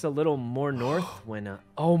tell it's a little more north when.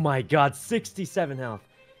 Oh my God, 67 health.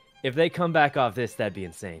 If they come back off this, that'd be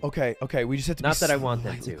insane. Okay, okay. We just have to Not be that I want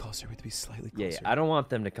them slightly to. closer. We have to be slightly Yeah, closer. I don't want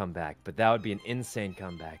them to come back, but that would be an insane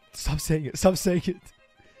comeback. Stop saying it. Stop saying it.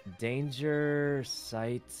 Danger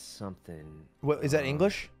site something. What is that?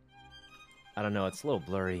 English? I don't know. It's a little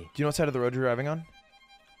blurry. Do you know what side of the road you're driving on?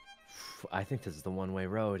 I think this is the one-way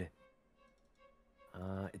road.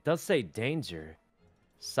 It does say danger.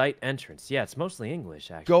 Site entrance. Yeah, it's mostly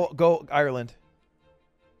English, actually. Go Ireland.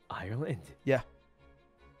 Ireland? Yeah.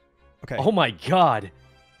 Okay. Oh my God.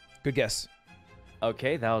 Good guess.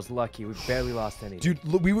 Okay, that was lucky. We barely lost anything. Dude,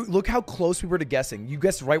 look how close we were to guessing. You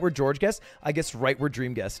guessed right where George guessed. I guessed right where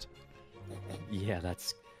Dream guessed. Yeah,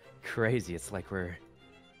 that's crazy. It's like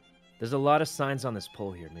there's a lot of signs on this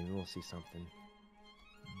pole here. Maybe we'll see something.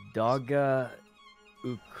 Doga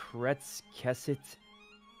Ukretskessit.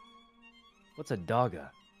 What's a doga?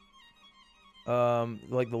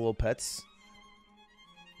 Like the little pets.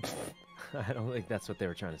 I don't think that's what they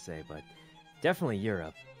were trying to say, but definitely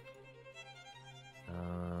Europe.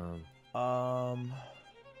 Other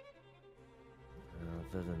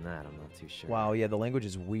than that, I'm not too sure. Wow, yeah, the language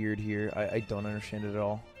is weird here. I don't understand it at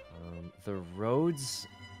all. The roads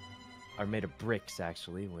are made of bricks,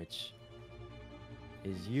 actually, which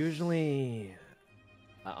is usually...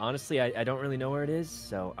 honestly, I don't really know where it is,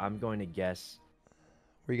 so I'm going to guess...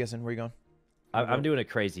 Where are you guessing? Where are you going? I'm doing a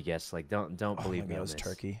crazy guess. Like, don't believe me God, on it was this.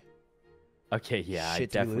 Turkey. Okay, yeah, Shit, I did we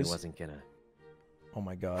definitely lose? wasn't gonna... Oh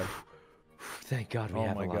my God. Thank God we Oh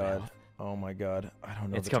have my a lot of God. health. Oh my God. I don't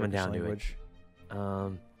know It's the coming Turkish down to it. language.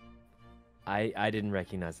 I didn't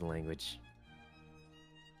recognize the language.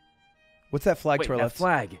 What's that flag Wait, to our that left?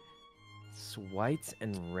 flag. It's white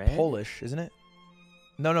and red. Polish, isn't it?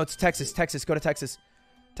 No, it's Texas. Texas. Go to Texas.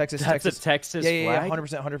 Texas. That's Texas. a Texas Yeah, flag.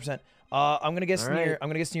 100%, 100%. I'm gonna guess All near. right. I'm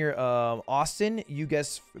gonna guess near Austin. You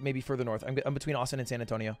guess maybe further north. I'm between Austin and San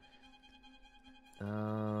Antonio.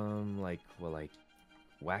 Like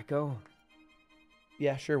Wacko?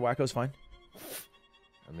 Yeah, sure. Wacko's fine.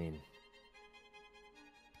 I mean,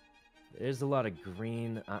 there's a lot of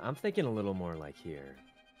green. I'm thinking a little more like here.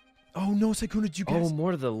 Oh no, Sykkuno, did you guess? Oh,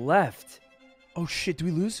 more to the left. Oh shit, do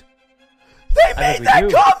we lose? They I made think we that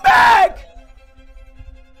do. comeback!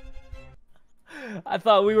 I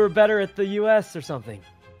thought we were better at the U.S. or something.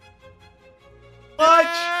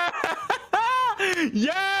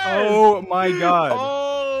 Yes! Oh my God.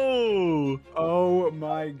 Oh! Oh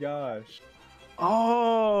my gosh.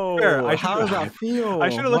 Oh, Fair, I how does should've- that feel? I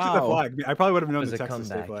should have looked at the Wow. flag. I probably would have known was the a Texas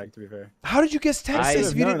State comeback. flag. To be fair, How did you guess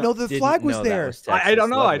Texas if you didn't know the Didn't flag was know that there? was I Texas. don't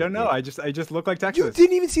know. I Ludwig don't know. did. I just looked like Texas. You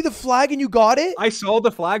didn't even see the flag and you got it? I saw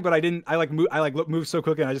the flag, but I didn't. Moved so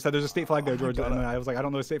quickly, and I just said, "There's a state flag there, George." God. And then I was like, "I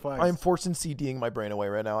don't know the state flag." I'm forcing CDing my brain away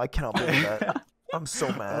right now. I cannot believe that. I'm so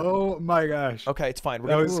mad. Oh my gosh. Okay, it's fine. We're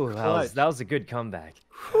That gonna, was Ooh, clutch. that was a good comeback.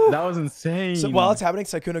 That was insane. so while it's happening,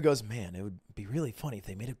 Sykkuno goes, "Man, it would be really funny if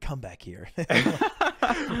they made a comeback here."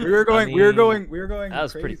 we were going. That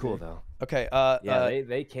was pretty crazy. cool though. Okay. Yeah,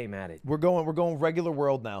 they came at it. We're going regular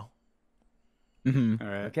world now. Mm-hmm.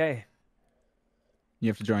 All right. Okay. You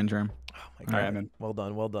have to join, Germ. Oh my All god. right, I'm in. Well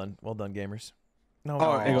done, gamers. No.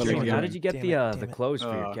 Oh, no, hey, no, Dream, no, How no, did you get damn the it, the damn it. clothes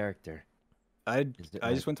for your character? I Is it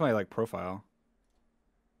just went to my profile.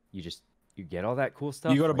 You get all that cool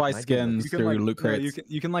stuff. You got to buy Like, my dude, skins through loot no, crates.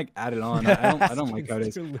 you can I don't like how it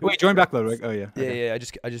is. Wait, join back, Ludwig. Oh yeah. Yeah, okay. yeah.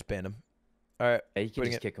 I just banned him. All right. Yeah, you can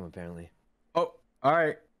Putting just it- kick him apparently. Oh, all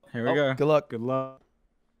right. Here we Oh, go. Good luck. Good luck.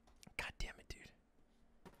 God damn it, dude.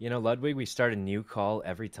 You know, Ludwig, we start a new call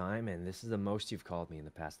every time, and this is the most you've called me in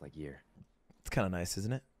the past year. It's kind of nice,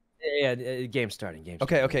 isn't it? Yeah, game starting.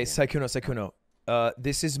 Okay, starting, yeah. Sykkuno.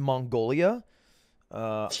 This is Mongolia.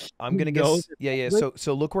 I'm gonna No, guess. Yeah.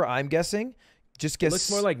 So look where I'm guessing. Just It guess.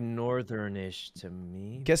 looks more like northernish to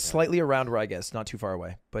me. Guess but- slightly around where I guess, not too far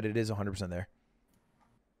away, but it is 100% there.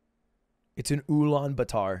 It's in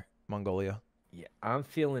Ulaanbaatar, Mongolia. Yeah, I'm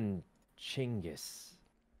feeling Chinggis.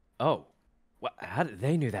 Oh, how did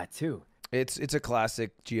they knew that too? It's a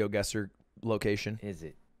classic Geoguessr location. Is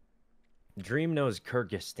it? Dream knows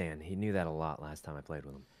Kyrgyzstan. He knew that a lot last time I played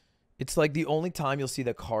with him. It's like the only time you'll see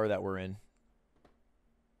the car that we're in.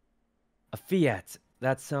 A Fiat.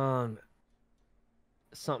 That's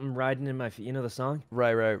something riding in my feet. You know the song?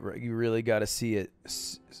 Right. You really got to see it.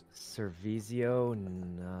 Servizio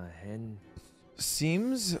Nahen.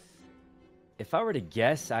 Seems. If I were to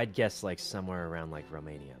guess, I'd guess like somewhere around like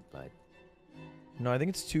Romania, but No, I think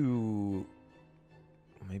it's too.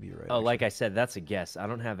 Maybe you're right. oh, actually. like I said, that's a guess. I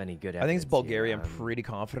don't have any good. I think it's evidence Bulgaria. here. I'm pretty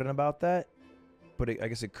confident about that, but I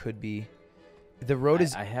guess it could be. The road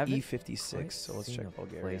is I haven't E56, quite so let's seen check a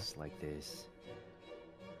Bulgaria. place like this.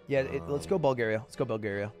 Yeah, let's go Bulgaria. Let's go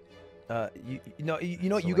Bulgaria. You know what? So,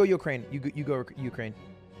 You go like- Ukraine. You go Ukraine.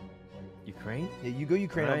 Ukraine? Yeah, you go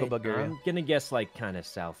Ukraine. I'll go Alright, Bulgaria. I'm gonna guess like kind of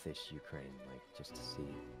southish Ukraine, like just to see.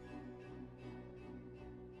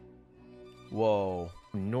 Whoa.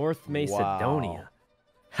 North Macedonia.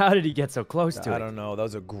 How did he get so close to it? I don't know. That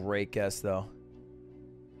was a great guess, though.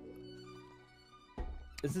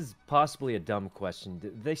 This is possibly a dumb question.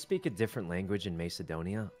 Do they speak a different language in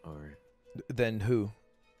Macedonia, or Then who?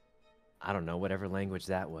 I don't know, whatever language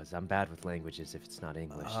that was. I'm bad with languages if it's not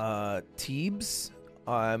English. Thebes.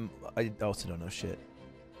 I also don't know shit.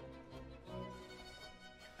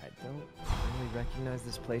 I don't really recognize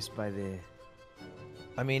this place by the.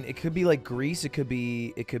 I mean, it could be like Greece. It could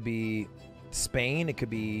be Spain. It could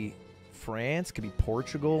be France. It could be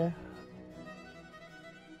Portugal.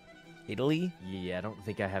 Italy. Yeah, I don't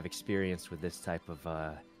think I have experience with this type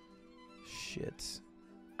of. Shit.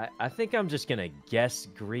 I think I'm just gonna guess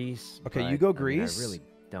Greece. Okay, you but, go I mean, Greece. I really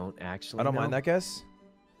don't actually. I don't mind know. that guess.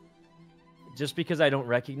 Just because I don't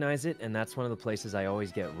recognize it, and that's one of the places I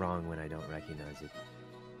always get wrong when I don't recognize it.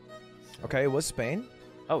 So- Okay, it was Spain.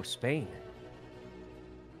 Oh, Spain.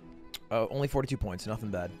 Only 42 points. Nothing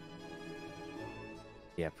bad.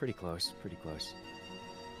 Yeah, pretty close. Pretty close.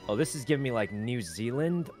 Oh, this is giving me like New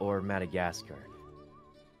Zealand or Madagascar.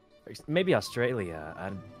 Maybe Australia.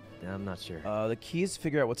 I'm not sure. The key is to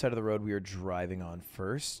figure out what side of the road we are driving on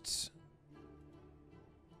first.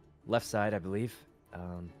 Left side, I believe.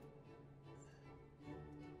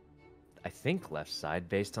 I think left side,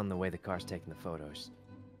 based on the way the car's taking the photos.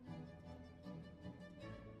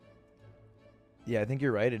 Yeah, I think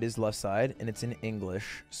you're right. It is left side, and it's in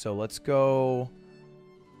English. So let's go.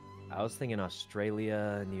 I was thinking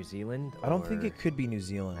Australia, New Zealand. I don't think or it could be New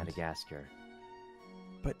Zealand. Madagascar.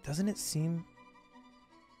 But doesn't it seem?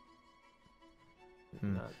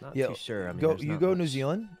 Not Yeah, too sure. I mean, Go. there's You not go New much-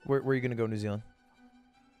 Zealand. Where are you gonna go? New Zealand.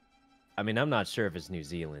 I mean, I'm not sure if it's New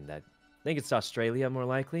Zealand. I think it's Australia more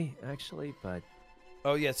likely, actually. But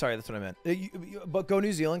Oh yeah, sorry, that's what I meant. But go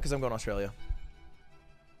New Zealand because I'm going Australia.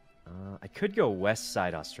 I could go west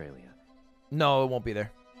side Australia. No, it won't be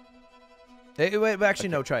there. Wait, actually,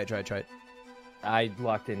 no. Try it. I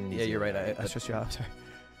locked in. New Yeah, you're right. Zealand, I but- stressed you out. Sorry.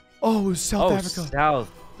 Oh, it was South oh, Africa.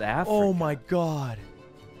 South Africa. Oh my God.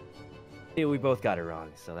 Yeah, we both got it wrong,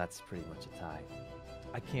 so that's pretty much a tie.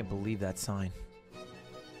 I can't believe that sign.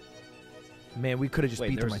 Man, we could have just Wait,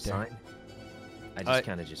 beat there them was right a there. sign? I just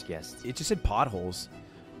kind of just guessed. It just said potholes.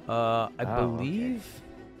 I okay. believe.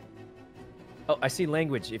 Oh, I see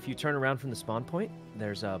language. If you turn around from the spawn point,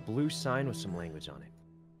 there's a blue sign with some language on it.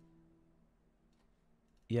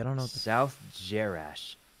 Yeah, I don't know. What the South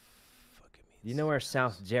Jerash. fuck it means. Do you know where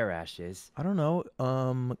South Jerash is? I don't know.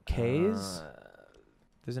 K's.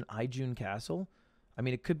 There's an Ijun Castle. I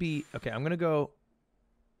mean, it could be. Okay, I'm gonna go.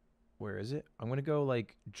 Where is it? I'm gonna go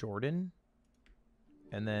like Jordan.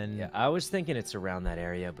 And then. Yeah, I was thinking it's around that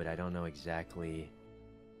area, but I don't know exactly.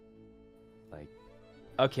 Like.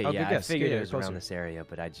 Okay, Oh, yeah, good I guess. figured Yeah, it was closer. around this area,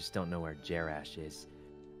 but I just don't know where Jerash is.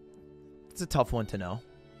 It's a tough one to know.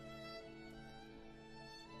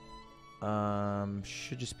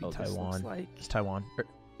 Should just be Oh, this looks Taiwan. like- It's Taiwan.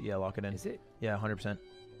 Yeah, lock it in. Is it? Yeah, 100%.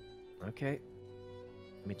 Okay.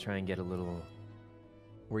 Let me try and get a little...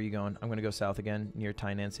 Where are you going? I'm gonna go south again, near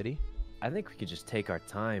Tainan City. I think we could just take our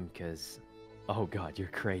time, because... Oh god, you're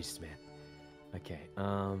crazed, man. Okay,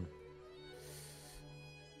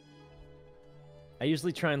 I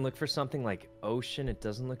usually try and look for something like ocean. It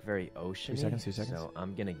doesn't look very oceany. 2 seconds. So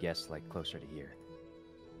I'm gonna guess like closer to here.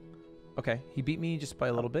 Okay, he beat me just by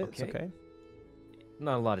a little bit. It's okay. okay.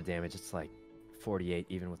 Not a lot of damage. It's like 48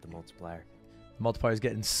 even with the multiplier. Multiplier's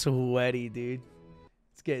getting sweaty, dude.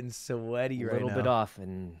 It's getting sweaty right now. A little bit off,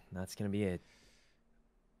 and that's gonna be it.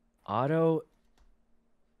 Auto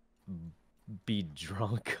be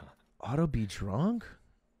drunk. Otto be drunk?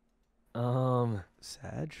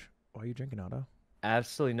 Sag? Why are you drinking, Otto?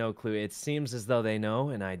 Absolutely no clue. It seems as though they know,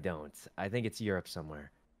 and I don't. I think it's Europe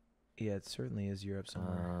somewhere. Yeah, it certainly is Europe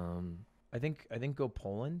somewhere. I think go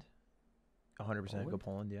Poland. 100% go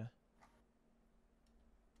Poland, yeah.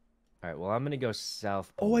 All right, well, I'm going to go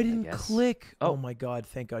south. Oh, I Poland, didn't guess. click. Oh. Oh my god,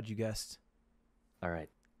 thank god you guessed. All right.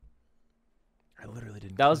 I literally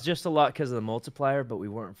didn't That was click. just a lot because of the multiplier, but we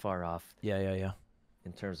weren't far off Yeah.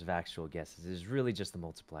 in terms of actual guesses. It was really just the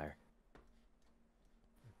multiplier.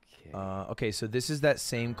 Okay. Okay, so this is that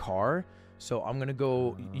same car. So I'm gonna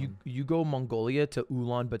go. You go Mongolia to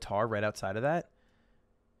Ulaanbaatar, right outside of that.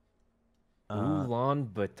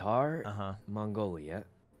 Ulaanbaatar, Mongolia.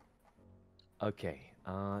 Okay.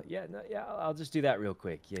 Yeah, I'll just do that real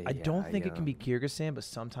quick. Yeah. I don't think it can be Kyrgyzstan, but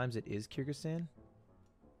sometimes it is Kyrgyzstan.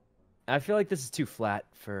 I feel like this is too flat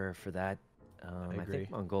for that. I agree.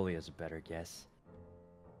 think Mongolia is a better guess.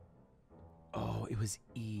 Oh, it was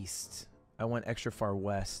east. I went extra far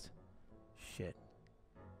west. Shit.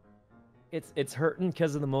 It's hurting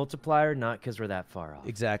because of the multiplier, not because we're that far off.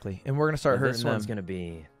 Exactly, and we're gonna start hurting This them. one's gonna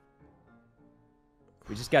be.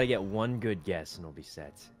 We just got to get one good guess and it'll be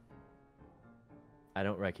set. I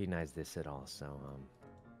don't recognize this at all, so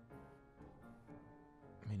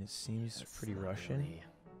I mean, it seems that's pretty not Russian. really-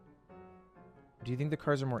 Do you think the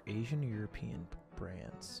cars are more Asian or European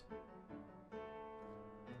brands?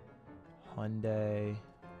 Hyundai,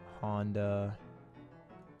 Honda.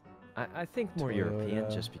 I think more European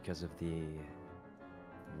Toyota. just because of the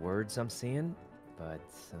words I'm seeing, but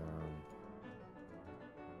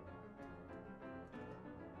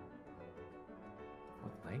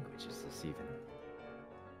what language is this even?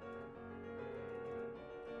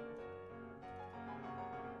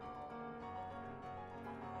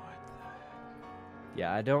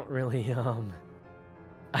 Yeah, I don't really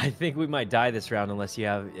I think we might die this round unless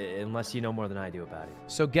you know more than I do about it.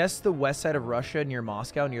 So guess the west side of Russia near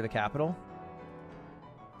Moscow, near the capital.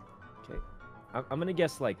 Okay. I'm gonna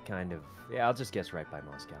guess like kind of. Yeah, I'll just guess right by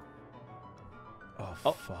Moscow.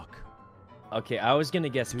 Oh, fuck. Okay, I was gonna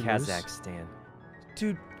guess Did we lose? Kazakhstan.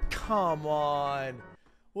 Dude, come on.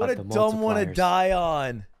 What But a the dumb one to multipliers. die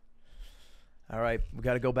on. All right, we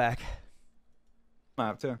got to go back. I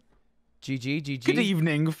have to. GG. Good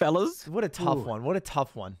evening, fellas. What a tough one. What a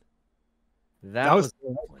tough one. That was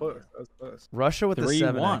was close. That was close. Russia with the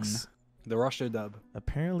 3-1. 7x. The Russia dub.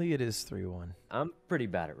 Apparently it is 3-1. I'm pretty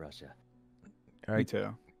bad at Russia. All Me right,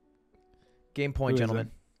 too. game point, Who is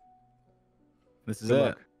gentlemen. This is Good it.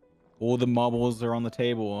 luck. All the marbles are on the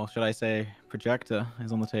table, or should I say, projector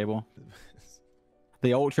is on the table.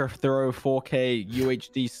 The Ultra Thorough 4K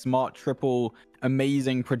UHD Smart Triple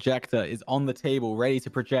Amazing Projector is on the table, ready to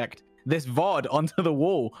project this VOD onto the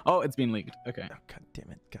wall. Oh, it's been leaked. Okay. Oh, God damn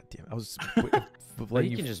it. I was Well, letting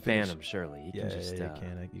you can just ban him, surely. You Yeah, can just.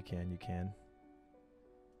 you can. You can.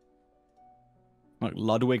 Look,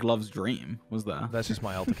 Ludwig Loves Dream was there. That's just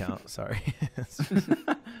my alt account. Sorry.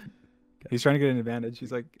 He's trying to get an advantage.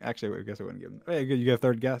 He's like, actually, I guess I wouldn't give him. Hey, good. You got a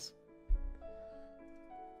third guess.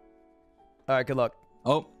 All right, good luck.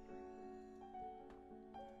 Oh,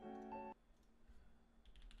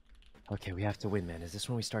 Okay, we have to win, man. Is this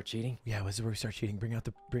when we start cheating? Yeah, this is where we start cheating. Bring out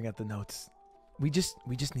the notes. We just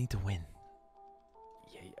need to win.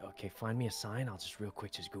 Yeah. Okay, find me a sign. I'll just real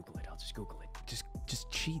quick just Google it. I'll just Google it. Just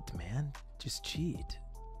cheat, man. Just cheat.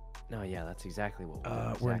 No, yeah, that's exactly what we're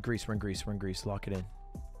doing. We're in Greece. We're in Greece. We're in Greece. Lock it in.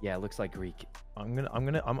 Yeah, it looks like Greek.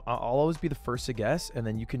 I'll always be the first to guess, and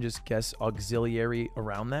then you can just guess auxiliary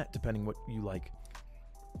around that, depending what you like.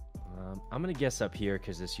 I'm gonna guess up here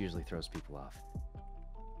because this usually throws people off.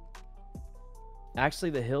 Actually,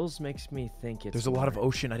 the hills makes me think it's. There's a lot of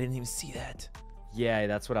ocean. I didn't even see that. Yeah,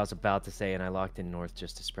 that's what I was about to say, and I locked in north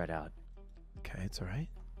just to spread out. Okay, it's all right.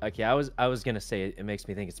 Okay, I was gonna say it makes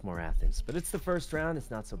me think it's more Athens, but it's the first round. It's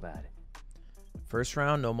not so bad. First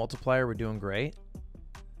round, no multiplier. We're doing great.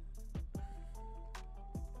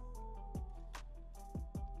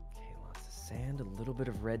 Okay, lots of sand, a little bit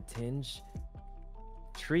of red tinge.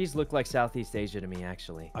 Trees look like Southeast Asia to me,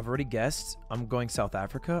 actually. I've already guessed. I'm going South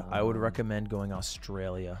Africa. I would recommend going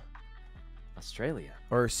Australia. Australia?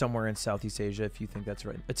 Or somewhere in Southeast Asia, if you think that's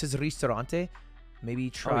right. It says ristorante. Maybe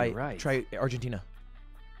try try Argentina.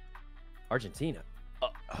 Argentina?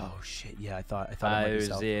 Oh shit! Yeah, I thought it might be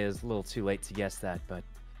South. It was a little too late to guess that, but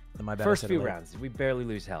My bad, first few rounds, we barely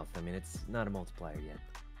lose health. I mean, it's not a multiplier yet.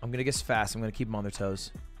 I'm gonna guess fast. I'm gonna keep them on their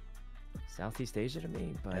toes. Southeast Asia to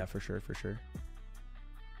me, but yeah, for sure.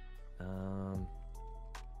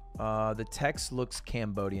 The text looks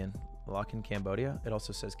Cambodian. Lock in Cambodia. It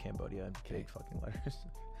also says Cambodia in big fucking letters.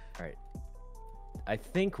 All right. I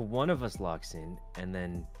think one of us locks in, and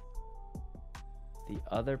then the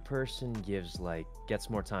other person gets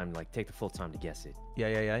more time, take the full time to guess it.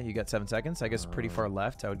 Yeah. You got 7 seconds. I guess pretty far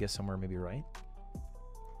left. I would guess somewhere maybe right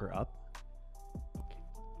or up.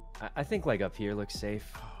 I think up here looks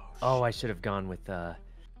safe. Oh, I should have gone with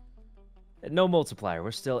no multiplier.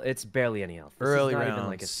 It's barely any health. This Early is not rounds. even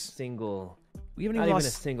like a single. We haven't not even even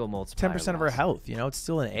lost a single multiplier. 10% of our health. You know, it's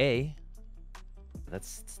still an A.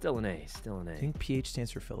 That's still an A. Still an A. I think PH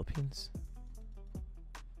stands for Philippines.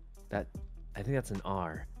 I think that's an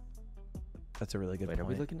R. That's a really good Wait, point. are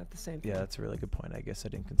we looking at the same thing? Yeah, that's a really good point. I guess I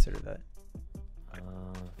didn't consider that. I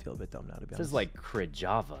feel a bit dumb now, to be It honest. says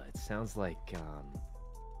Krajava. It sounds like.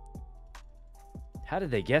 How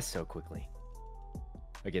did they guess so quickly?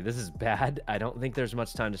 Okay, this is bad. I don't think there's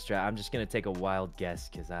much time to strat. I'm just gonna take a wild guess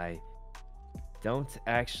because I don't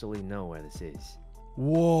actually know where this is.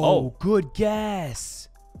 Whoa, Oh. good guess.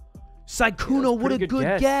 Sykkuno, what a pretty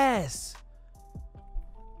good guess.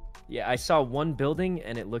 Yeah, I saw one building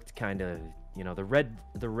and it looked kind of,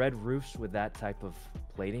 the red roofs with that type of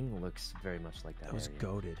plating looks very much like that. That was area.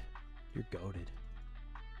 goated. You're goated.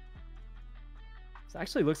 This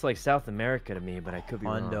actually looks like South America to me, but I could be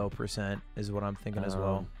wrong. 100% is what I'm thinking as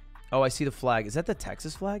well. Oh, I see the flag. Is that the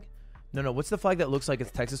Texas flag? No. What's the flag that looks like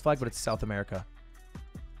it's Texas flag, but it's South America?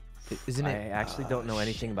 Isn't it? I actually don't know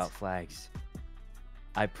anything about flags.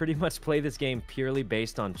 I pretty much play this game purely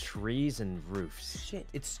based on trees and roofs. Shit,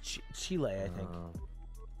 it's Chile, I think.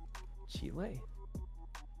 Chile?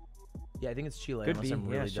 Yeah, I think it's Chile. Could unless be. I'm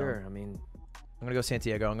really Yeah, sure. dumb. I mean, I'm gonna go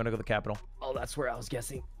Santiago. I'm gonna go the capital. oh, that's where I was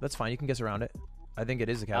guessing. That's fine. You can guess around it. I think it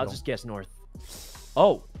is the capital. I'll just guess north.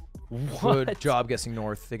 Oh, what? Good job guessing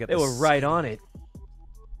north. They got. They were right on it.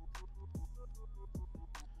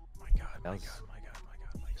 My God.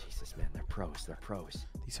 Jesus, man, they're pros. They're pros.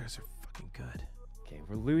 These guys are fucking good. Okay,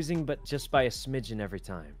 we're losing, but just by a smidgen every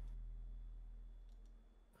time.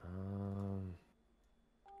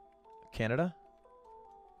 Canada.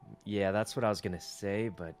 Yeah, that's what I was gonna say,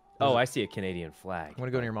 but oh, I see a Canadian flag. I'm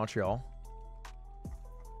gonna go near Montreal.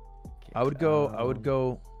 Okay, I would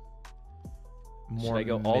go. More should I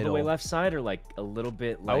go all the way middle. left side or a little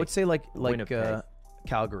bit? I would say like Winnipeg?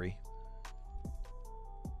 Calgary.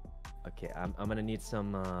 Okay, I'm gonna need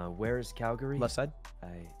some. Where is Calgary? Left side.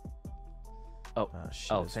 Oh,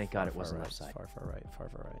 Shit, oh, it's thank far, God it far wasn't right. left side. Far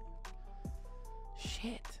right.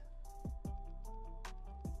 Shit.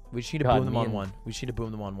 We just need to God, boom them me on and- one. We just need to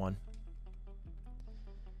boom them on one.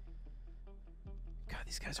 God,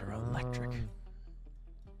 these guys are electric. Ooh,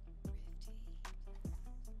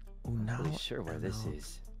 I'm now not really sure where this now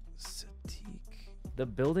is. Sadiq. The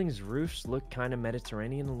building's roofs look kind of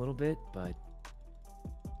Mediterranean a little bit, but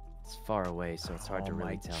it's far away, so it's hard to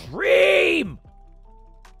really tell. Dream.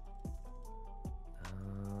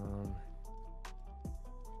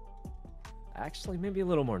 Actually, maybe a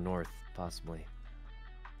little more north, possibly.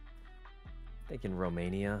 Thinking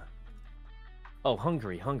Romania. Oh,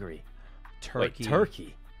 Hungary. Turkey. Wait,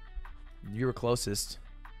 Turkey. You were closest.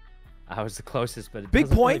 I was the closest, but it Big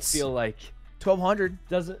doesn't really points. feel like 1200.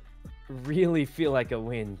 doesn't really feel like a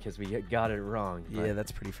win because we got it wrong. Yeah, but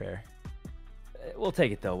that's pretty fair. we'll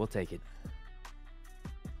take it though. We'll take it.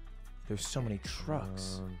 There's so many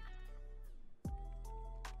trucks.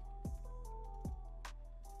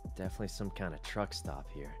 definitely some kind of truck stop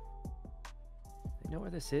here. You know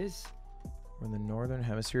where this is? We're in the northern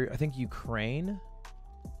hemisphere. I think Ukraine.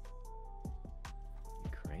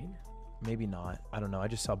 Ukraine? Maybe not. I don't know. I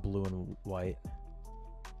just saw blue and white.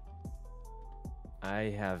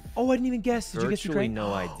 I have. Oh, I didn't even guess. Did you guess virtually Ukraine?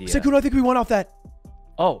 no idea. Sykkuno, I think we won off that.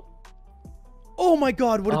 Oh. Oh my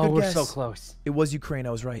God! What a good we're guess. so close. It was Ukraine.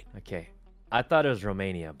 I was right. Okay. I thought it was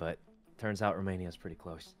Romania, but turns out Romania is pretty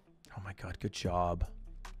close. Oh my God! Good job.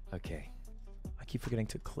 Okay. I keep forgetting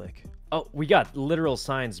to click. Oh, we got literal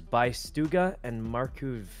signs by Stuga and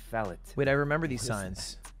Marku Valet. Wait, I remember these What is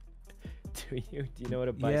signs. Do you know what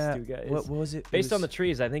a Yeah. Bystuga is? What was it? Based on the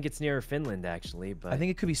trees, I think it's near Finland actually, but I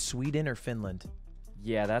think it could be Sweden or Finland.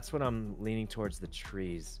 yeah, that's what I'm leaning towards, the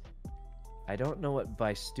trees. I don't know what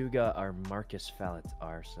Bystuga or Marcus Valet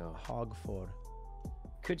are, so Hagford.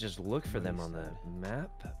 could just look for them Nice. on the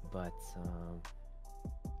map, but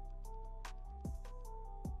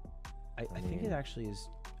I think it actually is.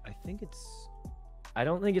 I think it's. I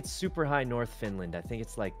don't think it's super high North Finland. I think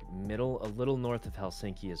it's like middle, a little north of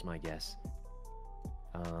Helsinki is my guess.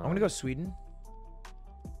 I'm gonna go Sweden.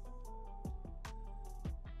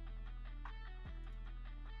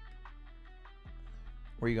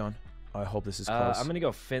 Where are you going? Oh, I hope this is close. I'm gonna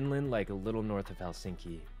go Finland, like a little north of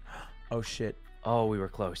Helsinki. Oh shit. Oh, we were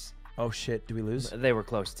close. Oh shit. Did we lose? They were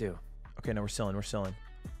close too. Okay, no, we're still in. We're still in.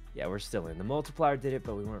 Yeah, we're still in. The multiplier did it,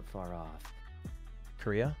 but we weren't far off.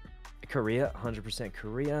 Korea? Korea, 100%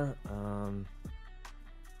 Korea. Yeah,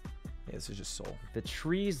 this is just Seoul. The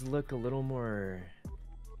trees look a little more.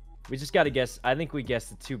 We just got to guess. I think we guessed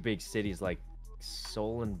the two big cities like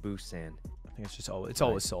Seoul and Busan. I think it's just always. It's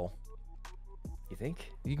always Seoul. You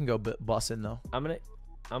think? You can go Busan though. I'm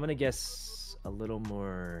gonna guess a little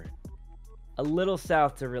more, a little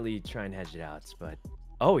south to really try and hedge it out. But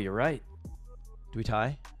oh, you're right. Do we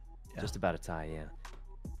tie? Yeah. Just about a tie, yeah.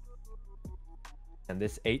 And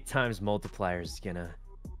this 8 times multiplier is gonna.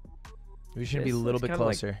 We should be a little bit kinda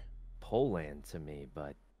like closer. Poland to me,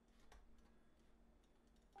 but.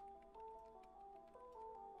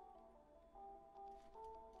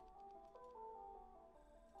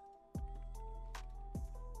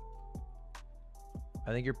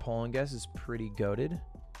 I think your Poland guess is pretty goated.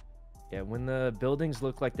 Yeah, when the buildings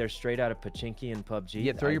look like they're straight out of Pachinki and PUBG.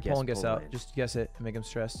 Yeah, throw I your guess Poland guess out. Poland. Just guess it and make him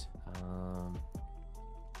stressed.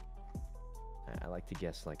 I like to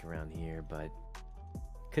guess like around here, but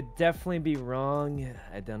could definitely be wrong.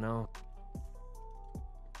 I don't know.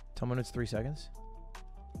 Tell me when it's 3 seconds.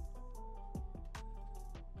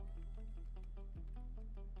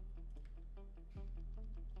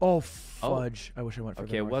 Oh, fudge. I wish I went for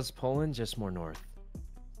Okay, it was Poland, just more north.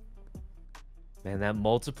 Man, that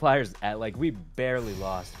multiplier's at like we barely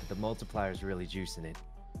lost, but the multiplier's really juicing it.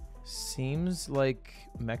 Seems like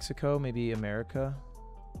Mexico, maybe America.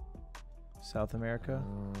 South America?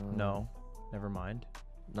 No, never mind.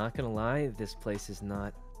 Not gonna lie, this place is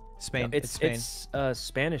not. Spain. No, it's Spain. It's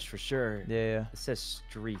Spanish for sure. Yeah. It says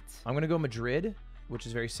street. I'm gonna go Madrid, which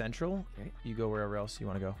is very central. Okay. You go wherever else you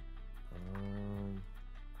want to go.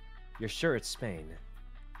 You're sure it's Spain?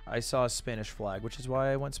 I saw a Spanish flag, which is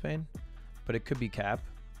why I went Spain. But it could be Cap.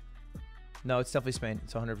 No, it's definitely Spain.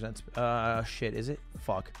 It's 100%. Shit, is it?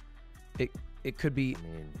 Fuck. It could be. I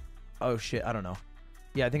mean, oh shit, I don't know.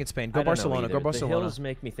 Yeah, I think it's Spain. Go I don't know Barcelona. either. Go Barcelona. The hills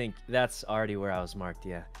make me think that's already where I was marked.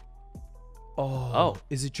 Yeah. Oh.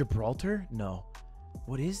 Is it Gibraltar? No.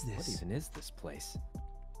 What is this? What even is this place?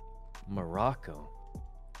 Morocco.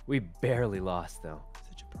 We barely lost though. Is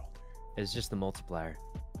it Gibraltar? It's just the multiplier.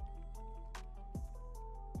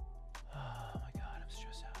 Oh my god, I'm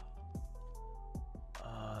stressed out.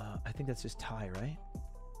 I think that's just Thai, right?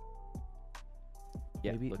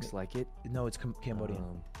 Yeah, Maybe, looks like it. No, it's Cambodian.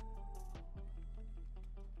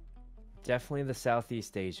 Definitely the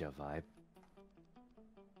Southeast Asia vibe.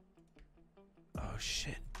 Oh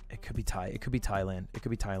shit. It could be Thai. It could be Thailand. It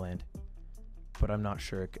could be Thailand. But I'm not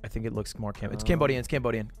sure. I think it looks more It's Cambodian. It's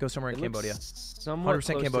Cambodian. Go somewhere in Cambodia. Somewhat 100%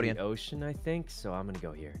 close Cambodian. to the ocean, I think. So I'm gonna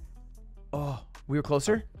go here. Oh, we were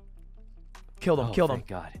closer? Killed him. Killed him. Thank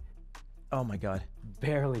God. Oh my god.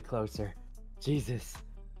 Barely closer. Jesus.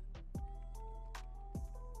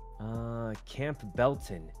 Camp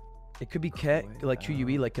Belton. It could be like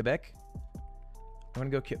QUE, like Quebec. I'm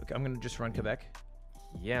gonna just run Quebec.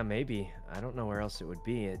 Yeah, maybe. I don't know where else it would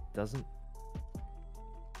be. It doesn't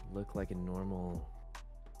look like a normal.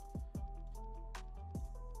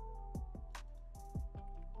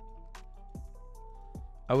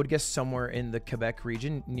 I would guess somewhere in the Quebec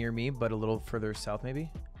region near me, but a little further south, maybe.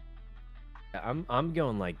 I'm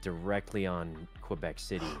going like directly on Quebec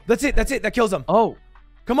City. That's it. That's it. That kills him. Oh,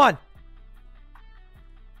 Come on.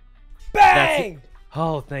 Bang!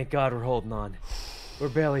 Oh, thank God we're holding on. We're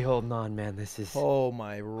barely holding on, man. This is. Oh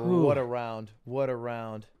my, what a round. What a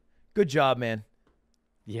round. Good job, man.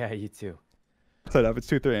 Yeah, you too. Set up. It's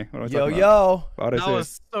 2-3. What am I Yo, talking about? yo. What'd I That say?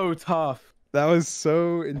 was so tough. That was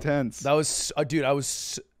so intense. That was, dude, I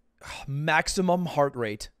was maximum heart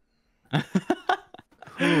rate.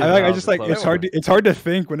 I just like it's hard to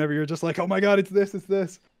think whenever you're just like, oh my God, it's this, it's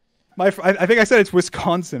this. I think I said it's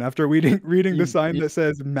Wisconsin after reading the sign that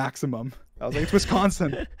says maximum. I was like, it's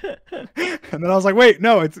Wisconsin. And then I was like, wait,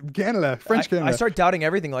 no, it's Canada, French Canada. I start doubting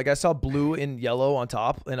everything. Like I saw blue and yellow on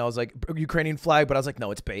top, and I was like, Ukrainian flag, but I was like,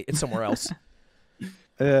 no, it's bait. It's somewhere else.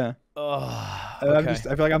 Yeah. Okay. I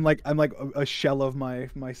feel like I'm like a shell of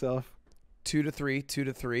myself. 2-3,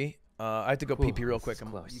 2-3. I have to go pee real quick.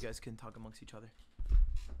 Close. You guys can talk amongst each other.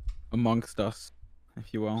 Amongst us,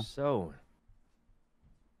 if you will. So.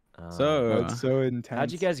 It's so intense.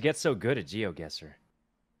 How'd you guys get so good at GeoGuessr?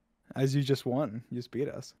 As you just won, you just beat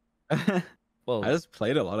us. Well, I just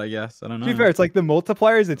played a lot, I guess. I don't know. To be fair, it's like the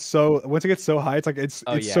multipliers. It's so once it gets so high, it's like it's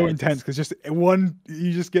yeah, so intense because just one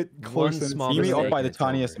you just get close. And small you it's mean mistake off by and the it's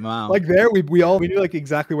tiniest over. amount. like there we knew like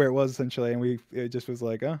exactly where it was essentially, and it just was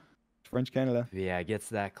like French Canada. Yeah, it gets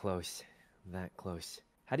that close. That close.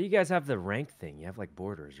 How do you guys have the rank thing? You have like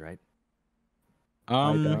borders, right?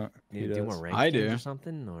 I don't. Need He to do does. more rank I games do. or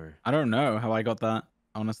something, or I don't know how I got that.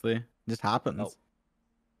 Honestly, it just happens. Oh.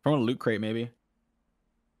 From a loot crate, maybe.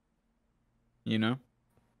 You know?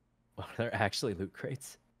 are there actually loot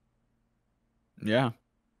crates? Yeah.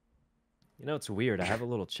 You know, it's weird. I have a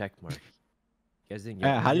little check mark. You guys didn't get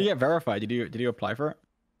Yeah. one How did you yet? get verified? Did you apply for it?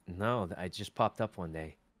 No, I just popped up one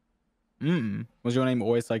day. Was your name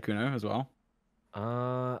always Sykkuno as well?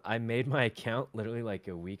 I made my account literally like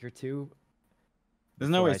a week or two There's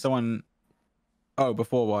no Before way I s- someone. Oh,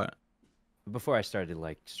 before what? before I started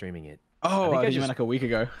like streaming it. Oh, think I I think you just- meant like a week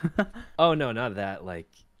ago. Oh no, not that. Like,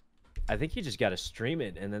 I think you just gotta stream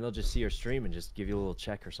it, and then they'll just see your stream and just give you a little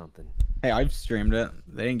check or something. Hey, I've streamed it.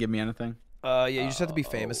 They didn't give me anything. Yeah, you just have to be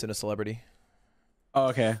famous and a celebrity. Oh,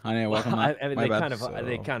 okay. I know. Welcome. I mean, My they bad. kind of, So-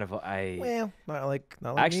 I Well, not like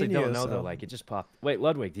I actually me and don't you, know though. so- Like, it just popped. Wait,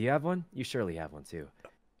 Ludwig, do you have one? You surely have one too.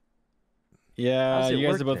 Yeah, How's it you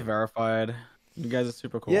guys work are both then? verified. You guys are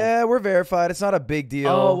super cool. Yeah, we're verified. It's not a big deal.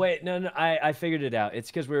 Oh wait, no, I figured it out. It's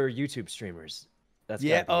because we're YouTube streamers. That's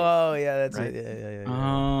Yeah. gotta Oh, yeah. That's Right? it. Yeah.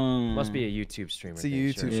 Oh. be it. Must be a YouTube streamer. It's a thing,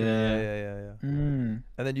 YouTube sure. stream. Yeah. Yeah. Mm.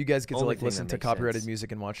 And then you guys get to Only like thing listen that to makes copyrighted sense.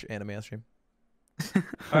 music and watch anime on stream. All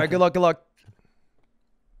right. Good luck. Good luck.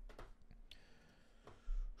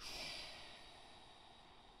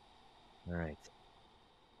 All right.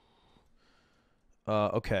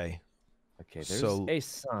 Okay. Okay. There's So- a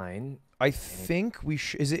sign. I think we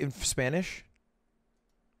is it in Spanish?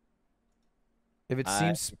 If it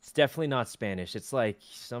seems It's definitely not Spanish. It's like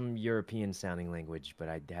some European sounding language, but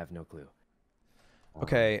I have no clue.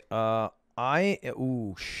 okay.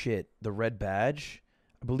 Ooh, shit. The red badge.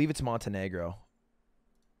 I believe it's Montenegro.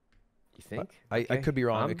 You think? I could be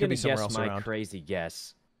wrong. I'm It could be gonna somewhere guess else my around. crazy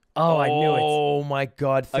guess. Oh, I knew it. Oh my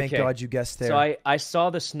god! Thank Okay, God you guessed there. So I saw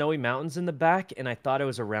the snowy mountains in the back, and I thought it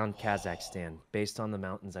was around Kazakhstan, based on the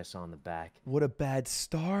mountains I saw in the back. What a bad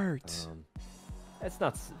start. It's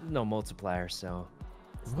not no multiplier, so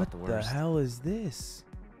it's What not the the worst. hell is this?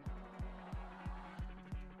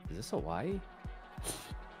 Is this Hawaii?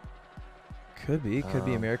 Could be. Could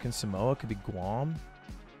be Um, American Samoa. Could be Guam.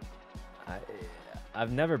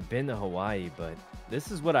 I've never been to Hawaii, but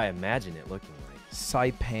this is what I imagine it looking like.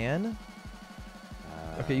 Saipan.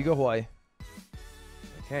 Okay, you go Hawaii.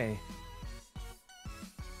 Okay.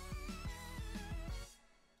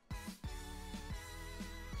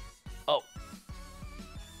 Oh.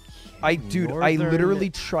 Dude, I literally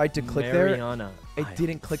tried to click there. Mariana It Islands.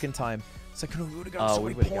 didn't click in time. It's like, we would have gotten Oh, so we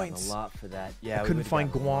many would have gotten points. a lot for that. Yeah, I we couldn't would've find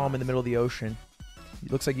gotten a Guam lot. in the middle of the ocean.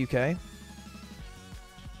 It looks like UK.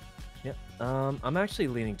 Yep. I'm actually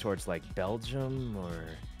leaning towards like Belgium or.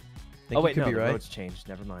 Think Oh you wait, could no, be the right. roads changed.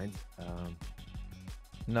 Never mind.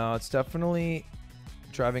 No, it's definitely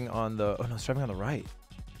driving on the. Oh no, it's driving on the right.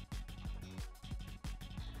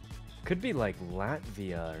 Could be like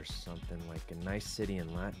Latvia or something, like a nice city in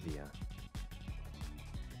Latvia.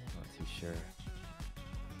 Not too sure.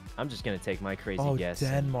 I'm just gonna take my crazy Oh, guess.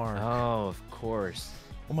 and- Denmark. Oh, of course.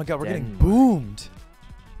 Oh my God, we're getting Denmark. boomed.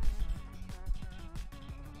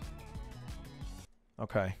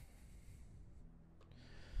 Okay.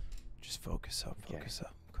 Just focus up. Okay. Focus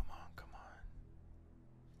up. Come on. Come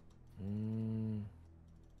on.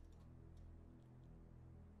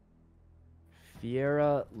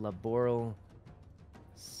 Fiera Laboral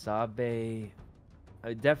Sabe.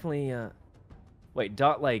 Definitely. Wait,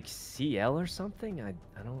 dot like CL or something? I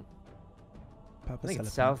don't. I think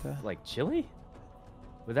it's South, like Chile.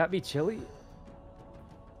 Would that be Chile?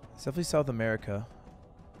 It's definitely South America.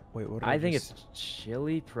 Wait, what? I think it's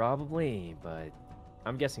Chile, probably, but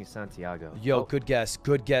I'm guessing Santiago. Yo, good guess.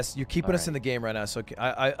 Good guess. You're keeping us Alright. in the game right now, so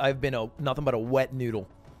I've been nothing but a wet noodle.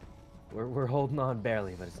 We're holding on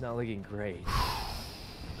barely, but it's not looking great.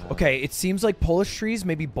 Okay, it seems like Polish trees,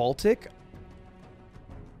 maybe Baltic.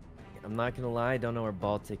 I'm not gonna lie, I don't know where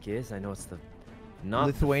Baltic is. I know it's the not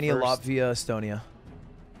Lithuania, the first... Latvia, Estonia.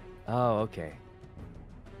 Oh, okay.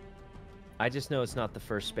 I just know it's not the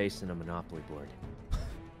first space in a Monopoly board.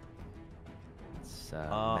 It's,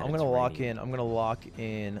 I'm gonna lock in. I'm gonna lock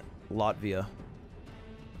in Latvia.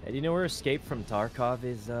 Hey, do you know where Escape from Tarkov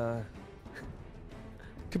is?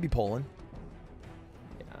 Could be Poland.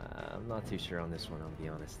 I'm not too sure on this one. I'll be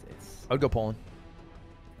honest. It's I would go Poland.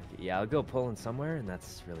 yeah, I'll go Poland somewhere, and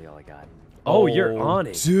that's really all I got. Oh, you're on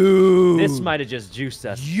it, dude. This might have just juiced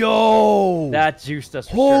us. Yo, that juiced us.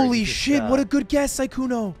 For holy sure. shit! What a good guess,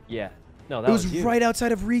 Sykkuno. Yeah. No, that It was you. right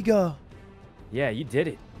outside of Riga. Yeah, you did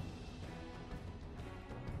it.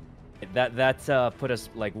 That put us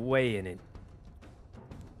like way in it.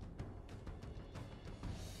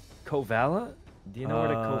 Kovala? Do you know where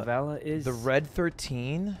the Kovala is? The Red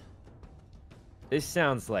 13. This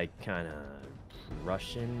sounds like kind of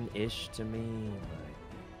Russian-ish to me.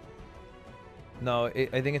 But... No,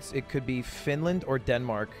 I think it could be Finland or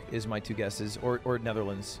Denmark is my two guesses, or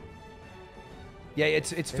Netherlands. Yeah,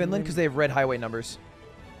 it's Finland because they have red highway numbers.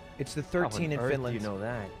 It's the 13 in How on earth Finland. do you know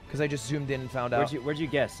that? Because I just zoomed in and found out. Where'd you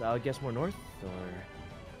guess? I'll guess more north or.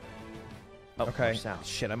 Oh, Okay. more south.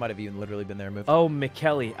 Shit, I might have even literally been there. Moved. Oh,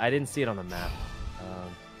 McKelly. I didn't see it on the map.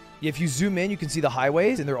 If you zoom in, you can see the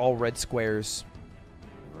highways, and they're all red squares.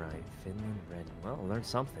 Right, Finland, red. Well, I learned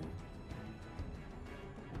something.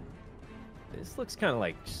 This looks kind of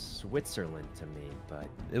like Switzerland to me, but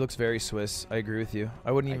It looks very Swiss. I agree with you.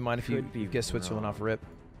 I wouldn't even mind if you could be guessed Switzerland wrong. off rip.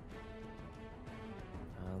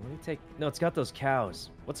 let me take. No, it's got those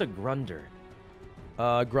cows. What's a grunder?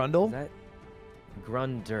 Grundle? Is that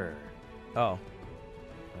grunder? Oh,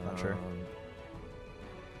 not sure.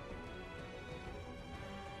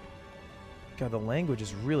 God, the language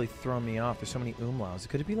is really throwing me off. There's so many umlauts.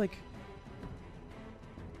 Could it be like...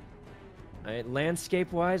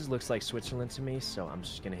 Landscape-wise, looks like Switzerland to me, so I'm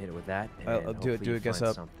just gonna hit it with that. And I'll do it. hopefully Do you it. Guess find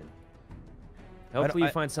up. something. Hopefully you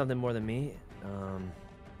find something more than me.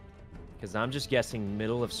 Because I'm just guessing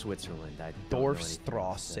middle of Switzerland. I don't know anything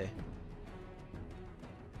else, so. Dorfstrasse.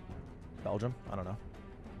 Belgium? I don't know.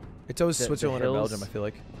 It's always The Switzerland or hills? Belgium, I feel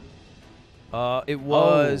like. It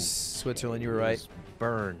was Switzerland. You were right.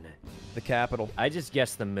 Bern. The capital. I just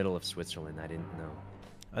guessed the middle of Switzerland. I didn't know.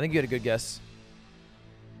 I think you had a good guess.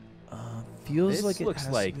 Feels This like it looks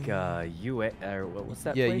has like to be- UA. Or what's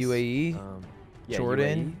that Yeah, place? UAE, yeah,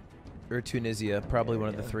 Jordan, UAE. or Tunisia. Probably one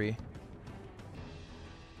of the Yeah. three.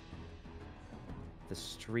 The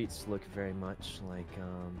streets look very much like.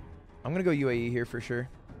 I'm gonna go UAE here for sure.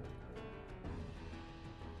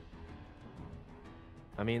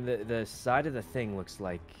 I mean, the side of the thing looks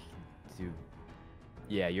like.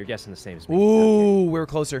 Yeah, you're guessing the same as me. Ooh, we were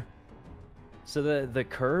closer. So the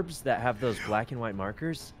curbs that have those black and white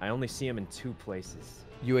markers, I only see them in two places.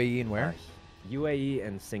 UAE and where? UAE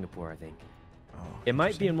and Singapore, I think. Oh, It might be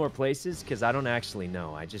interesting. in more places because I don't actually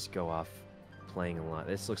know. I just go off playing a lot.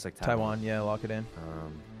 This looks like Taiwan. Yeah, lock it in.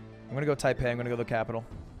 I'm gonna go Taipei. I'm gonna go the capital.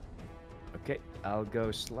 Okay, I'll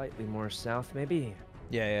go slightly more south, maybe.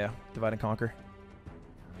 Yeah. Divide and conquer.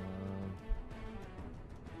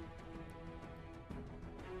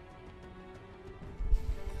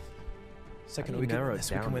 Second, we can win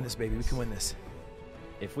this. We can win this, baby. We can win this.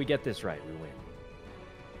 If we get this right, we win.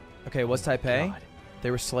 Okay, what's Taipei? God.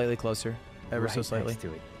 They were slightly closer. Ever so Right slightly. next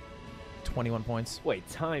to it. 21 points. Wait,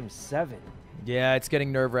 times 7. Yeah, it's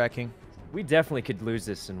getting nerve-wracking. We definitely could lose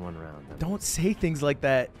this in one round. I mean. Don't say things like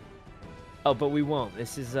that. Oh, but we won't.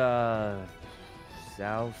 This is South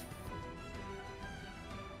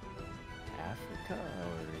Africa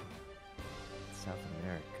or South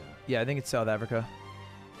America. Yeah, I think it's South Africa.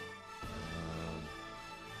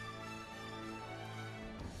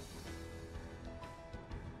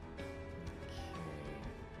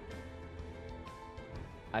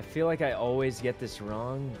 I feel like I always get this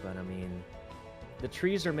wrong, but I mean, the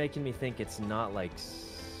trees are making me think it's not like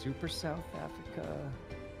super South Africa.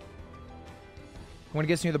 I'm gonna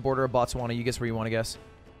guess near the border of Botswana. You guess where you want to guess.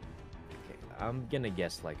 Okay, I'm gonna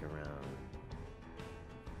guess like around.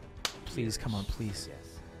 Please, come on, please.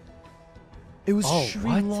 Yes. It was Oh, Sri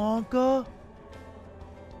what? Lanka.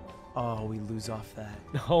 Oh, we lose off that.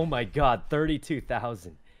 Oh my God,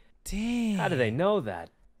 32,000. Damn. How do they know that?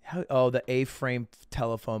 Oh, the A-frame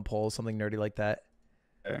telephone pole, something nerdy like that.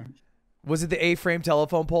 Was it the A-frame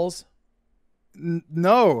telephone poles?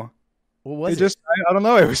 No. What was it? Just I don't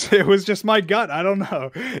know. It was just my gut. I don't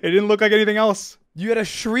know. It didn't look like anything else. You had a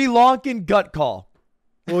Sri Lankan gut call.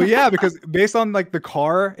 Well, yeah, because based on like the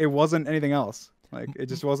car, it wasn't anything else. Like it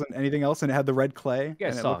just wasn't anything else, and it had the red clay. You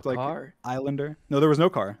guys and it saw looked a like car? Islander. No, there was no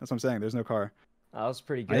car. That's what I'm saying. There's no car. That was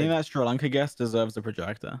pretty I good. think that Sri Lanka guest deserves a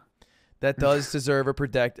projector. That does deserve a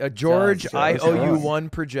projector. George, does. I It owe you does. one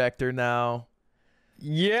projector now.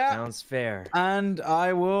 Yeah. Sounds fair. And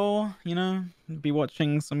I will, be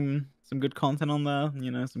watching some good content on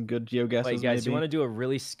there. Some good GeoGuessrs. Wait, guys, maybe. you want to do a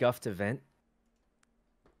really scuffed event?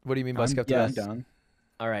 What do you mean by scuffed I'm event? down.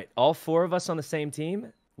 All right, all 4 of us on the same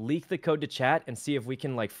team, leak the code to chat and see if we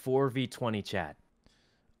can like 4v20 chat.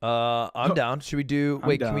 I'm down. Should we do? I'm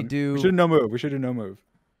Wait, can we down. do? We should do no move. We should do no move.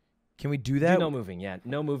 Can we do Do that? no moving, yeah.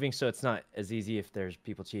 No moving, so it's not as easy if there's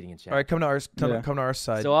people cheating in chat. All right, come to our Yeah. come to our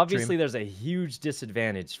side. So obviously Dream. there's a huge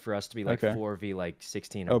disadvantage for us to be like Okay. 4v like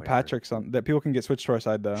 16 or Oh, whatever. Patrick's on. That people can get switched to our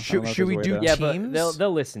side though. I don't Should know if we there's a way do? to- Yeah, teams? but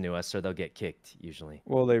they'll listen to us or they'll get kicked usually.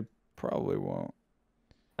 Well, they probably won't.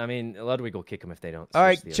 I mean, Ludwig will kick them if they don't. All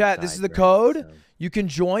right, switch to the chat, other this is side, the right? code. So You can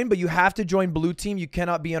join, but you have to join blue team. You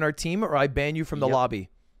cannot be on our team, or I ban you from the Yep. lobby.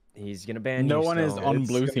 he's gonna ban you. No one is so on It's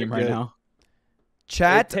blue gonna team right get- now.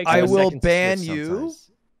 Chat, it takes I them a will second to ban switch you.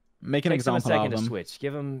 sometimes. Make an Takes them a example second of to them. switch.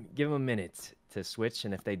 Give them a minute to switch,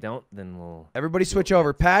 and if they don't, then we'll. Everybody switch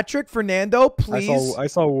over. Patrick, Fernando, please. I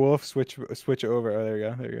saw Wolf switch over. Oh, there you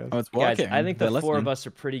go. There you go. Oh, it's Guys, working. I think They're the 4 of listening. us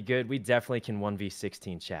are pretty good. We definitely can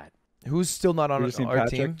 1v16 chat. Who's still not on We just need our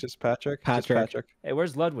Patrick. team? Just Patrick. Patrick. Just Patrick. Hey,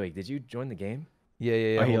 where's Ludwig? Did you join the game?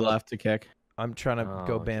 Yeah. Oh, he hold up. left to kick. I'm trying to Oh,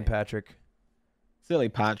 go ban okay. Patrick. Silly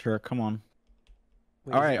Patrick, come on.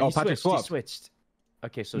 Wait, All right, he Patrick switched. He swapped. switched.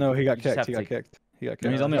 Okay, so No, he got you just kicked. have He got to- kicked. He got kicked. No,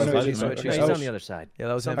 he's on the Oh, other no, side. he's now. switching. No, he's Oh, on the other side. Yeah,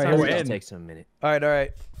 that was him. All right, Sometimes here it we just go. takes him a minute. All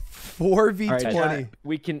right. 4v20. All right,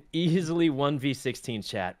 We can easily 1v16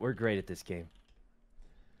 chat. We're great at this game.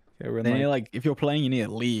 Okay, we're in Then you like, if you're playing, you need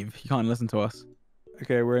to leave. You can't listen to us.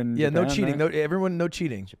 okay, we're in. Yeah, no Japan, cheating. right? No, everyone, no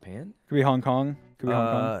cheating. Japan? Could be Hong Kong. Could be Hong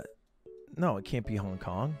Kong. No, it can't be Hong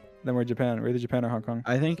Kong. Then we're Japan. We're either Japan or Hong Kong.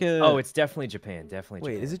 I think. Oh, it's definitely Japan. Definitely.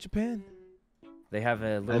 Wait, Japan. is it Japan? They have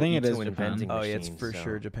a little think it is Ito Japan. vending Oh, yeah, it's machine, for so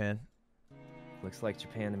sure Japan. Looks like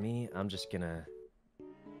Japan to me. I'm just gonna.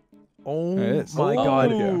 Oh It is. my Oh. god.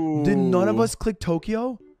 Tokyo. Did none of us click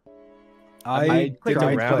Tokyo? I clicked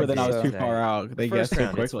tried around to, but then I was so- too far out. They First guessed too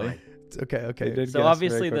round, it's quickly. fine. Okay, They okay. did So guess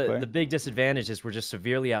obviously very the quickly. big disadvantage is we're just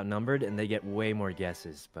severely outnumbered and they get way more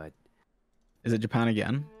guesses. But Is it Japan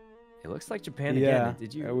again? it looks like Japan Yeah. again.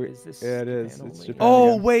 Did you? Yeah, is this? yeah, it is. Japan It's only? Japan. Oh,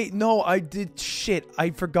 again. wait. No, I did shit. I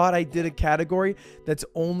forgot I did a category that's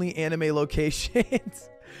only anime locations.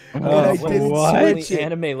 And I Oh, didn't what? switch Only it.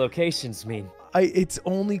 anime locations mean. It's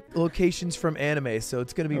only locations from anime, so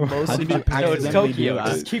it's gonna be mostly did you Japan. No, it's accidentally do Tokyo. that?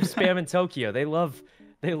 Just keep spamming Tokyo. They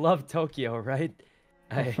love Tokyo, right?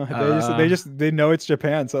 They know it's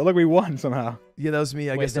Japan. So look, we won somehow. Yeah, that was me.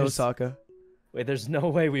 I Wait, guess no there's- Osaka. Wait, there's no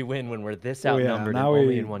way we win when we're this Oh, yeah. outnumbered Now and we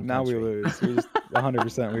only in one now country. we lose. We just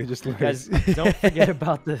 100%. We just lose. Guys, don't forget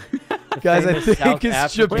about the Guys, I famous think South it's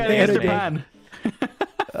African Japan Wait, it's again.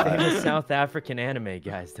 Japan. famous South African anime,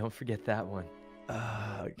 guys. Don't forget that one.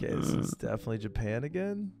 Okay, so it's definitely Japan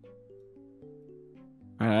again.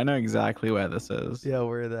 Alright, I know exactly where this is. Yeah,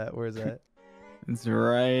 where's that? It's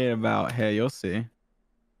right about here. You'll see.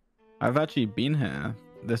 I've actually been here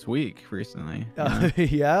this week recently.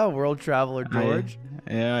 Yeah, world traveler George.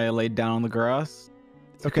 I laid down on the grass.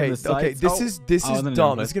 took in Okay, the okay. sights. This I is wasn't in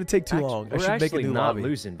dumb. there, It's gonna take too long. I We're should make a actually new not lobby.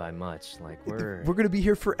 losing by much. Like we're We're gonna be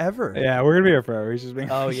here forever. Yeah, we're gonna be here forever. He's just being.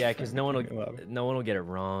 Oh yeah, because no one Love it. will get it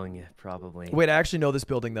wrong probably. Wait, I actually know this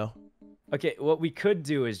building though. Okay, what we could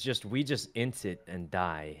do is we just int it and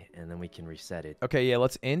die, and then we can reset it. Okay, yeah,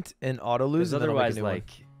 let's int and auto lose. Because And then I'll make a otherwise, new one. like,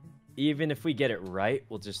 even if we get it right,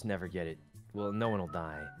 we'll just never get it. Well, no one will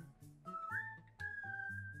die.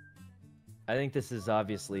 I think this is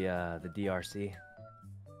obviously the DRC.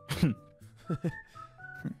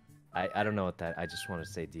 I don't know what that. I just want to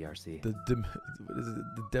say DRC. What is it,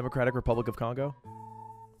 the Democratic Republic of Congo.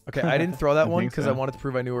 Okay, I didn't throw that I one think because so. I wanted to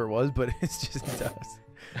prove I knew where it was, but it's just us.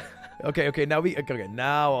 Okay,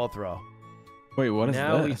 now I'll throw. Wait, what is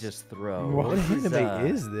now this? we just throw. What This is, anime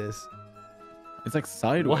is this? It's like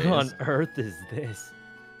sideways. What on earth is this?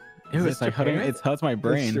 Ew, Is it's this like hurting. Japan? It hurts my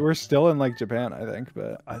brain. We're still in like Japan, I think,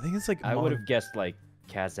 but I think it's like I would have guessed like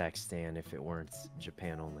Kazakhstan if it weren't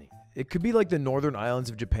Japan only. It could be like the northern islands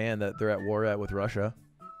of Japan that they're at war with Russia.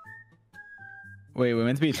 Wait, we're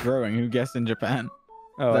meant to be throwing. Who guessed in Japan?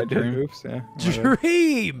 oh, That I did. dream. Oops, yeah. My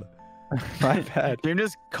Dream. bad. My bad. Dream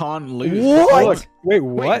just can't lose. What? Oh, look, wait,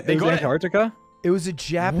 what? they It was got it. Antarctica? It was a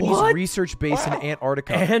Japanese What? research base in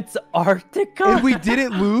Antarctica. Antarctica? And we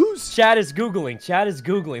didn't lose? Chat is Googling. Chat is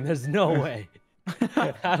Googling. There's no way.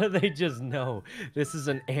 How do they just know? This is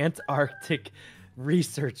an Antarctic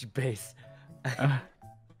research base. I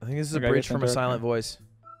think this is a Okay, I bridge guess from a Antarctica. silent voice.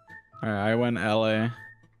 Alright, I went LA.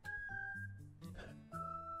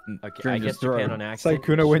 Okay, Dream I guess just throw. Japan on accident.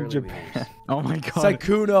 Sykkuno win Surely we Japan. lose. Oh my god.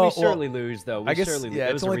 Sykkuno. We surely lose, though. We I guess, surely lose. yeah, It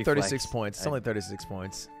it's was a only reflex. 36 points. It's only 36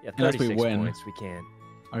 points. Yeah, Unless we 36 win. points. We can't.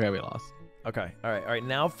 Okay, we lost. Okay, all right.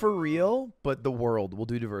 Now for real, but the world. We'll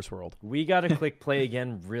do diverse world. We gotta click play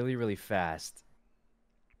again really, really fast.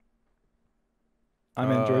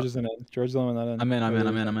 I'm in. George is in it. George is the one not in. I'm in. Alright,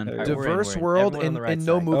 we're in, Diverse we're in. world Everyone on and, the right and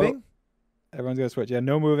no side. moving? Everyone's got to switch. Yeah,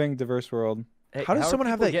 no moving, diverse world. Hey, How does are someone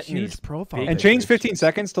have people that getting huge these profile? big And picture? change 15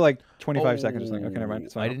 seconds to like 25 seconds or something. Okay, never mind.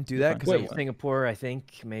 It's fine. I didn't do that It's 'cause fine. I- Wait, Singapore, I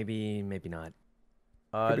think. Maybe not.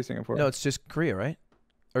 Could be Singapore. No, it's just Korea, right?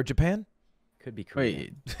 Or Japan? Could be Korea.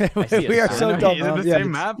 Wait. I see we a are sign. so Wait, dumb. Is it the Yeah,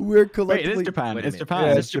 same map? We're Wait, it collectively. is Japan. Wait a It's minute. Japan.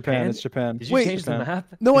 Yeah, Is it's this Japan. Japan? It's Japan. Did you Wait, change the Japan. map?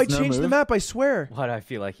 No, I It's no changed the move? map. I swear. What? I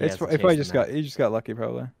feel like he It's has to if I change just the map. got you just got lucky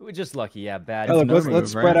probably. We're just lucky. Yeah, bad. Oh, look, no let's move,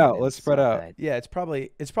 spread right? out. Let's spread out. Bad. Yeah, it's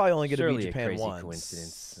probably only going to Surely be a Japan crazy once.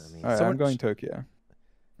 coincidence. I mean, All right, Someone- I'm going Tokyo.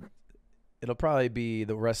 It'll probably be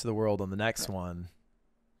the rest of the world on the next one.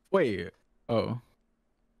 Wait. Oh. All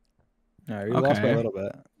right, we lost by Okay. a little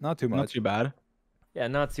bit. Not too Not much. too bad. yeah,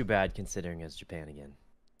 not too bad considering it's Japan again.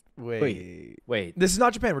 Wait. Wait. This is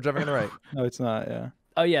not Japan. We're driving on the right. No, it's not. Yeah.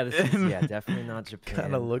 Oh yeah, this is definitely not Japan.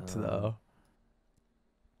 Kind of looked Um, though.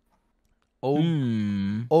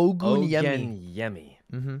 Hmm. Ogunyemi. Yemi.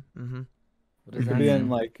 Mm-hmm. What We does could that be in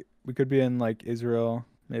mean? like Israel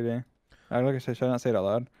maybe. Like I said, should I not say it out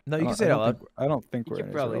loud? No, you I can don't- say it I out don't loud. think- I don't think You we're could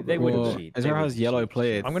in probably- Israel. they but- wouldn't Well, cheat. Israel They has wouldn't yellow cheat.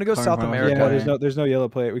 plates. I'm gonna go Coming South from America. Yeah, Australia. there's no yellow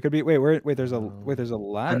plate. We could be wait there's a And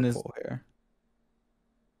lag there's- pole here.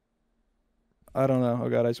 I don't know. Oh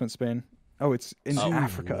god, I just went Spain. Oh, it's in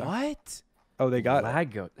Africa. What? Oh, they got it.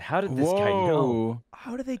 Lago. How did this guy know? Whoa.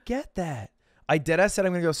 How do they get that? I deadass said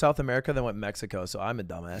I'm gonna go South America, then went Mexico, so I'm a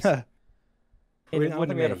dumbass. And I it don't think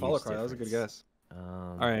wouldn't we had a make follow huge card. That was a good difference. guess.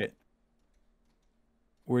 All right.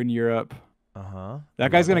 We're in Europe. Uh-huh.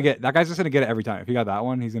 That guy's just gonna get it every time. If he got that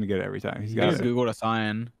one, he's gonna get it every time. He's You got just it. Googled a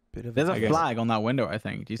sign. Bit of There's I a guess. flag on that window, I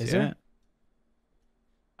think. Do you see Is there? it?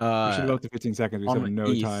 We should go up to 15 seconds. We still have on no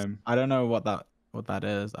east. time. I don't know what that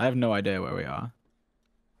is. I have no idea where we are.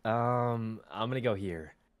 I'm gonna go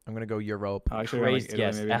here. I'm gonna go Europe. Oh, I should've gone, like, Crazed Italy,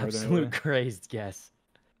 guess. maybe, more than Absolute Italy. crazed guess.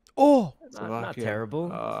 Oh, Not Slovakia. terrible.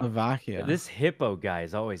 Slovakia. This hippo guy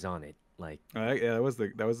is always on it. Like, Yeah, that was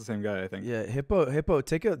the same guy, I think. yeah, hippo.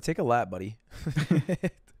 Take a lap, buddy.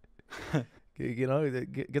 You know,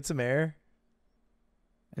 get some air.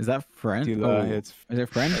 Is that French? Dude, Oh, it's is it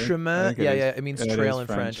French? Chemin. think it Yeah, is. yeah. It means Yeah, it trail is in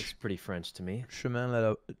French. French. it's pretty French to me.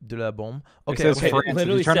 Chemin de la bombe. It Okay, says okay. France.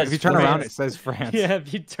 literally If you turn, says if you turn around, France. it says France. Yeah,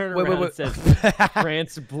 if you turn Wait, around, wait, it says wait.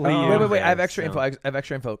 France blue. Wait. I have there, extra info. so- I have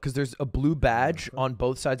extra info because there's a blue badge on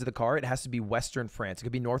both sides of the car. It has to be Western France. It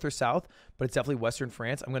could be North or South, but it's definitely Western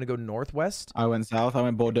France. I'm gonna go Northwest. I went south. I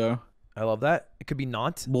went Bordeaux. I love that. It could be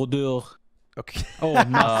Nantes. Bordeaux. Okay. Oh,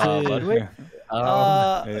 Marseille. Ludwig?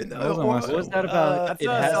 It wasn't West- What was that about? That's It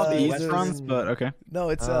has to be southeast Western- France, but okay. No,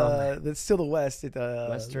 it's that's still the West. It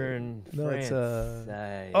Western No, it's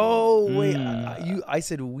France. Oh wait, Mm. I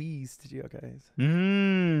said West. Did you? Okay.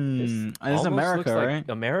 Mmm. This is almost America, looks like right?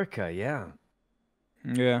 America, yeah.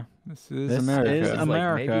 Yeah, this is This America. is It's like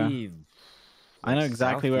America. maybe I know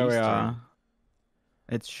exactly where we southeastern. are. It's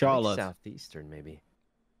I think Charlotte. southeastern, maybe.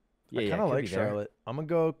 I Yeah, kind it of could like be there. Charlotte. I'm gonna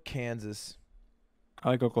go Kansas. I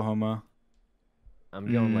like Oklahoma,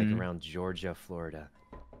 I'm going like Mm. around Georgia, Florida.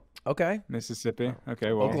 Okay. Mississippi.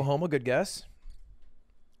 Okay, well, Oklahoma, good guess.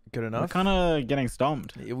 Good We're enough. kind of getting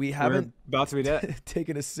stomped. We haven't about to be dead.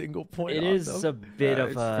 taken a single point. It off is them. a bit of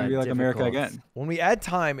It's a gonna be like America difficult- again. When we add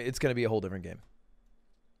time, it's gonna be a whole different game.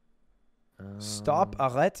 Stop,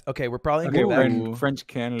 arrête. Okay, we're probably in Okay, we're Quebec. in French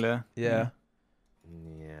Canada. Yeah.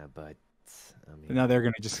 Yeah, but I mean, Now they're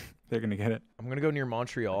gonna get it. I'm gonna go near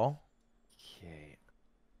Montreal. okay.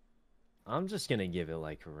 I'm just gonna give it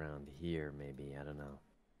like around here, maybe. I don't know.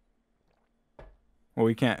 Well,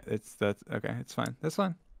 we can't. That's okay. It's fine. That's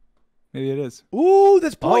fine. Maybe it is. Ooh,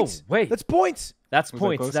 that's points. wait. That's points. That's Was it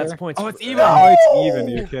points. That's closer? points. Oh, it's for- even. Oh, it's even.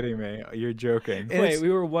 You're kidding me. You're joking. And Wait, it's- we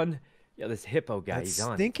were one. Yeah, this hippo guy. That He's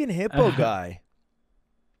on. it. stinking hippo guy.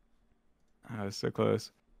 I was so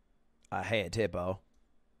close. I hate hippo.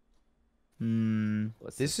 Hmm.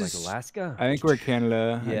 What's This this, is- like Alaska? I think we're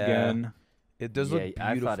Canada Yeah. again. It does yeah, look beautiful.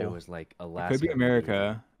 I thought it was like It Alaska. could be maybe.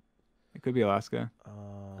 America. It could be Alaska.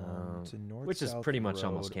 It's a north, which is south pretty much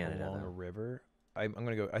almost road Canada, along though. a river. I'm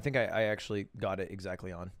gonna go. I think I actually got it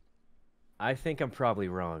exactly on. I think I'm probably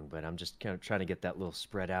wrong, but I'm just kind of trying to get that little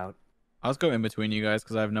spread out. I'll just go in between you guys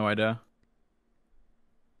because I have no idea.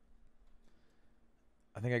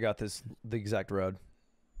 I think I got this the exact road.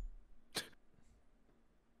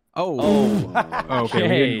 Oh.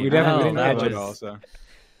 Okay. We didn't that catch it was- all. So.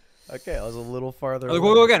 Okay, I was a little farther. We'll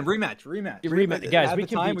away. go again. Rematch. Guys, At we the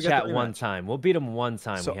can time, beat we got chat the one rematch. time. We'll beat them one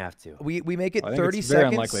time. So, we have to. We make it I think 30 it's very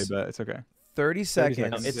seconds. unlikely, but it's okay. 30 seconds.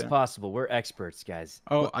 No, it's possible. We're experts, guys.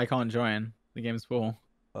 Oh, I can't join. The game's full.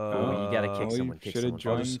 Oh, you gotta kick you someone. Kick should've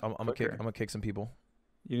someone. joined. I'm gonna kick some people.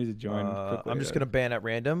 You need to join. quickly, I'm just gonna ban at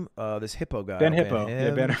random. This hippo guy. ban I'll Hippo. ban Yeah,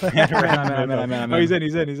 him. ban. Oh, he's in.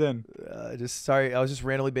 He's in. Just sorry, I was just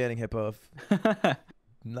randomly banning hippo.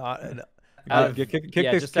 Not Kick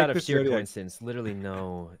just out of this sheer Zodiac. coincidence. Literally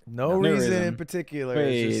no. no No reason in reason. particular.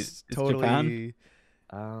 Wait, it's just it's totally. Japan?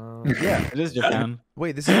 Yeah. It is Japan.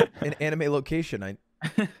 Wait, this is an anime location.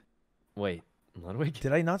 Wait, Ludwig.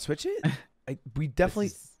 Did I not switch it? We definitely.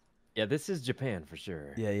 Yeah, this is Japan for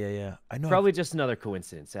sure. Yeah. I know. Probably just another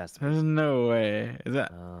coincidence. Has to be. There's no way. Is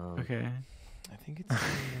that okay? I think it's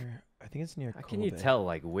near. I think it's near. How can you Kobe. tell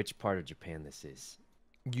like which part of Japan this is?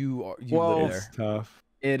 You are. Well, live It's there. tough.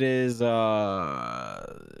 It is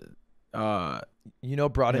You know,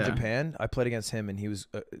 Broad in Yeah. Japan. I played against him, and he was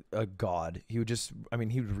a god. He would just. I mean,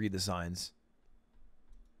 he would read the signs.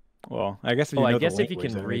 Well, I guess if you Oh, know I guess the if you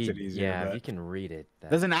language, can that makes read, it easier, yeah, if but- you can read it.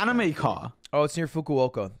 there's an anime that's car. Oh, it's near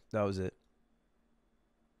Fukuoka. That was it.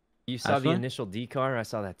 You saw the Actually? initial D car? I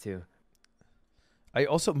saw that too. I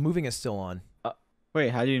also moving is still on. Wait,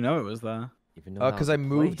 how do you know it was there? Even though that Because was I a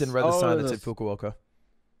moved place. and read the Oh, sign that said this- Fukuoka.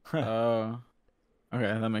 Oh,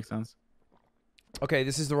 okay, that makes sense. Okay,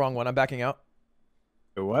 this is the wrong one. I'm backing out.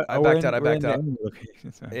 What? I Oh, we're backed out, I we're backed out. anime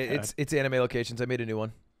locations. Oh, God. It's anime locations. I made a new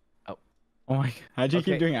one. Oh my, how'd you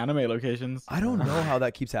Okay. keep doing anime locations? I don't know how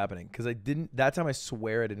that keeps happening because I didn't. That time I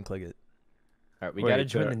swear I didn't click it. All right, we Wait, gotta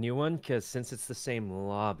join uh, the new one because since it's the same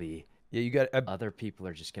lobby, Yeah, you got. other people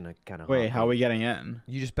are just gonna kind of. Wait, how are we getting in?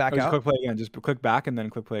 You just back Oh, just out. click play again. Just click back and then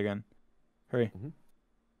click play again. Hurry.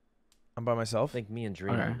 I'm by I myself. think me and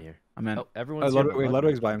Dream Okay. are in here. I'm in. Oh, everyone's here Ludwig, but wait, Ludwig.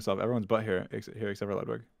 Ludwig's by himself. Everyone's but here except for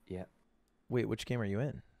Ludwig. Yeah. Wait, which game are you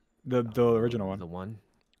in? The original one. The one.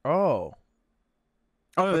 Oh,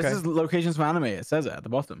 Oh, this okay. is locations for anime. It says it at the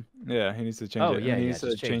bottom. Yeah, he needs to change Oh, it. and yeah, he yeah, needs to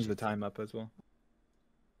just change change the it. time up as well.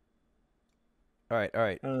 all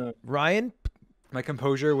right. Uh, Ryan. my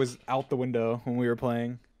composure was out the window when we were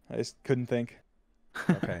playing. I just couldn't think.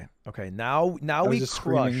 Okay. Now I was we just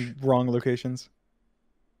crush. screaming wrong locations.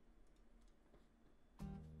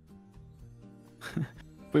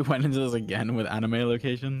 We went into this again with anime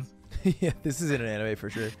locations. Yeah, this is in an anime for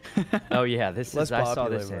sure. Oh yeah, this Less is. I saw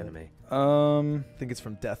popular, this but- anime. I think it's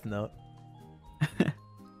from Death Note.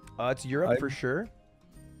 It's Europe for sure.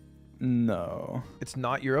 No. It's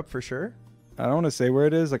not Europe for sure. I don't want to say where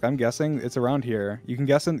it is. Like I'm guessing it's around here. You can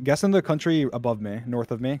guess in the country above me,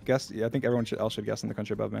 north of me. Guess. Yeah, I think everyone else should guess in the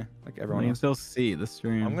country above me. Like We everyone can else. still see the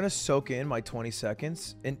stream. I'm gonna soak in my 20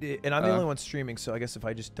 seconds, and I'm the only one streaming, so I guess if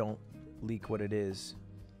I just don't leak what it is.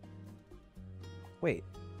 Wait,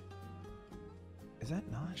 is that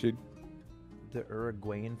not Should the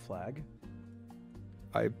Uruguayan flag?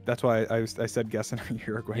 That's why I said guess in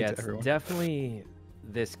Uruguay Yeah, to it's everyone. definitely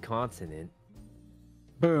this continent.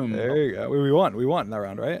 Boom. There you go. We won that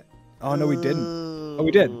round, right? Oh no, we didn't. Oh,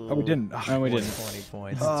 we did. Oh, we didn't. No, we didn't. 20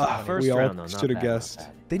 points. Ah, 20. First we all round though, not should have bad, not guessed.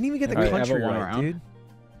 bad. They didn't even get the Alright, country ever won a right, round? dude.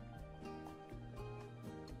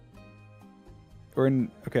 We're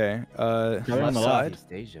in. Okay. Are we on the left? Southeast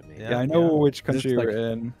Asia, maybe. Yeah, I know which Just country like-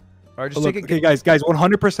 we're in. All right, Oh, just look, take a okay, guys,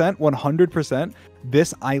 100%,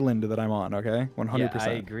 this island that I'm on, okay, 100%. Yeah, I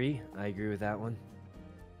agree. I agree with that one.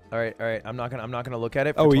 All right. I'm not gonna look at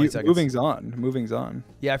it for Oh, 20 seconds. moving's on.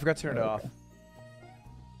 Yeah, I forgot to turn it off.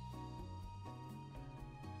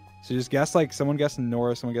 So just guess like someone guess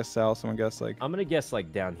north, someone guess south, someone guess like. I'm gonna guess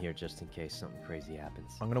like down here just in case something crazy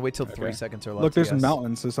happens. I'm gonna wait till 3 Okay. seconds or less. Look, to there's guess.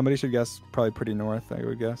 mountains, so somebody should guess probably pretty north. I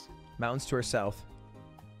would guess. Mountains to our south.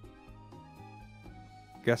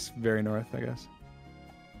 Guess very north, I guess.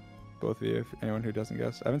 Both of you, if anyone who doesn't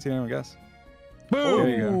guess. I haven't seen anyone guess. There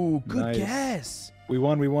you go. Ooh, good Nice. guess. We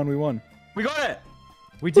won. We got it.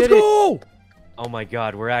 We Let's did it! go. Oh my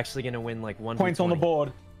god, we're actually gonna win like one. Points on the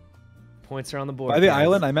board. Points are on the board. By the guys.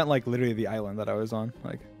 island, I meant like literally the island that I was on.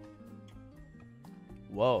 Like,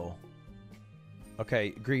 Whoa.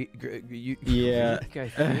 Okay, you. Yeah. Okay, I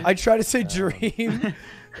think- I tried to say dream,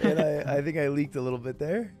 and I think I leaked a little bit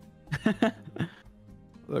there.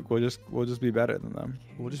 look, we'll just be better than them.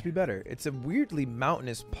 We'll just be better. It's a weirdly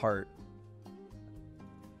mountainous part,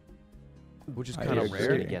 which is I kind of agree. I'm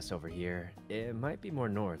rare. gonna guess over here. It might be more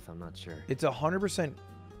north. I'm not sure. It's 100%.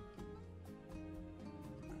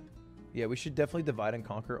 Yeah, we should definitely divide and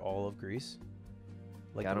conquer all of Greece.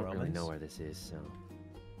 Like I the don't really Romans. know where this is, so.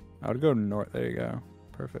 I would go north. There you go.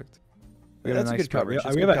 Perfect. We got That's a good spread. coverage.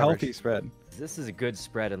 That's We have good a healthy coverage. spread. This is a good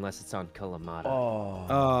spread unless it's on Kalamata.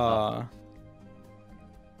 Oh.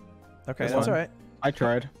 Okay, That's that's fine. all right. I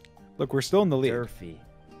tried. Look, we're still in the lead. Durfee.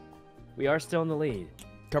 We are still in the lead.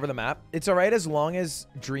 Cover the map. It's all right as long as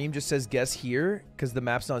Dream just says guess here, because the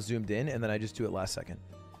map's not zoomed in, and then I just do it last second.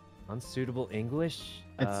 Unsuitable English?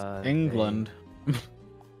 It's England.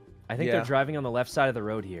 I think Yeah. they're driving on the left side of the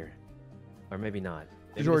road here. Or maybe not.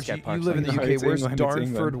 Maybe this George, guy you parks live in on the No, UK. it's Where's England, it's Darnford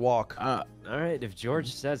England. Walk? All right, if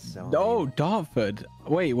George says so. I Oh, mean, Dartford.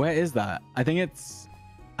 Wait, where is that? I think it's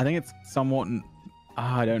somewhat.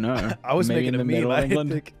 I don't know. I was Maybe making in a the middle meme. of I didn't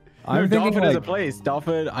England. think. I'm No, thinking Dartford is a like place.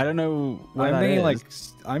 Dartford. I don't know where I'm that thinking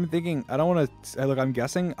is. like I'm thinking I don't want to look. I'm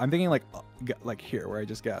guessing. I'm thinking like here where I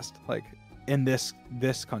just guessed. Like in this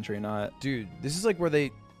country, not. Dude, this is like where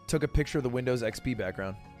they took a picture of the Windows XP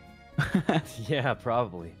background. yeah,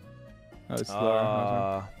 probably. Oh, it's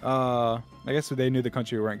slower. I guess they knew the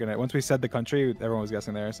country we weren't gonna. Once we said the country, everyone was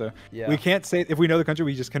guessing there. So Yeah. we can't say if we know the country,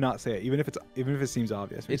 we just cannot say it, even if it seems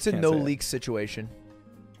obvious. We It's just a can't no say it. leak situation.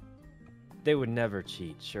 They would never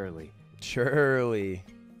cheat, surely. Surely.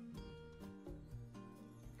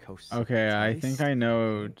 Coast Okay, I Place? think I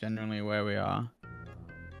know generally where we are.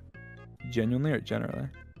 Genuinely or generally?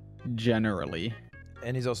 Generally.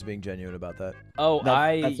 And he's also being genuine about that. Oh,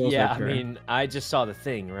 That's also yeah. true. I mean, I just saw the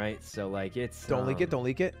thing, right? So like, it's Don't leak it. Don't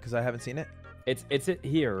leak it, because I haven't seen it. It's it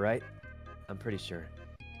here, right? I'm pretty sure.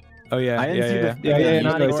 Oh yeah, I didn't yeah, see yeah, the yeah, thing. yeah,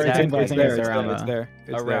 Not no, it's exactly, in- but I it's think there, it's it's around there, it's there.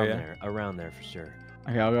 there, it's around yeah. there, around there for sure.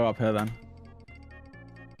 Okay, I'll go up here then.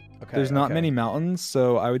 Okay. There's not okay. many mountains,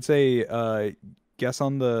 so I would say guess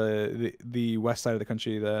on the west side of the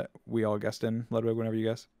country that we all guessed in. Ludwig, whenever you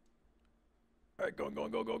guess. All right,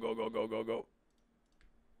 go.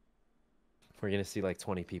 We're gonna see like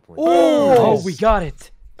 20 people. Oh! We got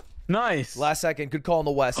it. Nice. Last second. Good call on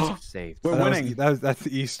the west. Saved. We're That was- winning. That's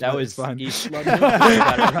the east. That but was it's fine. East London. We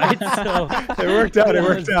got it right. So It worked out. It that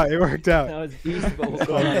worked was- out. It worked out. That was East, but we'll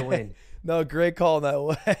call that a win. No, great call on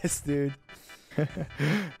that west, dude. I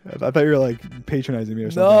thought you were like patronizing me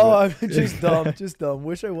or something. No, but- I'm just dumb. Just dumb.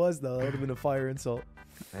 Wish I was, though. That would have been a fire insult.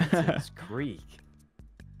 That's Creek.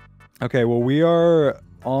 Okay, well we are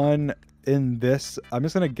on in this. I'm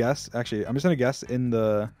just gonna guess. Actually, I'm just gonna guess in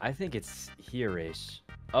the. I think it's here-ish.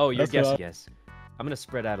 Oh, your That's what guess. I'm gonna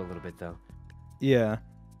spread out a little bit though. Yeah.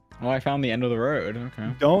 Oh, I found the end of the road. Okay.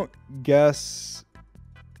 Don't guess.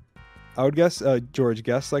 I would guess, George,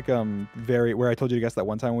 guess like very where I told you to guess that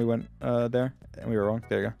one time we went there and we were wrong.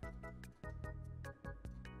 There you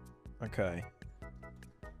go. Okay.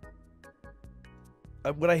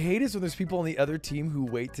 What I hate is when there's people on the other team who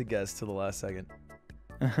wait to guess to the last second.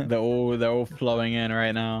 They're all flowing in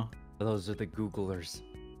right now. Those are the Googlers.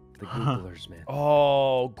 The Googlers, man.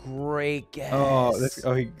 Oh, great guess. Oh,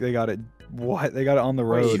 they got it. What? They got it on the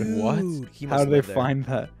road. Dude, he How must did they live there. find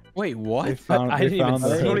that? Wait, what? They found. I They didn't even found see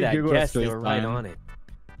the Somebody that Google guess. us They this were right time. on it.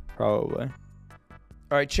 Probably.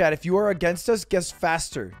 All right, Chad, if you are against us, guess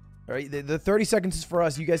faster. All right, the 30 seconds is for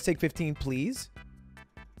us. You guys take 15, please.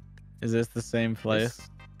 Is this the same place?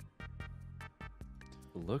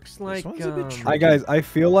 Looks like. one's a bit Hi guys, I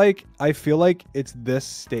feel like it's this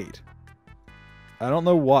state. I don't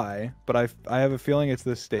know why, but I have a feeling it's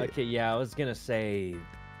this state. Okay, yeah, I was gonna say.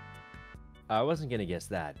 I wasn't gonna guess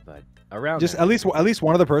that, but around. Just there. at least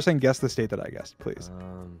one other person guess the state that I guessed, please.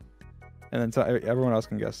 Um, And then so everyone else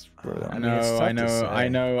can guess where they're I at. mean, it's tough to say.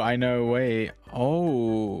 I know. Wait.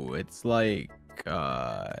 Oh, it's like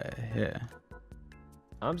here.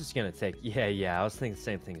 I'm just gonna take. Yeah. I was thinking the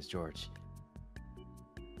same thing as George.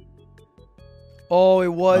 Oh, it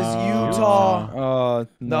was Utah.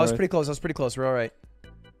 No, I was north. pretty close. We're all right.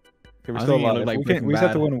 Okay, we're I still think it alive. looked like we Breaking just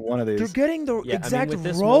have to Bad. win one of They're these. getting the Yeah, exact I mean, with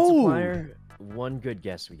this road. multiplier, one good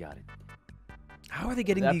guess, we got it. How are they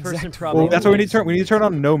getting That the person exact probably Well, that's what we need lives to turn. We in need to turn Utah.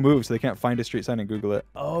 on no move so they can't find a street sign and Google it.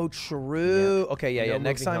 Oh, true. Okay, yeah. No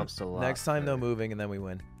Next moving time, helps a lot next time, no better. moving, and then we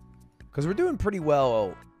win. Because we're doing pretty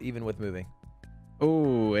well, even with moving.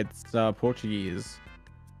 Oh, it's Portuguese.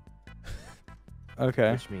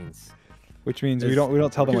 Okay, Which means which means we It's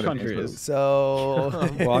don't tell them two what it means. countries. So,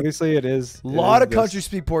 Well, obviously it is. a lot of this. countries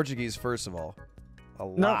speak Portuguese. First of all, a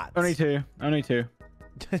No, lot. only two. Only two.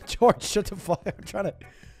 George, shut the fuck. I'm trying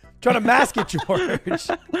to mask it, George.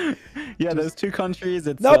 Yeah, there's two countries.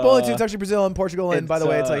 It's Nope, only two. It's actually Brazil and Portugal. And by the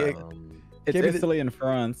way, it's like it's give me the- Italy and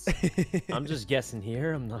France. I'm just guessing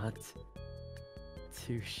here. I'm not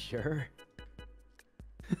too sure.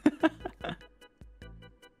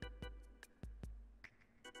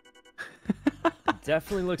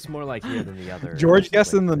 Definitely looks more like here than the other. George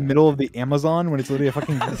guessed in the middle of the Amazon when it's literally a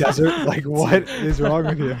fucking desert. Like, what is wrong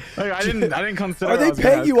with you? Like, I didn't consider. Are they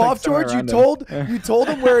paying you off, George? You told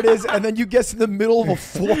them where it is, and then you guessed in the middle of a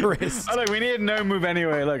forest. Oh, look, we need no move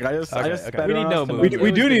anyway. Look, I just okay. We need no move.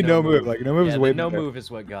 We do need no move. Like, no move is way no better. move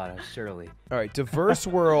is what got us, surely. All right, diverse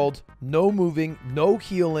world, no moving, no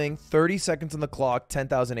healing, 30 seconds on the clock,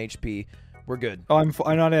 10,000 HP. We're good. Oh,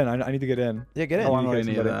 I'm not in. I need to get in. Yeah, get in. Oh, I'm not in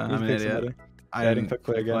either. I'm an idiot. I didn't click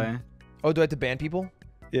play again. Oh, do I have to ban people?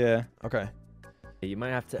 Yeah. Okay. You might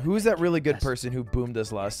have to. Who is that really good person who boomed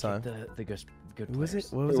us last time? The good Who is it?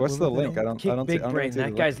 players. What's the link? I don't Kick see. Big Brain.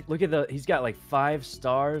 That guy's. Look at he's got like 5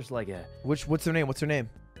 stars. Like a. What's their name? What's their name?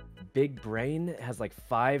 Big Brain has like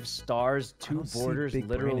 5 stars, 2 borders,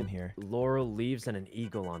 literal in here. laurel leaves, and an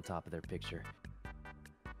eagle on top of their picture.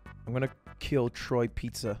 I'm gonna kill Troy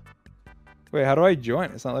Pizza. Wait, how do I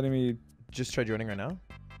join? It's not letting me. Just try joining right now.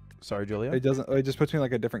 Sorry, Julia. It doesn't. It just puts me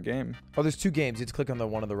like a different game. Oh, there's 2 games. You have to click on the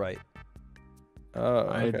one on the right. Oh,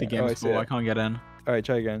 okay. The game's full. I can't get in. All right,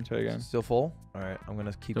 try again. Try again. Still full? All right, I'm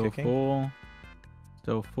gonna keep kicking.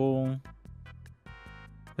 Still full.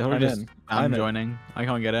 I'm I'm joining. I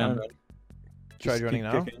can't get in. Try joining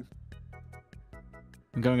now. Kicking.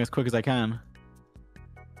 I'm going as quick as I can.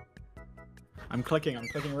 I'm clicking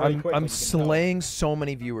really quick. I'm slaying so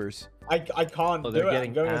many viewers. I can't Oh, do they're it. getting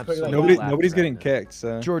I'm going as quick as I absolutely can. Nobody's right getting now. kicked.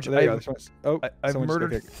 So George, there you go. I've someone just got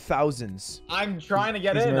murdered kicked. thousands. I'm trying to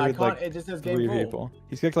get He's in. I murdered, can't. like, It just says 3 game full. people.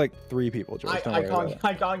 He's kicked like 3 people. George. Don't worry about it.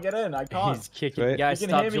 I can't get in. I can't. He's kicking. Right? Guys, You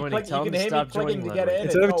can stop hear me joining. click- Tell you him can to hear me stop clicking joining. to get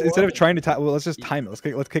Ludwig. in. Instead of trying to well, let's just time it.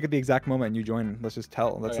 Let's kick at the exact moment and you join. Let's just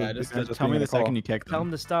tell. Let's Just tell me the second you kick Tell them.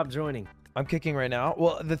 him to stop joining. I'm kicking right now.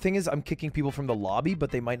 Well, the thing is, I'm kicking people from the lobby,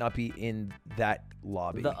 but they might not be in that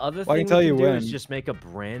lobby. The other Well, I thing can tell we you can do when. is just make a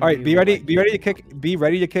brand. All right, new, be ready. like, Be ready to kick. Be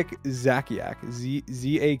ready to kick Zakiak.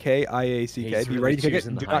 Zakiack. He's Be really ready to kick it.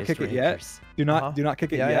 choosing the Do not kick highest it yet. rankers. Do not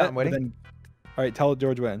kick it Yeah, yet. I'm waiting. but then- all right, tell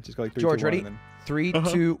George when. Just go like 3, George, 2, 1, ready? and then- 3,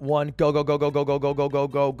 2, 1, go, go, go, go, go, go, go, go, go,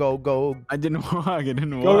 go, go, go. I didn't work. It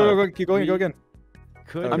didn't work. Go. Keep going. Go again.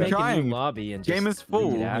 Could Okay. make a trying. new lobby and just Game is leave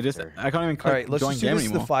full. it I after. can't even All click right, let's join just do game this the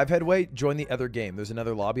anymore. 5-head way. Join the other game. There's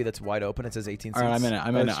another lobby that's wide open. It says 18 seats. All right, I'm in it.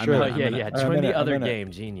 I'm in it. That's I'm true. in Oh it. I'm yeah, in it. yeah. I'm Join in the it, I'm other in it.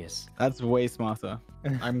 game, genius. That's way smarter.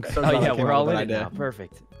 I'm so Oh glad I yeah, came we're up all with in that it now. idea.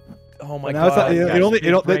 Perfect. Oh my And now it's god. not, it guys, only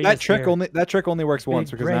Big Brain that is trick here. only works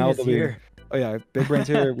once Big because Brain now is it'll be. here. Oh yeah, Big Brain's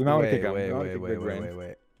here. We might want to kick him. Wait. We might wanna kick Big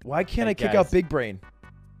Brain. Why can't Hey, I kick guys. out Big Brain?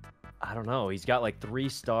 I don't know. He's got like 3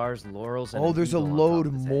 stars, laurels, and Oh, an there's a eagle on top load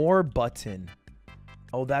of his head. more button.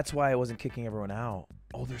 Oh, that's why I wasn't kicking everyone out.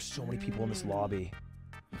 Oh, there's so many people in this lobby.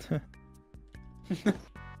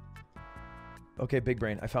 Okay, Big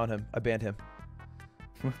Brain. I found him. I banned him.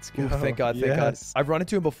 Let's go. Ooh, thank God, thank God. Yes. I've run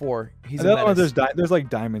into him before. He's And a the other ones, menace. there's like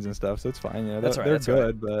diamonds and stuff, so it's fine. You know, That's right, they're that's right.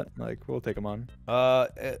 good, but like we'll take them on.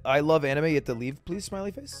 I love anime. You have to leave, please,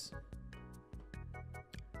 smiley face.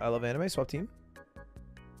 I love anime. Swap team.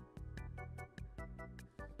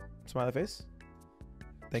 Smiley face.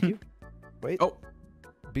 Thank you. Wait. Oh.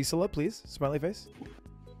 Bisala, please. Smiley face.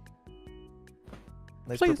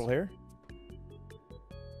 Nice Please. purple hair.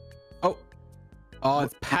 Oh,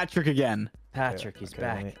 it's Patrick again. Patrick, he's Okay,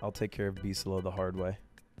 back. I'll take care of Bisala the hard way.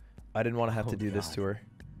 I didn't want to have to Oh, do this God. to her.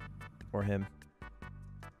 Or him.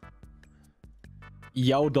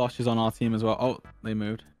 Yeldosh is on our team as well. Oh, they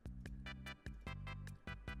moved.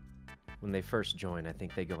 When they first join, I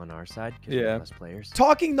think they go on our side because we Yeah. have less players.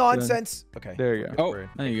 Talking nonsense. Okay. There you go. Oh, We're in.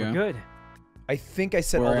 there you We're go. good. I think I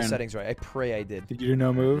set all We're the in. settings right. I pray I did. Did you do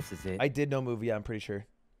no move? This is it. I did no move. Yeah, I'm pretty sure.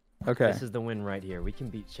 Okay. This is the win right here. We can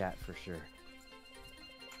beat chat for sure.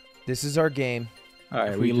 This is our game. All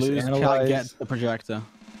right. If we just lose, Chad analyze- gets the projector.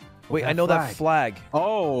 Wait, that I know that flag.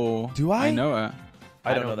 Oh. Do I? I know it.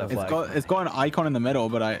 I don't know don't that know. flag. It's got an icon in the middle,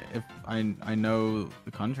 but I know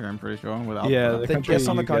the country. I'm pretty sure without. Yeah, that. the Then country guess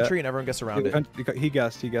on the you get- country and everyone guess around it. He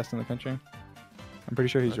guessed in the country. I'm pretty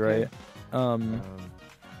sure he's Okay. right.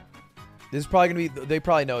 This is probably gonna be. They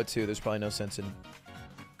probably know it too. There's probably no sense in.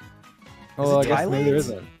 Well, I it guess maybe there Thailand?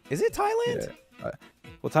 isn't. Is it Thailand? Yeah.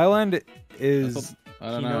 Well, Thailand is. I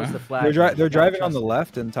don't He know. knows the flag. They're, you gotta driving on the trust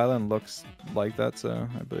left, and Thailand looks like that, so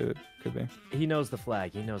I believe it could be. him. He knows the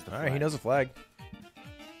flag. He knows the All flag. right, he knows the flag.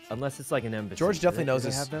 Unless it's like an embassy. George Do definitely they- knows do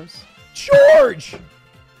they this. have those? George.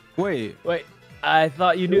 Wait. Wait, I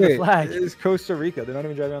thought you knew the flag. It's Costa Rica. They're not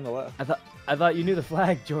even driving on the left. I thought you knew the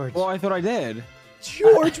flag, George. Well, I thought I did.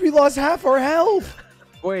 George, we lost half our health.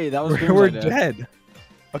 Wait, that was We're Game's idea. dead.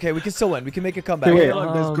 Okay, we can still win. We can make a comeback. Okay, wait.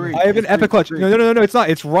 Look, there's Greek. I have an There's epic Greek, clutch. Greek. No, it's not.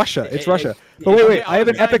 It's Russia. It's Russia. But wait, okay, I have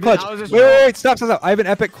an I epic was clutch. just- Wait, stop. I have an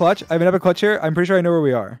epic clutch. I have an epic clutch here. I'm pretty sure I know where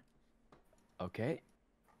we are. Okay.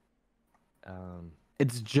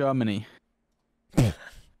 It's Germany.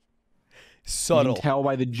 Subtle. You can tell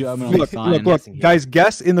by the German Look, sign. guys,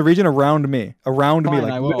 guess in the region around me. Around me, Fine,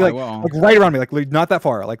 like, I will, literally, I will. like right around me, like not that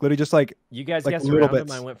far. Like literally just like, You guys like guessed little around him.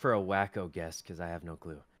 bits. I went for a wacko guess because I have no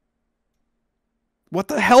clue. what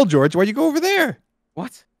the hell, George? Why'd you go over there?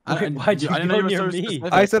 What? Why'd you I didn't know go you were near so me?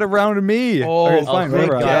 specific. I said around me. Oh, okay, it's fine. great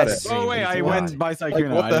Whatever, I got guess. it. Oh wait, I went by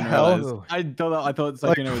Sykkuno. what I the didn't hell? realize. I thought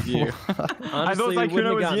Like, Sykkuno was you. Honestly, we Sykkuno wouldn't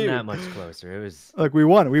have was gotten you. that much closer. It was. Like we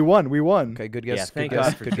won. Okay, good guess. Yeah, good thank guess.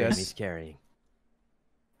 God for Good Jeremy's guess. carrying.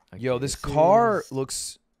 Yo, Okay, this car is-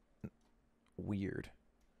 looks weird.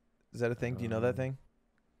 Is that a thing? Do you know that thing?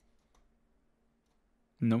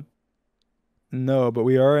 No. No, but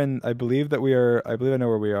we are in. I believe that we are. I believe I know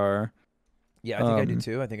where we are. Yeah, I think I do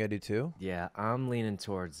too. I think I do too. Yeah, I'm leaning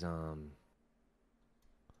towards I'm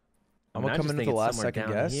I gonna just come in with think the it's last somewhere second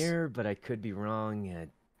down guess. here, but I could be wrong.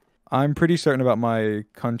 I'm pretty certain about my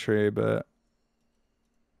country, but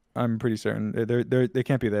I'm pretty certain they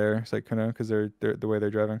can't be there. It's like because they're the way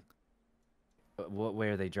they're driving. What way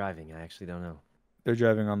are they driving? I actually don't know. They're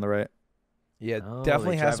driving on the right. Yeah, Oh,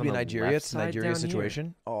 definitely they has drive to be on the Nigeria. left It's a side Nigeria down here.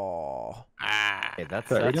 situation. Oh. Okay, that's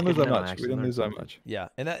Sorry, we that's didn't good lose to that know. I much. We actually didn't learned lose that something. much. Yeah,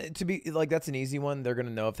 and that, to be like that's an easy one. They're gonna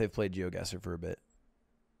know if they've played Geoguessr for a bit.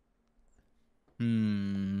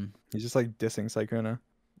 He's just like dissing Sykkuno.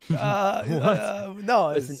 No,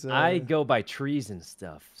 Listen, it's, I go by trees and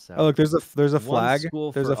stuff. So Oh look, there's a One flag.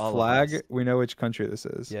 school There's for a all of flag. us. We know which country this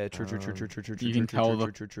is. yeah, true. You can tell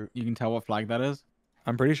the. True. You can tell what flag that is.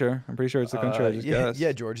 I'm pretty sure. I'm pretty sure it's the country I just yeah, guessed.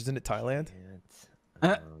 yeah, George, isn't it Thailand?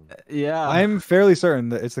 Yeah. I'm fairly certain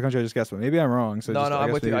that it's the country I just guessed, but maybe I'm wrong. So No, just, no, I I'm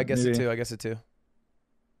guess with you. maybe- I guess it maybe- too. I guess it too.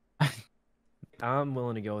 I'm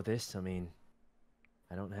willing to go with this. I mean,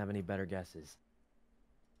 I don't have any better guesses.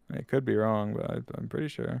 It could be wrong, but I'm pretty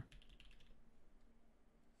sure.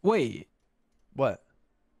 Wait. What?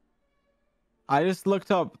 I just looked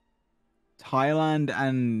up Thailand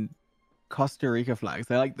and Costa Rica flags.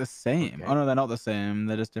 They're like the same. Okay. Oh no, they're not the same.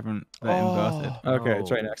 They're just different. They're inverted. Okay, it's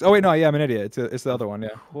right Oh. next. Oh wait, no, yeah, I'm an idiot. It's the other one. Yeah.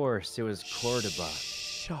 Of course, it was Cordoba.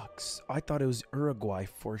 Shucks, I thought it was Uruguay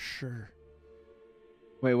for sure.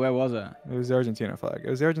 Wait, where was it? It was the Argentina flag. It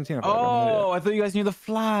was the Argentina flag. I'm an idiot. Oh, I thought you guys knew the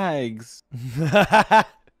flags.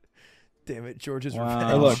 Damn it, George's Wow.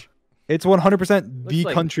 revenge. Hey, look, it's 100% the Looks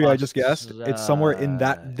like country I just guessed. It's somewhere in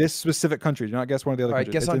Costa- this specific country. Do not guess one of the other All right,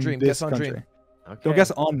 countries. guess on It's in Dream, this guess on Dream. country. Okay. Don't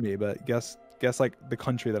guess on me, but guess like the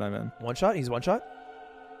country that I'm in. One shot. He's one shot.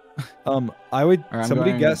 I would Alright, I'm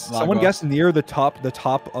somebody going guess Lagos. someone guess near the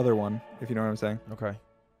top other one, if you know what I'm saying. Okay.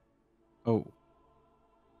 Oh.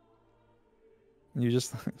 You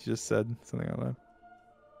just said something out loud.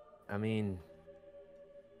 I mean,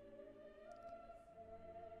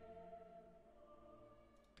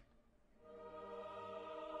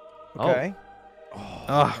 Okay.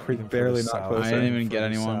 We're Even barely further not south. close. I didn't even Further get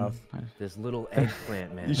anyone. south. this little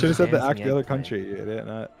eggplant man. You should have said the dancing other eggplant. country, you idiot,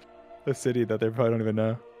 not the city that they probably don't even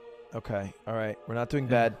know. Okay. All right. We're not doing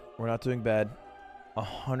bad. We're not doing bad.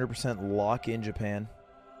 100% lock in Japan.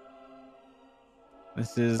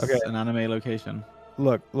 This is Okay. an anime location.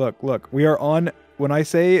 Look. We are on. When I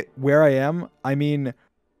say where I am, I mean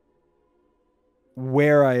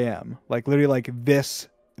where I am. Like literally, like this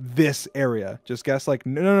area. Just guess. Like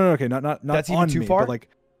no. Okay, not That's on even too me, far? But like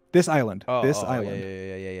this island. this Yeah, island.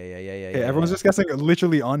 yeah. Okay, everyone's just guessing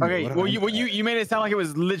literally on me. Okay, What well am I- you made it sound like it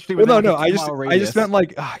was literally. Well, within no. like a I 2-mile just radius. meant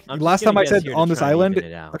like I'm just last gonna time I guess said here to on this try and island.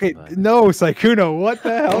 even it out, Okay, but- no, Sykkuno, what the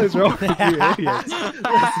hell is wrong with you idiots?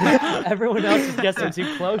 Everyone else is guessing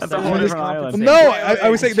too close. That's I a wanna whole different island. compensate. No, I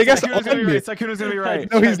was saying they guessed Sykkuno's gonna on be me. right. Sykkuno's gonna be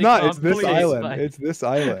right. No, he's not. It's Please, this island. fine. It's this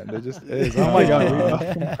island. It just is. Oh my god.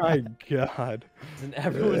 Oh my god. And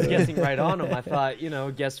everyone's guessing right on him. I thought,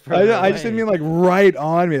 guess for. I just didn't mean like right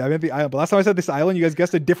on me. I meant the island. But last time I said this island, you guys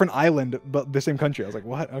guessed a different island, but the same country. I was like,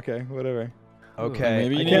 what? Okay, whatever. Okay.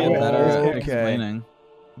 Maybe you I need can't to wait. get better at Okay. explaining.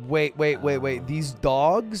 Wait. These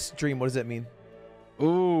dogs, Dream. What does that mean?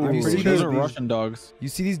 Ooh, I'm pretty those sure are these- Russian dogs. You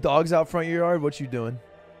see these dogs out front of your yard? What you doing?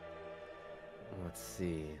 Let's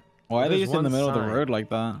see. Why are they There's just in the one middle of the sign. road like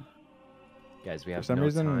that? Guys, we have some no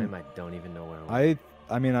reason, time. I don't even know where I'm.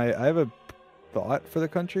 I mean, I have a thought for the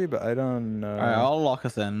country, but I don't know. All right, I'll lock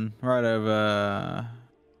us in right over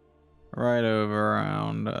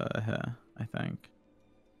around here. I think.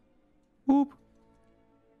 Whoop.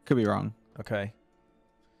 Could be wrong. Okay.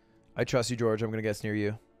 I trust you, George. I'm gonna guess near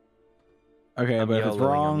you. Okay, I'm but if it's YOLOing, I'm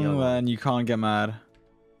wrong, YOLOing. then you can't get mad.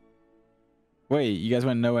 Wait, you guys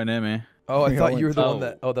went nowhere near me. Oh, I We thought all you were the went- one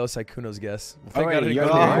that. Oh, that was Sykkuno's guess. Well, Oh, thank wait, God I you didn't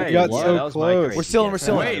guys go were near right. you. got What? so that was my close. crazy We're still in, guess. we're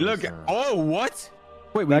still in. Wait, look. Oh, what?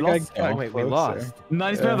 Wait, we That guy lost. got Oh, wait, we closer. lost.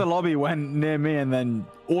 90% of the lobby went near me, and then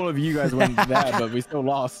all of you guys went there, but we still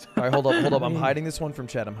lost. All right, hold up. I'm hiding this one from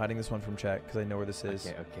chat. Because I know where this is.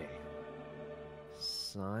 Okay.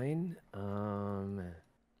 Sign.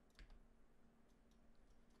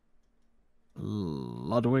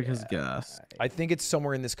 Ludwig has guessed. I think it's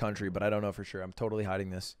somewhere in this country, but I don't know for sure. I'm totally hiding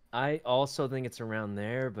this. I also think it's around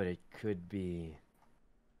there, but it could be.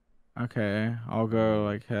 Okay, I'll go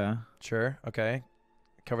like here. Sure. Okay.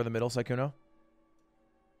 Cover the middle, Sykkuno.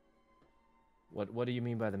 What do you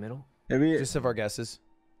mean by the middle? Maybe Just of our guesses.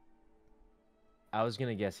 I was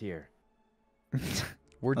gonna guess here.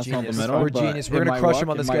 We're that's not the genius. middle, We're but genius. it We're gonna might crush work, them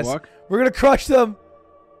on it this might guess. work. We're gonna crush them.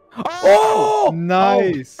 Oh!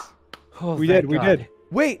 Nice. Oh, We thank did. We God. did.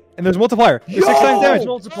 Wait. And there's multiplier. There's 6 Yo! times damage.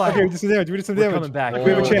 Multiplier. Okay, we did some damage. We did some We're damage. coming back.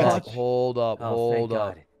 We have a chance. Hold up. Oh, thank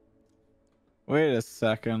God. Wait a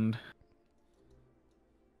second.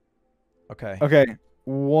 Okay. Okay,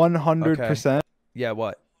 100%. Yeah.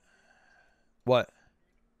 What? What?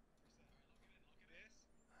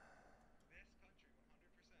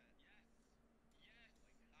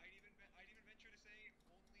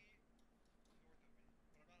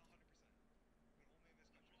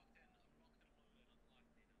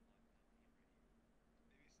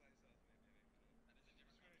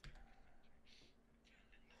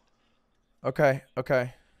 Okay.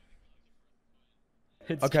 Okay.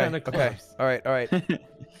 It's Okay. kind of Okay. close. All right. All right.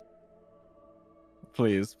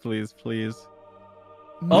 Please, please, please.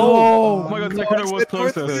 No. Oh my God, no, Sykkuno I was said north.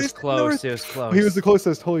 closest. It was North. close. It was close. He was the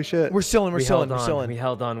closest. Holy shit. We're still in. We're We still in. held We're on. still in. We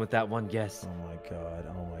held on with that one guess. Oh my god.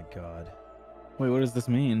 Oh my god. Wait, what does this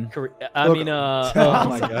mean? Look- Oh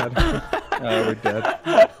my god. We're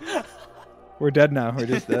dead. We're dead now. We're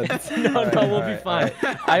just dead. no, we'll all be right, fine.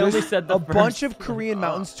 I only There's said the a bunch first. of Korean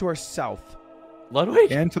mountains to our south.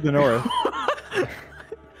 Ludwig. And to the north.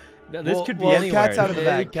 No, this Well- could be well, anywhere. cat's out of the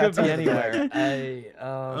bag, It cat's could be out of the bag. anywhere.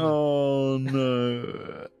 Oh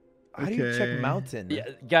no. How do you check mountain? Yeah,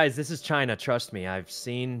 guys, this is China. Trust me, I've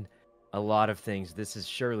seen a lot of things. This is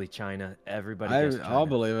surely China. Everybody guessed China. I'll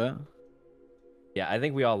believe it. Yeah, I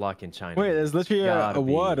think we all lock in China. Wait, there's literally Gotta a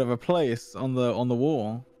be. word of a place on the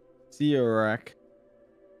wall. Seorak.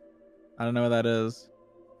 I don't know what that is.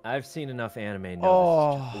 I've seen enough anime.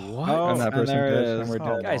 Oh. What? Oh, And that and person there it did, is. and we're Come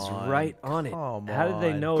dead. Guys, on. right on it. Come How did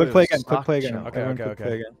they on. know? Click it play was again. Click stock play again. chunk? Okay, Everyone okay, click okay.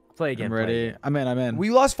 play again. Play again. I'm play ready. again. I'm in. We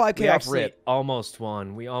lost 5k We off actually rip. almost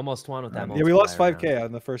won. We almost won with that. Yeah, we lost multiplier 5k round.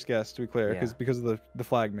 on the first guess, to be clear, Yeah. because of the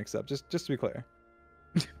flag mix up. Just to be clear.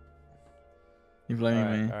 You're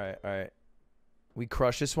blaming me. All right. All right. We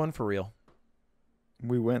crush this one for real.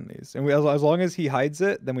 We win these. And as long as he hides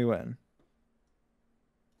it, then we win.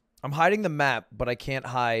 I'm hiding the map, but I can't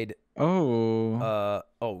hide. Oh.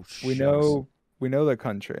 We shucks. know the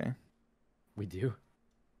country. We do.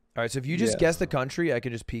 All right. So if you just Yeah. guess the country, I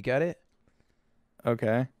can just peek at it.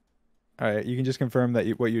 Okay. All right, you can just confirm that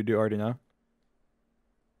what you do already know.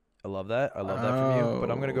 I love that. I love that from you.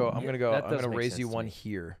 But I'm gonna go. I'm Yeah, gonna go. that I'm does gonna make raise sense you to one me.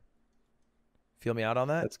 here. Feel me out on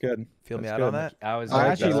that. That's good. Feel me that's out good. on that. I was. I I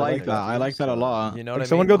like actually that. I like like that. that. I like that a lot. You know what Like I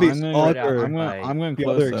someone mean? go the I'm gonna- other. I'm going the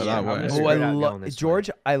closer other that extreme. way. I'm Oh, straight out going this way. George,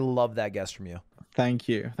 I love that guess from you. Thank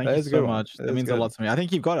you. Thank That you is a so good one. much. That That is means a good. lot to me. I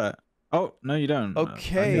think you've got it. Oh, no, you don't.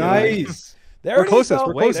 Okay. Nice. There We're it is, closest, though.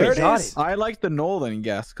 we're Wait, closest. there it Got is. it. I like the northern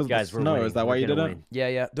guess because the Guys, we're snow. winning. Is that We're why you did gonna it? win. Yeah,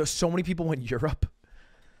 yeah. There's so many people in Europe.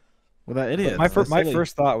 Well, that idiot. My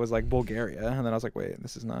first thought was like Bulgaria, and then I was like, wait,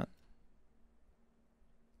 this is not.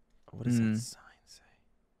 What does that sign say?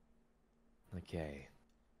 Okay.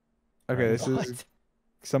 Okay, this is What?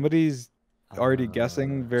 somebody's already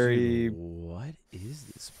guessing very. Dude, what is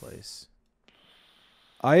this place?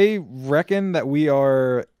 I reckon that we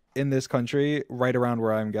are in this country right around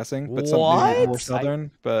where I'm guessing, but something more What?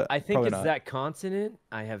 southern. But I think probably it's not. that continent.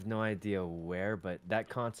 I have no idea where, but that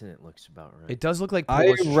continent looks about right. It does look like I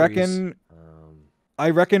Polish trees. reckon. I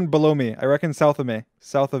reckon below me. I reckon south of me.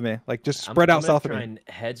 South of me. Like just spread I'm out south of try me. and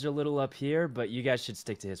hedge a little up here, but you guys should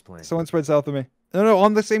stick to his plan. Someone spread south of me. No,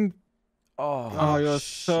 on the same. Oh, you're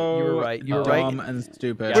so You were right. You were right. dumb and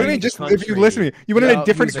stupid. What do you mean? the Just if you listen to me, you went in Yeah, a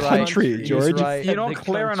different he's right. country, He's George. right. You're not The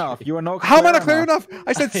clear country. enough. You are not. How am I clear not clear enough?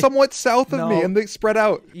 I said somewhat south of me, No. and they spread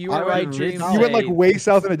out. You I were right, would Dreams. really You went like Hey. way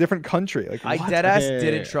south in a different country. Like I what? deadass Okay.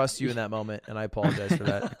 didn't trust you in that moment, and I apologize for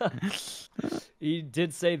that. He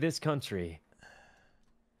did say this country.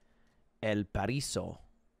 El Pariso.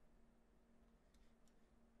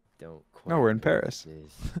 Don't. Quite No, we're in know what Paris.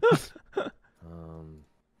 this is.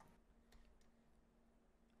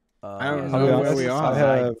 I don't I'll know be where honest, we I are.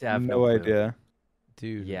 have have no no clue. idea.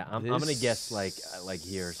 Dude. Yeah, I'm gonna guess like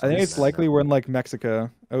here. or I think something it's like likely that. we're in like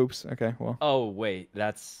Mexico. Oops. Okay. Well. Oh wait,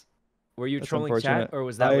 that's Were you That's trolling chat, unfortunate. or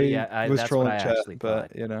was that what I was that's trolling what I chat, actually but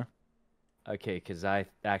thought? you know, Okay, because I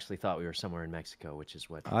actually thought we were somewhere in Mexico, which is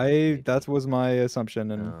what that was my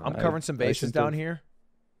assumption, and Oh. I'm covering some bases shouldn't down have. here.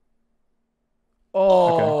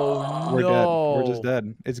 Oh We're no! dead. We're just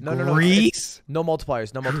dead. It's No, no, no, Greece. No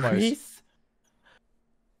multipliers. No multipliers. Greece?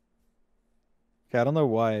 Okay, I don't know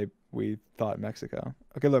why we thought Mexico.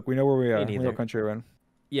 Okay, look, we know where we are. We know neither. what country we're in.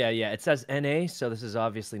 Yeah, yeah. It says NA, so this is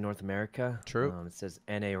obviously North America. True. It says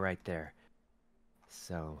NA right there.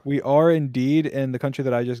 So We are indeed in the country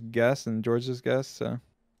that I just guessed and George just guessed. So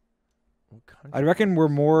What country? I reckon we're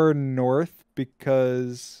more north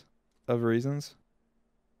because of reasons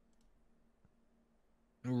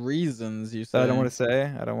Reasons you that say? I don't want to say.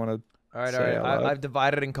 I don't want to. All right, all say right. out loud. I've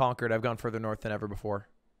divided and conquered. I've gone further north than ever before.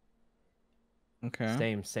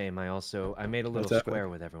 Okay. same. I made a little That's epic. square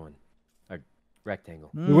with everyone. A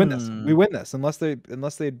rectangle. We win this. Hmm. We win this unless they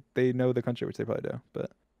know the country, which they probably do.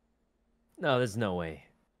 But No, there's no way.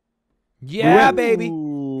 Yeah, win. baby.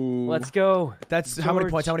 Ooh. Let's go. That's how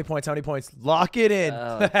many points? How many points? How many points? Lock it in.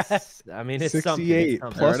 I mean, it's something. 68 It's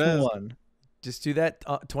something. plus There it is. 1. Just do that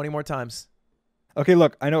 20 more times. Okay,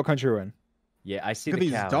 look, I know what country we're in. Yeah, I see Look the at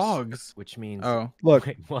these cows, dogs. which means Oh. Look,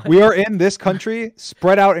 Wait, what? we are in this country,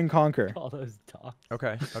 spread out and conquer. all those dogs.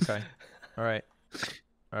 Okay. Okay. All right.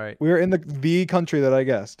 All right. We are in the country that I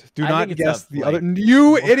guessed. Do I not think it's guess up, the like- other.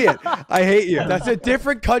 You idiot! I hate you. That's a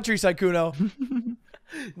different country, Sykkuno.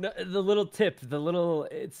 No, the little tip,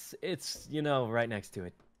 it's right next to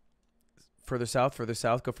it. Further south. Further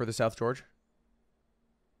south. Go further south, George.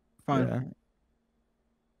 Fine. Yeah.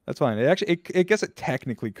 That's fine. I guess it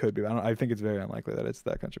technically could be. I think it's very unlikely that it's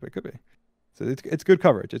that country, but it could be. So it's good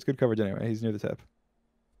coverage. It's good coverage anyway. He's near the tip.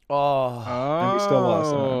 Oh, And we still lost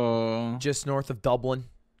somehow. Oh. just north of Dublin.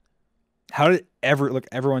 How did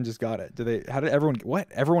everyone just got it? Everyone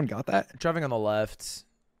got that? Driving on the left.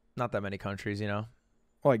 Not that many countries, you know.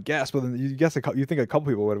 Well, I guess, but then you think a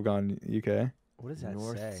couple people would have gone UK. What does that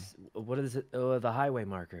North. say? What is it? Oh, the highway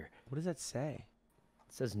marker. What does that say?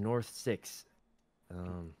 It says North 6.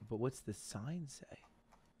 But what's the sign say?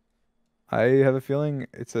 I have a feeling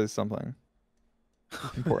it says something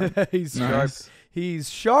important. He's sharp. Nice. He's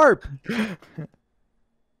sharp.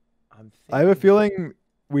 I have a feeling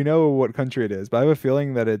we know what country it is, but I have a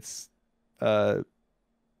feeling that it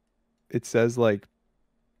says like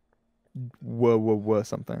whoa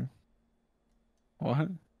something. What?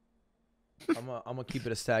 I'm gonna keep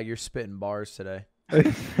it a stag. You're spitting bars today. What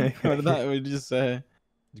did that would you just say?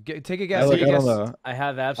 Take a I, guess. like, Take a I don't guess. know. I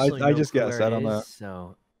have absolutely. I no just clue guessed, where I it don't know. is,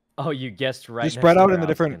 So, oh, you guessed right. Just next spread to out where in the I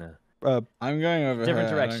was different- gonna- I'm going over different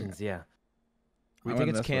here. directions. Yeah. We I think went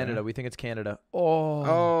it's this way. Canada. We think it's Canada. Oh.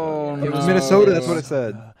 Oh, It It was no. Minnesota. That's what it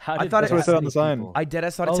said. How I did thought That's what it said on the that sign. many people- I dead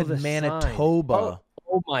ass thought it Oh, said the sign. Manitoba.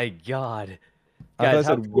 Oh my God. I thought Guys, it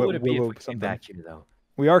how said cool would it be if Willow we came something. back here though?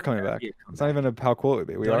 We are coming That'd back. be a It's not even how cool it would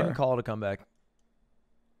be. We Don't are. even call it a comeback.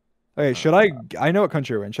 Okay, should I know what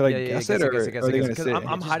country we're in. Should I Yeah, guess guess it, it, or guess it, guess are it, they guess going it, to 'cause see?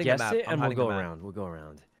 I'm Just hiding the guess map. it I'm and we'll hiding the go map. around. We'll go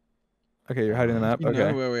around. Okay, you're hiding the map. You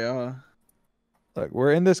Okay. know where we are. Look,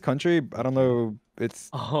 we're in this country. I don't know. It's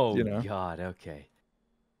Oh You know. God. Okay.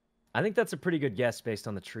 I think that's a pretty good guess based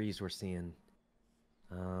on the trees we're seeing.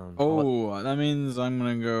 Oh, that means I'm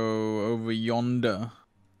gonna go over yonder.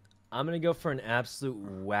 I'm gonna go for an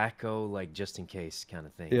absolute wacko, like just in case kind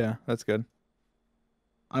of thing. yeah, that's good.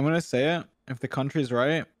 I'm gonna say it. If the country's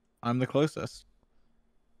right, I'm the closest.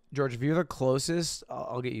 George, if you're the closest,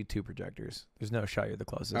 I'll get you 2 projectors. There's no shot you're the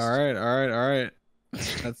closest. All right.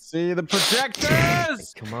 Let's see the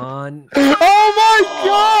projectors. Come on. Oh my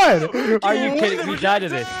God! Are you kidding? We died to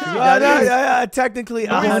this. We died to this. Technically,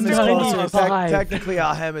 Ahem is closer. 95. Technically,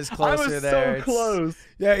 Ahem is closer there. It's-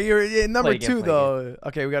 Yeah, you're number Play again, 2 play though.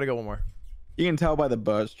 Okay, we gotta go one more. You can tell by the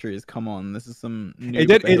birch trees. Come on, this is some. It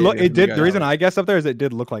did. It did. The reason I guessed up there is it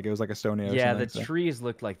did look like it was like Estonia. Or Yeah, the something, so. trees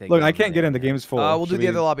looked like they. Look, go I over can't get there. in. The game's full. We'll do Should the we-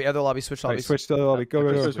 other lobby. Other lobby. Switch Right, lobbies. switch to the lobby. Go,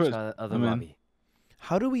 go, go. Switch to the other I'm in. lobby.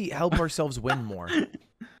 How do we help ourselves win more?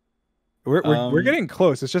 We're getting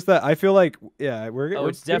close. It's just that I feel like we're Oh, we're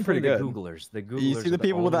it's getting definitely pretty the good. Googlers. The Googlers. You see are the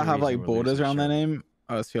people only that have reason like we're borders losing, around their sure. name.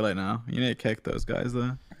 Oh, it's too late now. You need to kick those guys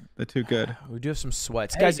though. They're too good. We do have some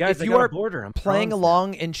sweats, Hey, guys. guys, If I you got a are border. I'm playing bronze now.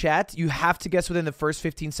 along in chat, you have to guess within the first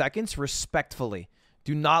 15 seconds, respectfully.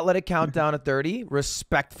 Do not let it count down to 30.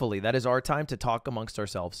 Respectfully, that is our time to talk amongst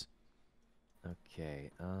ourselves.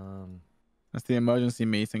 Okay. That's the emergency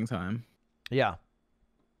meeting time. Yeah.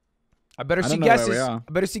 I better I see don't know where we guesses. are.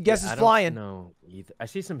 I better see guesses I don't flying. know either. I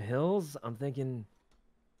see some hills. I'm thinking.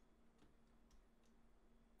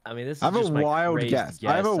 I mean, this is I have a just my wild crazy guess.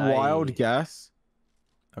 I have a wild guess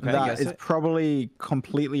Okay, that guess is it. probably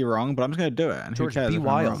completely wrong, but I'm just gonna do it. And George, who cares be if I'm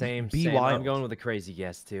wild. wrong? Same. Be Same. wild. I'm going with a crazy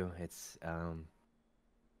guess too. It's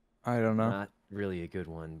I don't know. not really a good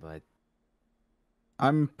one, but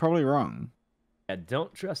I'm probably wrong. yeah,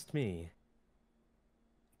 don't trust me.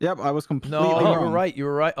 Yep, I was completely No, you wrong. were right. You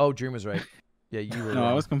were right. Oh, Dream was right. Yeah, you were No,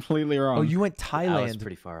 wrong. I was completely wrong. Oh, you went I was Thailand.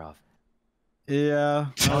 pretty far off. Yeah.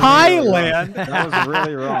 Thailand? That was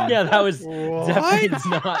really wrong. Yeah, that was definitely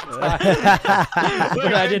not.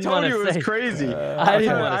 But I didn't want you to it say. was crazy. I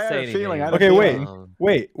didn't I want to had say a anything. feeling, I had a Okay, wait. Um,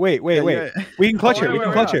 Wait. Yeah. We can clutch Oh, it. We wait, can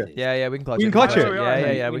wait, clutch wait. it. Yeah, we can clutch We it. can clutch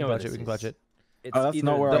it. Yeah, we we know can what clutch it. this We can is. clutch it. It's Oh, that's either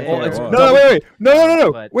not where the I Oh, thought it's it was.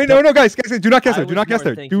 No. But Wait, no, guys. Do not guess I there. Do not was guess more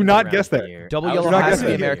there. Do thinking not around guess there. here. Double I was yellow not has to guessing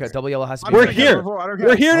be it. America. Double yellow has to be We're America. here. I don't We're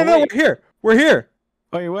care. here. Oh, No, wait. we're here. We're here.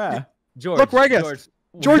 Wait, where? George, Look where I guessed.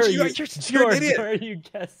 George, where are you're an George, idiot. where are you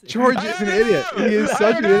guessing? George is an idiot. He is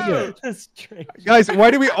such an idiot. That's strange. Guys,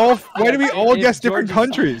 why do we all If guess different George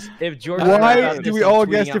is- countries? If George, Why heard about do this, we I'm all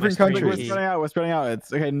tweeting guess out my different stream countries? We're key. spreading out. We're spreading out.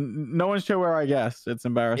 It's okay. No one's sure where I guessed. It's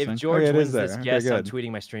embarrassing. If George Okay, it wins is this there. guess, Okay, I'm good.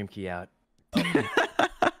 tweeting my stream key out. Oh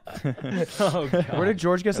God. Where did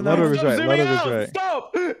George guess on that? Ludwig one? was right. Ludwig was right.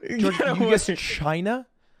 Stop! George, you guessed China?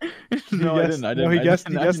 No, I didn't. No, he guessed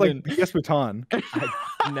didn't. Bhutan.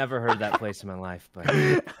 I've never heard that place in my life, but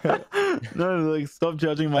No, like stop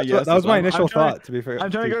judging my That guesses. was my I'm initial trying- thought. To be fair, I'm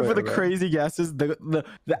trying to go for the clear, crazy guesses, the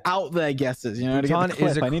out there guesses. You know, to get Bhutan the clip.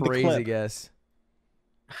 is a I need the crazy clip. guess.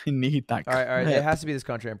 I need that. All right. clip. It has to be this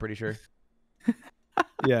country. I'm pretty sure.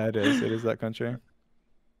 Yeah, it is. It is that country.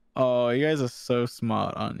 Oh, you guys are so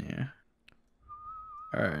smart, aren't you?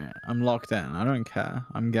 All right, I'm locked in. I don't care.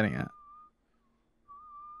 I'm getting it.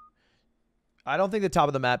 I don't think the top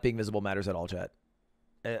of the map being visible matters at all, chat.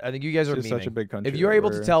 I think you guys are It's just such a memeing. big country. If you're that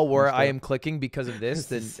able to we're tell where messed I up. am clicking because of this,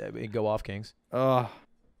 then go off, Kings. How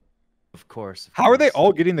of course. are they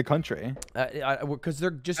all getting the country? Because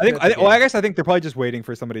they're just. I good at the think. Well, I game. guess I think they're probably just waiting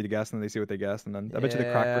for somebody to guess, and then they see what they guess, and then I bet you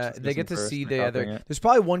the crack person. They get to see the the other. There's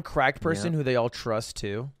probably one cracked person who they all trust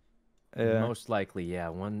too. Yeah. Most likely, yeah.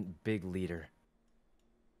 One big leader.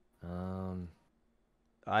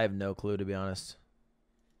 I have no clue, to be honest.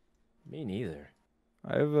 Me neither.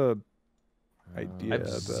 I have a idea. I have but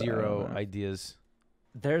I don't zero know. ideas.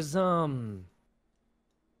 There's I'm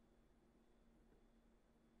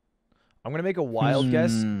gonna make a wild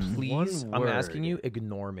guess. Hmm. Please, One I'm asking word. you.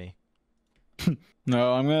 Ignore me.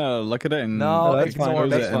 No, I'm gonna look at it and No, that's fine. ignore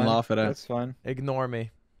That's it fine. and laugh at it. That's fine. Ignore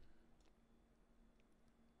me.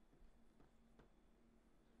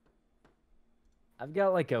 I've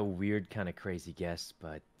got like a weird kind of crazy guess,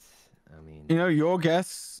 but I mean, You know, your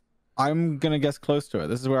guess. I'm gonna guess close to it.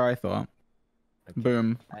 This is where I thought. okay.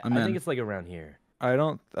 Boom. I'm I in. think it's like around here. I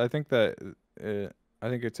don't. I think that. I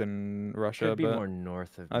think it's in Russia, Could be but more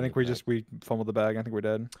north of. I think me, we fumbled the bag. I think we're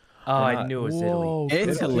dead. Oh, I not. knew it was Italy. Whoa, good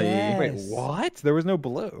Italy. Wait, guess. what? There was no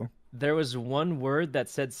blue. There was one word that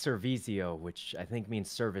said servizio, which I think means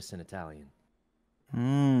service in Italian.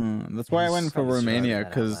 That's why I went for Just writing Romania, that out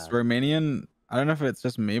because loud. Romanian. I don't know if it's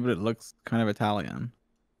just me, but it looks kind of Italian.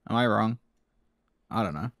 Am I wrong? I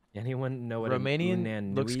don't know. Anyone know what an Romanian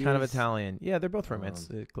unanui looks kind of is? Italian. Yeah, they're both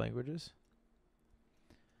Romantic languages.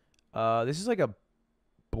 This is like a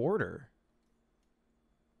border.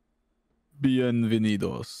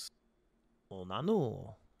 Bienvenidos. Oh,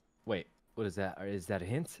 Nanu. Wait, what is that? Is that a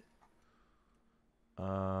hint?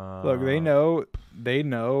 Look, they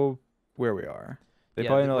know where we are. They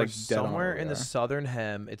probably know we're like dead on somewhere where we in the are. southern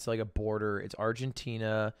hem. It's like a border. It's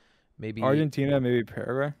Argentina, maybe Argentina, maybe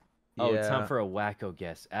Paraguay. Oh, it's time Yeah. for a wacko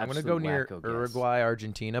guess. I'm gonna Absolute go near wacko guess. Uruguay,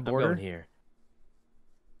 Argentina I'm border. going here.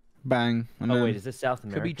 Bang. I'm Oh in. wait, is this South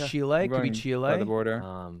Could America? be Chile. I'm Could be going by Chile. the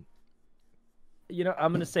border. You know,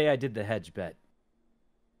 I'm gonna say I did the hedge bet.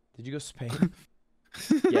 Did you go Spain?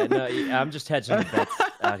 Yeah, no, I'm just hedging the bets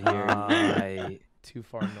out here. Too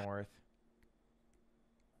far north.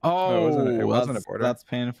 Oh, it wasn't a that's, border. that's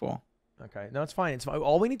painful. Okay, no, it's fine. It's fine.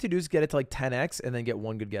 All we need to do is get it to like 10x and then get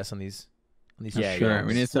one good guess on these. Yeah, Sure. yeah, We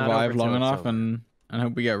need to it's not survive over long till it's enough over. and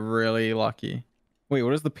hope we get really lucky. Wait, what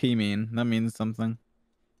does the P mean? That means something.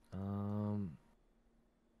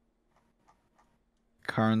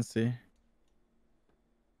 Currency.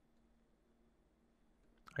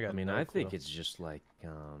 I mean, I think it's just like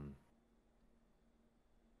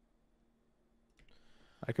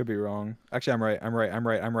I could be wrong. Actually, I'm right. I'm right. I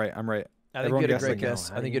think Everyone you had a guessed great like no. guess.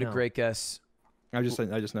 How I do think you you had a know? great guess. I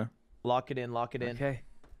just know. Lock it in. Lock it in. okay.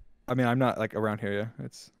 I mean, I'm not like around here. Yeah,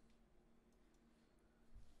 it's.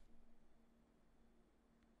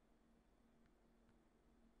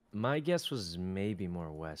 My guess was maybe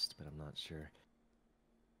more west, but I'm not sure.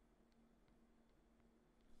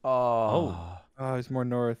 Oh. Oh, it's more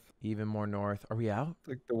north. Even more north. Are we out? It's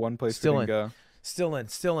like the one place Still we in. didn't go. Still in.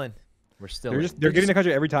 Still in. We're still. They're getting the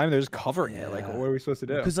country every time. They're just covering it. Like, Yeah. what are we supposed to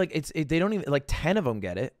do? Because like they don't even like 10 of them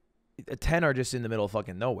get it. 10 are just in the middle of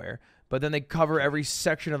fucking nowhere. But then they cover every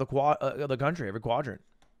section of the country, every quadrant.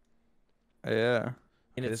 Yeah.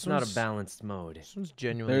 And Okay, it's this not a one's- balanced mode. This one's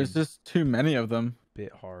genuinely There's just too many of them. a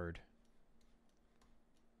bit hard.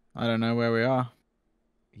 I don't know where we are.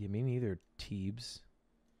 Yeah, me neither. Teebs.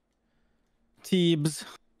 Teebs.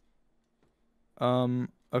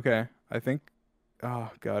 Okay. I think.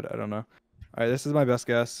 Oh God, I don't know. All right, this is my best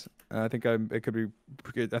guess. I think it could be.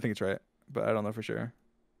 I think it's right, but I don't know for sure.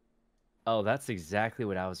 Oh, that's exactly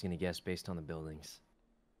what I was gonna guess based on the buildings.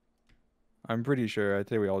 I'm pretty sure. I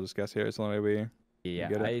think we all just guess here. It's the only way we. Yeah,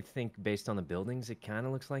 get it. I think based on the buildings, it kind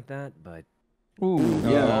of looks like that, but Ooh, Oh,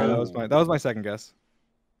 yeah. okay, that was my second guess.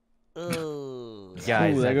 guys, Ooh,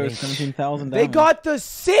 I there goes think 17,000 They got the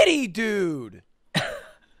city, dude.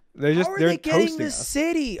 They just How are they're they getting toasting the us.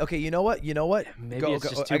 city? Okay, you know what? You know what? Maybe it's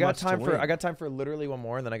just too I got much to time for win. I got time for literally one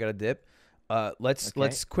more, and then I got to dip. Let's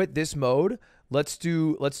Okay. quit this mode. Let's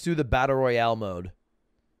do the battle royale mode.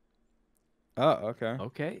 Oh, okay.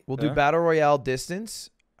 okay. We'll do Yeah. battle royale distance.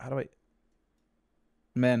 How do I?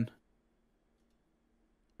 Men.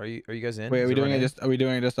 Are you guys in? Wait, Is are we doing it everyone in? just? Are we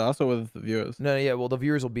doing it just us or with the viewers? No, yeah. Well, the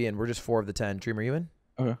viewers will be in. We're just 4 of the 10. Dream, are you in?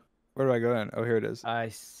 Okay. Where do I go in? Oh, here it is. I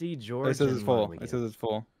see George. It says it's and full. Ludwig It in. says it's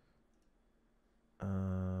full.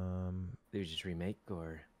 Do you just remake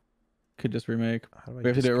or? Could just remake. How do I We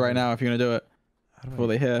have to do it right discard now if you're gonna do it How do before I,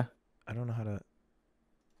 they hear. I don't know how to.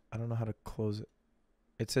 I don't know how to close it.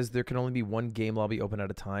 It says there can only be one game lobby open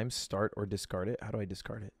at a time. Start or discard it. How do I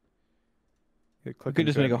discard it? You We click could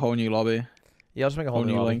just make a whole new lobby, Yeah, I'll just make a whole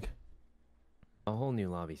new lobby. link. A whole new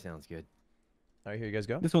lobby sounds good. All right, here you guys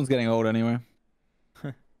go. This one's getting old anyway.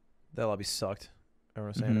 That lobby sucked.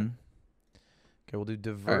 Everyone's saying it. Mhm. Okay, we'll do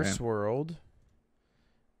diverse Alright. world.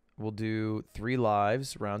 We'll do 3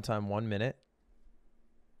 lives, round time 1 minute,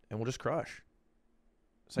 and we'll just crush.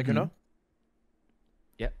 Sykkuno?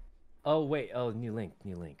 Oh wait. Oh, new link.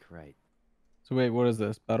 Right. So wait, what is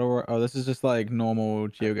this? Oh, this is just like normal I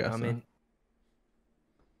Geoguessr. mean,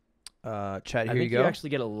 Chat, I here you think go. you actually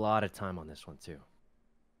get a lot of time on this one too.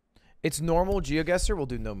 It's normal Geoguessr. We'll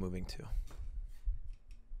do no moving too.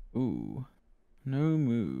 Ooh, no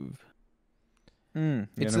move.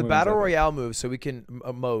 It's the battle royale move, so we can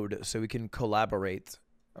mode, so we can collaborate.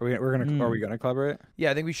 Are we gonna collaborate? Yeah,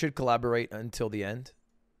 I think we should collaborate until the end.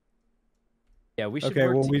 Yeah, we should Okay,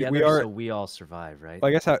 work well, we together are- so we all survive, right? Well,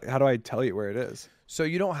 I guess how do I tell you where it is? So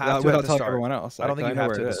you don't have to Without at the telling start. everyone else. I don't think you know have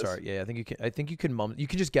where to it at the is. start. Yeah, I think you can. I think you can. You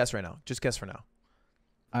can just guess right now. Just guess for now.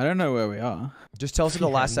 I don't know where we are. Just tell us in the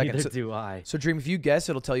last second. Neither So, do I. so Dream, if you guess,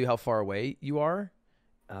 it'll tell you how far away you are.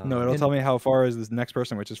 No, it'll And- tell me how far is this next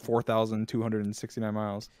person, which is 4,269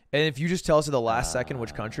 miles. And if you just tell us at the last second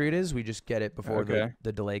which country it is, we just get it before Okay.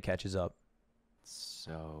 the delay catches up.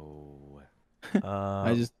 So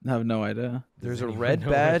I just have no idea. There's a anyone red know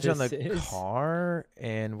where badge on this the is? car,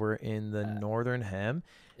 and we're in the northern hem.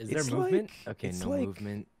 is there It's movement? like- Okay, it's no like-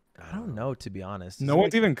 movement. I don't know, to be honest. No It's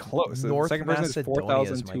one's like even close. The North second person is Macedonia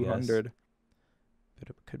is my guess. 4,200. But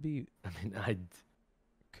it could be. I mean, I.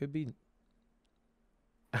 Could be.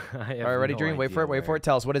 I All have right, ready, no Dream? Wait for it. idea Wait for where. it.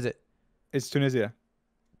 Tell us, what is it? It's Tunisia.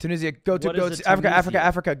 Tunisia. Go to What go is to a Africa. Africa. Tunisia?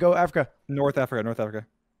 Africa. Go Africa. North Africa.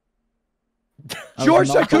 George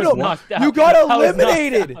knocked Sykkuno, knocked out. you got I was knocked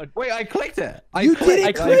eliminated. out. Wait, I clicked it. You didn't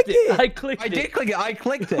I click clicked it. it. I clicked I it. did click it. I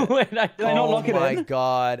clicked it. When I, Did I not lock it Oh my in?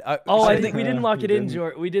 god. oh, I should- think we didn't lock You it in, didn't.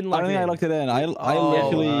 George. We didn't I lock don't it think in. I locked it in. I Oh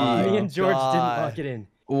literally. my Me and George God. didn't lock it in.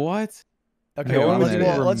 What? Okay, No well, one was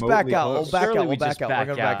even let's back remotely out. We'll close. back Surely out. we We'll back just out. We're back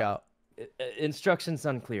gonna back out. out. Instructions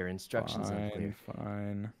unclear. Instructions unclear.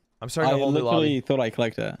 Fine. I'm I starting a whole new literally lobby. thought I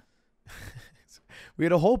clicked it. We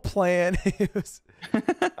had a whole plan. It was-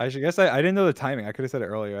 I should guess I didn't know the timing. I could have said it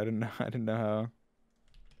earlier. I didn't know how.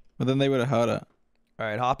 But then they would have heard it. All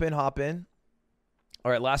right, hop in.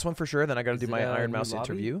 All right, last one for sure. Then I got to Is do it my a Iron new Mouse lobby?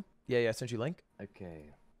 interview. Yeah, I sent you a link.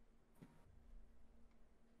 Okay.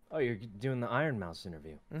 Oh, you're doing the Iron Mouse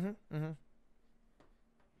interview.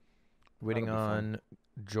 Waiting That'll be fun. on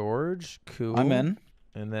George, Cool. I'm in.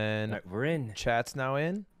 And then All right, we're in. chat's now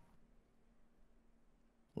in.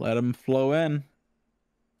 Let them flow in.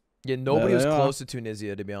 Yeah, nobody was they are. close to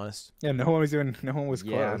Tunisia, to be honest. Yeah, no one was close.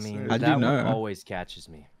 Yeah, I mean, How'd you that one know? always catches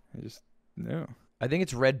me. I just knew. I think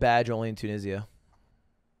it's red badge only in Tunisia.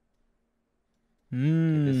 This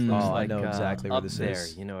Mm. looks Oh, I like, know exactly where up this there.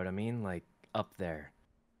 is. You know what I mean? Like up there.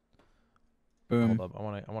 Boom. Hold up,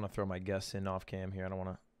 I want to throw my guess in off cam here. I don't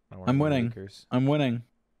want to. I'm winning. I'm winning.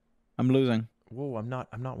 I'm losing. Whoa, I'm not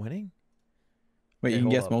winning. Wait, Okay, you can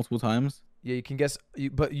hold guess up. multiple times. Yeah, you can guess,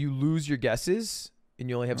 but you lose your guesses, and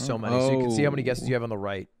you only have so many. So you can see how many guesses you have on the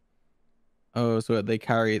right. Oh, so they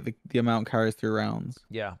carry the amount carries through rounds.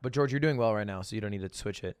 Yeah, but George, you're doing well right now, so you don't need to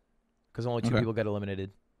switch it, because only 2 people get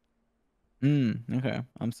eliminated. Okay,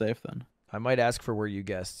 I'm safe then. I might ask for where you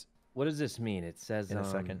guessed. What does this mean? It says in a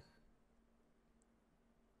second.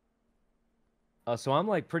 Oh, so I'm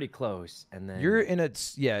like pretty close, and then You're in a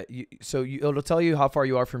so it'll tell you how far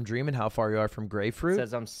you are from Dream and how far you are from Grapefruit. It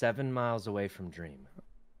says I'm 7 miles away from Dream.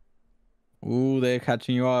 Ooh, they're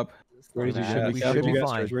catching you up. Where did you guess? We should be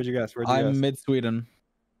fine. Where'd you guess? I'm mid Sweden.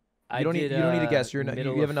 You don't need to guess. You're not.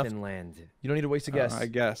 You have enough. Finland. You don't need to waste a guess. I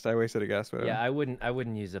guessed. I wasted a guess. Whatever. Yeah, I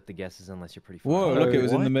wouldn't use up the guesses unless you're pretty far. Whoa, look, it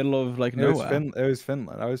was in the middle of like nowhere. It was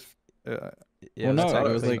Finland. I was. Yeah, well, no,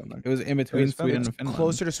 it was Finland. like it was in between Sweden and Finland.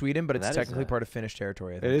 Closer to Sweden, but it's That is technically a- part of Finnish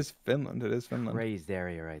territory. I think. It is Finland. It is Finland. Raised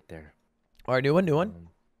area right there. All right, new one.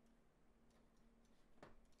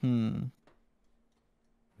 And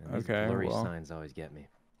these Okay, blurry well. signs always get me.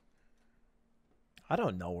 I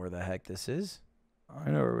don't know where the heck this is. I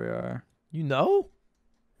know where we are. You know?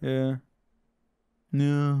 Yeah.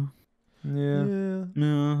 No, Yeah.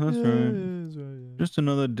 no, that's right. Just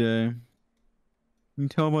another day. You can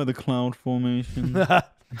tell by the cloud formation.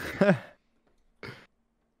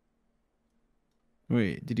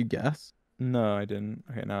 Wait, did you guess? No, I didn't.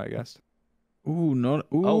 Okay, now I guessed. Ooh, not.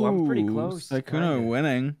 Ooh, Oh, I'm pretty close, Sykkuno kinda.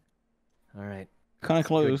 winning. All right. Kind of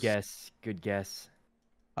close. Good guess. Good guess.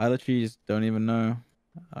 I literally just don't even know.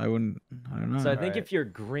 I don't know. So I think Alright. if you're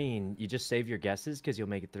green, you just save your guesses because you'll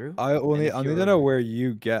make it through. I'll And need if to you're- know where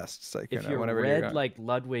you guessed. Like, If you're whenever red got- like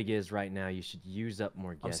Ludwig is right now, you should use up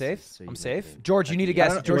more I'm guesses. safe. so you I'm make safe. it in. George, you need to Okay.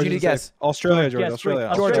 guess. George, you need to guess. Australia, George. Guess, Australia.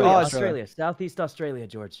 quick. George, Australia, Oz. Australia, Southeast Australia,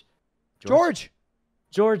 George.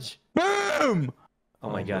 George. Boom! Oh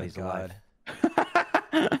my God, my he's God.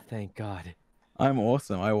 alive. Thank God. I'm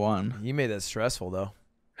awesome. I won. You made that stressful though.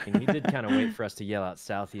 And he did kind of wait for us to yell out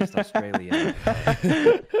Southeast Australia.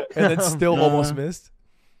 And then still Nah. almost missed.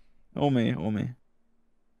 Oh me.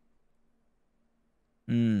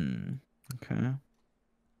 Okay.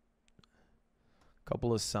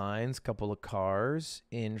 Couple of signs, couple of cars.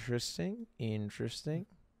 Interesting.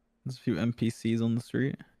 There's a few NPCs on the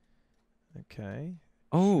street. Okay.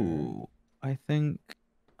 Oh, I think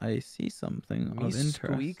I see something Me of interest.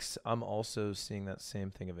 squeaks. I'm also seeing that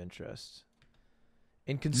same thing of interest.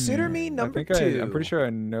 And consider me number I think 2. I'm pretty sure I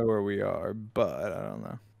know where we are, but I don't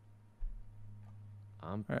know.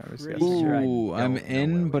 I'm Alright, let's pretty guess. sure I Ooh, I'm don't know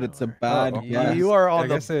in, where but we it's a are. bad Oh, guess. You are I on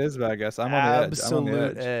the guess it is a bad guess. I'm on the edge. I'm on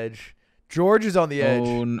absolute the edge. edge. George is on the edge.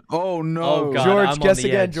 Oh no! Oh, God. George, I'm on guess the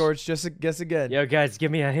again. edge. George, just guess again. Yo, guys, give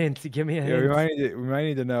me a hint. Give me a Yeah, hint. we might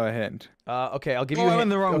need to know a hint. Okay, I'll give Oh, you a I hint. went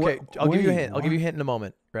the wrong Okay, way. I'll give you a Wait, hint. I'll give you a what? hint in a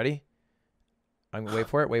moment. Ready? I'm gonna wait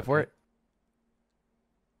for it. Wait for it.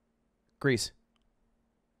 Greece.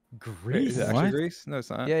 Wait, Greece. is it actually What? Greece? No, it's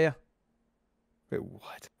not. Yeah. Wait,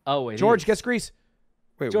 what? Oh, wait. George, guess Greece.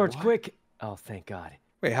 Wait, George, what? quick. Oh, thank God.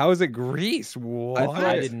 Wait, how is it Greece? What?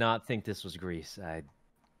 I did not think this was Greece.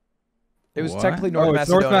 It was What? technically North Oh, it's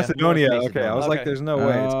North Macedonia. Macedonia. North Okay, I was Macedonia. like, Okay. there's no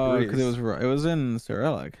way it's Greece. Because it was in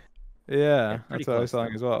Cyrillic. Yeah, pretty that's what I was close,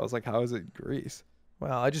 saying as well. I was like, how is it Greece?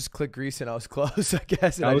 Wow, I just clicked Greece and I was close, I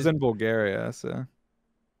guess. And I was just- in Bulgaria, so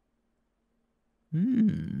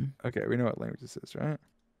Hmm. okay, we know what language this is, right?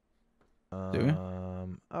 Do we?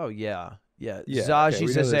 Oh yeah. Yeah. Yeah, Zaji okay,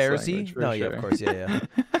 we know this Zazerzi. language for No, yeah, of sure. course, yeah.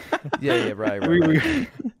 Yeah, right. We-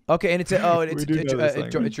 Okay, and it's a We do know this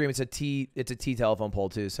language. Dream. It's a T telephone pole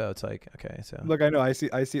too. So it's like okay, so Look, I know. I see.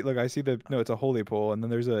 Look, I see the. No, it's a holy pole, and then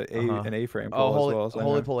there's an A-frame pole holy as well. So I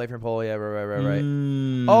holy know. pole, apron pole. Yeah, right.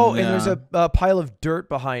 Mm, Oh, and there's yeah. a pile of dirt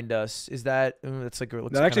behind us. Is that? That's like it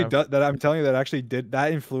looks That actually kind of, that I'm telling you that actually did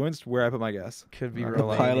that influenced where I put my guess. could be A a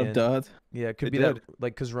Romanian. pile of dirt. Yeah, it could It be that did.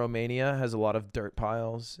 like because Romania has a lot of dirt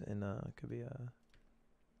piles, and it could be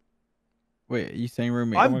Wait, are you saying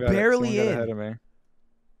Romania? I'm Someone got- barely someone got in. ahead of me.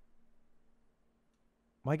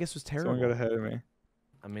 My guess was terrible. Someone got ahead of me.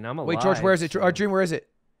 I mean, I'm alive. Wait, George, where is it? so- Our Dream, where is it?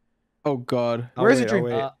 Oh God. Where is it, I'll Dream?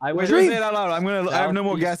 wait. I Wait, went don't say it out loud. I have no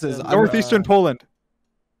more guesses. Southeastern- Northeastern Poland.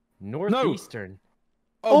 Northeastern.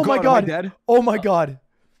 Oh my am I God. dead? Oh my God!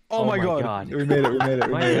 Oh my God. We made it. We made it.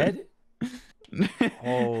 Am We I made it. dead?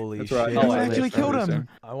 Holy That's shit! right. Oh, I I actually lived killed Northeastern. him.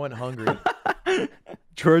 I went hungry.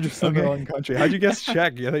 George was from the Okay. wrong country. How'd you guess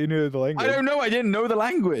Czech? I thought you knew the language. I don't know. I didn't know the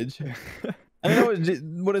language. I didn't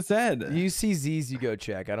know what it said. You see Z's, you go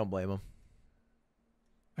check. I don't blame him.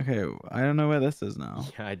 Okay, I don't know where this is now.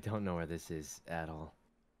 Yeah, I don't know where this is at all.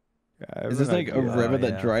 Yeah, I have Is this an like a idea. river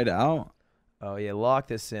that yeah. dried out? Oh yeah, lock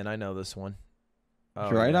this in. I know this one. Oh,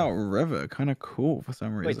 Dried yeah. out river, kind of cool for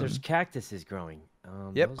some reason. Wait, there's cactuses growing.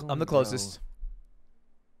 Yep, those I'm only the grow- closest.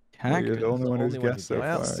 heck? You're the only one who's only one guessed who so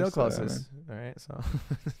Well, far. still so, I closest. mean- All right, so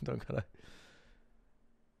don't gotta.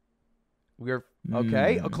 We're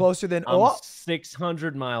okay. Closer than I'm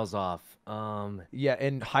 600 miles off. yeah,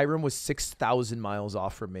 and Hiram was 6,000 miles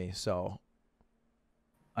off from me. So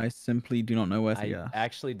I simply do not know where to I guess.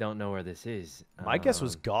 actually don't know where this is. my guess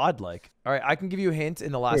was godlike. All right, I can give you a hint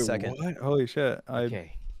in the last Wait, second. What? Holy shit!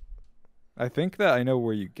 Okay. I think that I know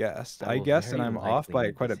where you guessed. I I will guessed and very I'm off likely by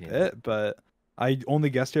need quite a this hint. bit, but I only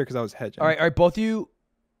guessed here because I was hedging. All right, both of you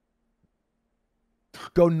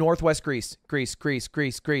go northwest Greece.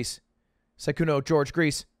 Sykkuno, George,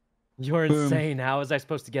 Greece. You're Boom. insane. How was I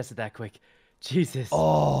supposed to guess it that quick? Jesus.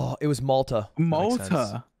 Oh, it was Malta. That makes sense.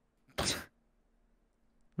 Malta.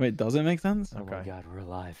 Wait, does it make sense? Oh my okay. God, we're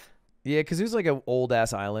alive. Yeah, because it was like an old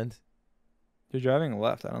ass island. You're driving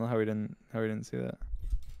left. I don't know how we didn't see that.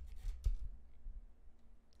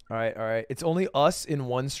 All right. It's only us and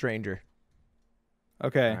one stranger.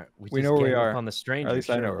 Okay, All right, we just know where we gave up are. on the Or stranger. at least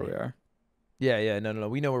I know where surely. we are. Yeah. No.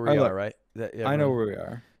 We know where we Oh, are, look, right? I know everyone- where we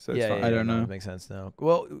are. So it's Yeah, fine. I don't no, know. That makes sense now.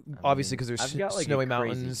 Well, obviously, mean, because there's I've got, like, a snowy crazy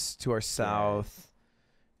mountains to our south.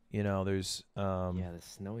 You know, there's Yeah, the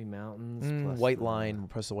snowy mountains. plus white the- line.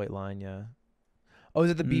 Press the white line. Yeah. Oh, is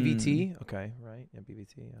it the BVT? Okay, right. Yeah,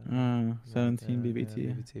 BVT. Yeah. 17 Yeah,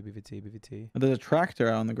 BBT. BVT. Oh, there's a tractor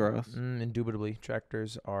out on the grass. Indubitably,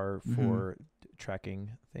 tractors are Mhm. for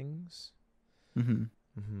tracking things. Mm-hmm.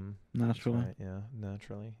 Mm-hmm. Naturally. Right, yeah,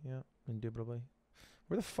 naturally. Yeah, indubitably.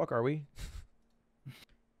 Where the fuck are we?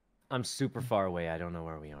 I'm super far away. I don't know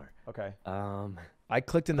where we are. Okay. Um, I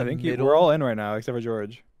clicked in the I think middle. we're all in right now except for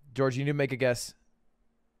George. George, you need to make a guess.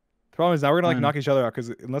 The problem is now we're gonna like Fine. knock each other out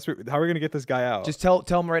because how are we gonna get this guy out? Just tell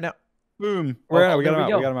him right now. Boom. we oh, got there him we out.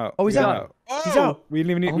 We go. got him out. Oh, he's We got out. him He's out. We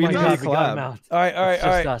didn't even need. oh we my didn't God, need we got him collab. out. All right. It's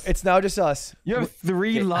just us. It's now just us. You have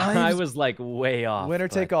 3 Okay, lives? I was like way off. Winner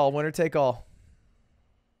but- take all. Winner take all.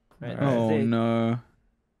 Right, Oh, that's it. no.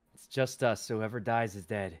 It's just us. So whoever dies is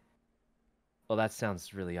dead. Well, that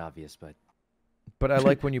sounds really obvious, but But I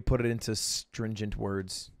like when you put it into stringent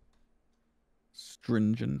words.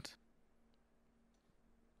 Stringent.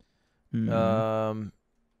 George,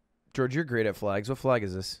 you're great at flags. What flag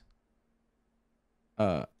is this?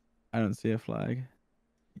 I don't see a flag.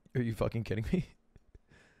 Are you fucking kidding me?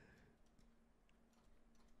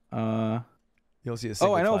 Uh, You don't see a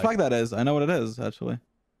single oh, I know what flag. flag that is. I know what it is, actually.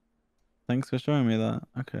 Thanks for showing me that.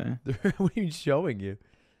 Okay. What are you showing you?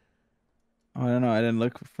 Oh, I don't know. I didn't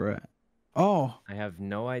look for it. Oh, I have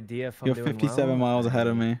no idea if I'm you're doing 57 well. miles ahead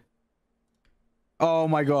of me. Oh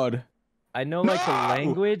my god. I know like the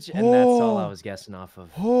language, and that's all I Oh. was guessing off of.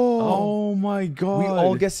 Oh my god. We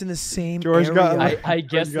all guess in the same George area. got I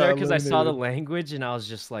guessed got there because I saw the eliminated. language, and I was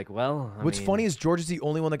just like, well. I What's mean, funny is George is the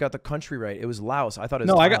only one that got the country right. It was Laos. I thought it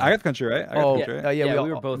was No, I got Thailand. the country right. I got Oh, the country right. yeah, yeah, we we all,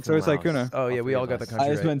 were both. so in it's like Laos, Kuna. Oh, yeah, all we three all of got the us. country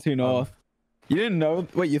I just right. went too north. You didn't know?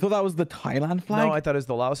 Wait, you thought that was the Thailand flag? No, I thought it was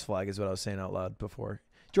the Laos flag is what I was saying out loud before.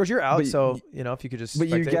 George, you're out, But so, you know, if you could just But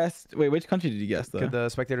you spectate. guessed. Wait, which country did you guess, though? Could the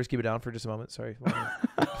spectators keep it down for just a moment? Sorry.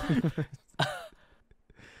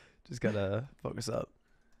 Just gotta focus up.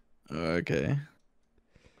 Okay.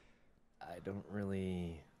 I don't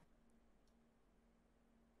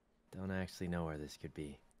actually know where this could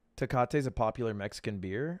be. Tecate is a popular Mexican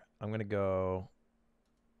beer. I'm gonna go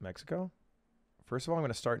Mexico. First of all, I'm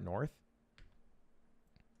gonna start north.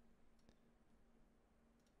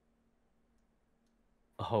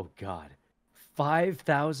 Oh God,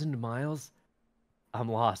 5,000 miles. I'm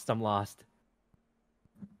lost.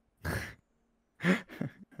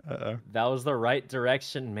 Uh-oh. That was the right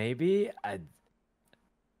direction, maybe.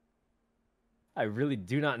 I really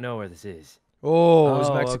do not know where this is. Oh, it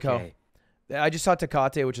was Mexico. Okay. I just saw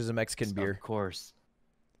Tecate, which is a Mexican Of beer. course.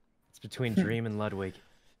 It's between Dream and Ludwig.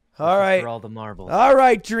 All Looking right. For all the marbles. All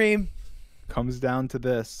right, Dream. Comes down to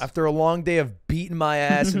this. After a long day of beating my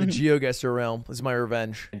ass in the Geoguessr realm, this is my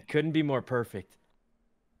revenge. It couldn't be more perfect.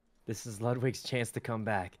 This is Ludwig's chance to come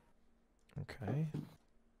back. Okay.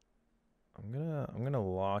 I'm gonna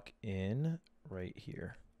lock in right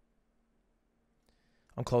here.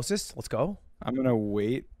 I'm closest. Let's go. I'm gonna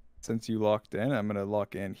wait since you locked in. I'm gonna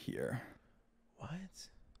lock in here. What?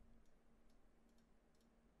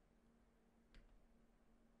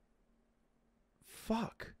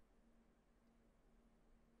 Fuck.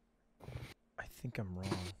 I think I'm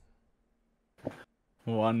wrong.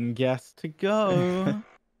 One guess to go.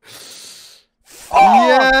 Yes!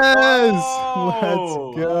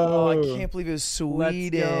 Oh, Let's go. I can't believe it was Let's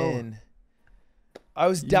Sweden. I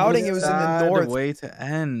was doubting it was in the Sad north. way to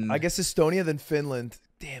end. I guess Estonia, then Finland.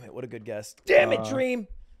 Damn it, what a good guess. Damn it, Uh, Dream.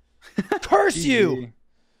 Curse you.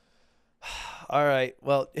 GG. All right.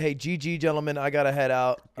 Well, hey, GG, gentlemen. I got to head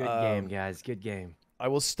out. Good game, guys. Good game. I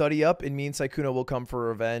will study up, and me and Sykkuno will come for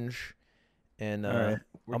revenge. And Alright.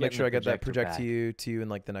 I'll make sure I get that project back. to you in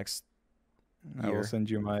like the next I will year. send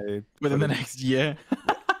you my Within the next year.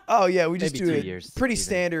 Oh yeah, we just Maybe do 2 it years, pretty even.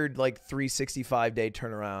 standard like 365-day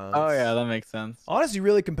turnarounds. Oh yeah, that makes sense. Honestly,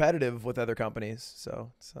 really competitive with other companies.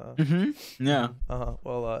 So it's Yeah.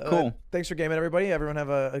 well, Cool. Thanks for gaming, everybody. Everyone have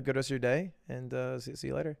a good rest of your day, and see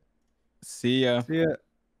you later. See ya. See ya.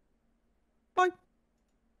 That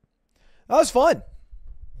was fun.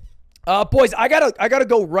 Boys, I gotta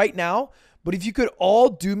go right now. But if you could all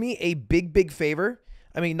do me a big favor,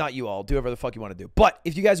 I mean, not you all, do whatever the fuck you want to do. But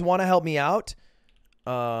if you guys want to help me out,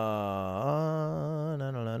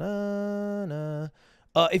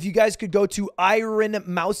 if you guys could go to Iron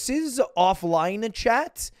Mouse's offline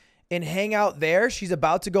chat and hang out there. She's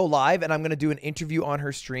about to go live, and I'm gonna do an interview on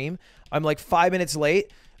her stream. I'm like 5 minutes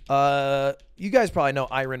late. You guys probably know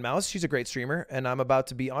Iron Mouse. She's a great streamer, and I'm about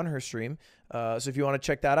to be on her stream. So if you want to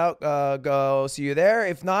check that out, go see you there.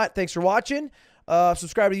 If not, thanks for watching.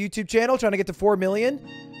 Subscribe to the YouTube channel, trying to get to 4 million.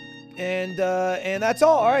 And that's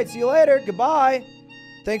all. All right, see you later. Goodbye.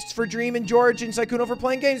 Thanks for Dream and George and Sykkuno for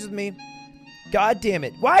playing games with me. God damn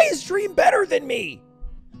it. Why is Dream better than me?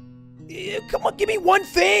 Come on, give me one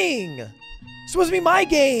thing. It's supposed to be my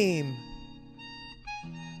game.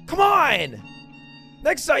 Come on.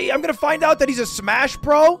 Next time, I'm going to find out that he's a Smash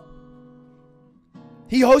Pro.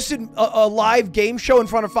 He hosted a live game show in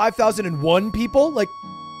front of 5,001 people. Like,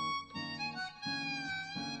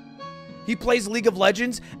 he plays League of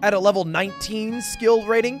Legends at a level 19 skill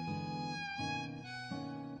rating.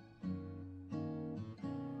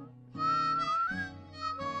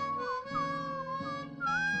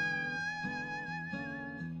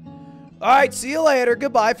 All right, see you later.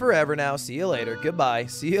 Goodbye forever now. See you later. Goodbye.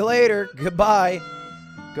 See you later. Goodbye.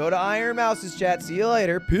 Go to Iron Mouse's chat. See you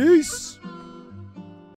later. Peace.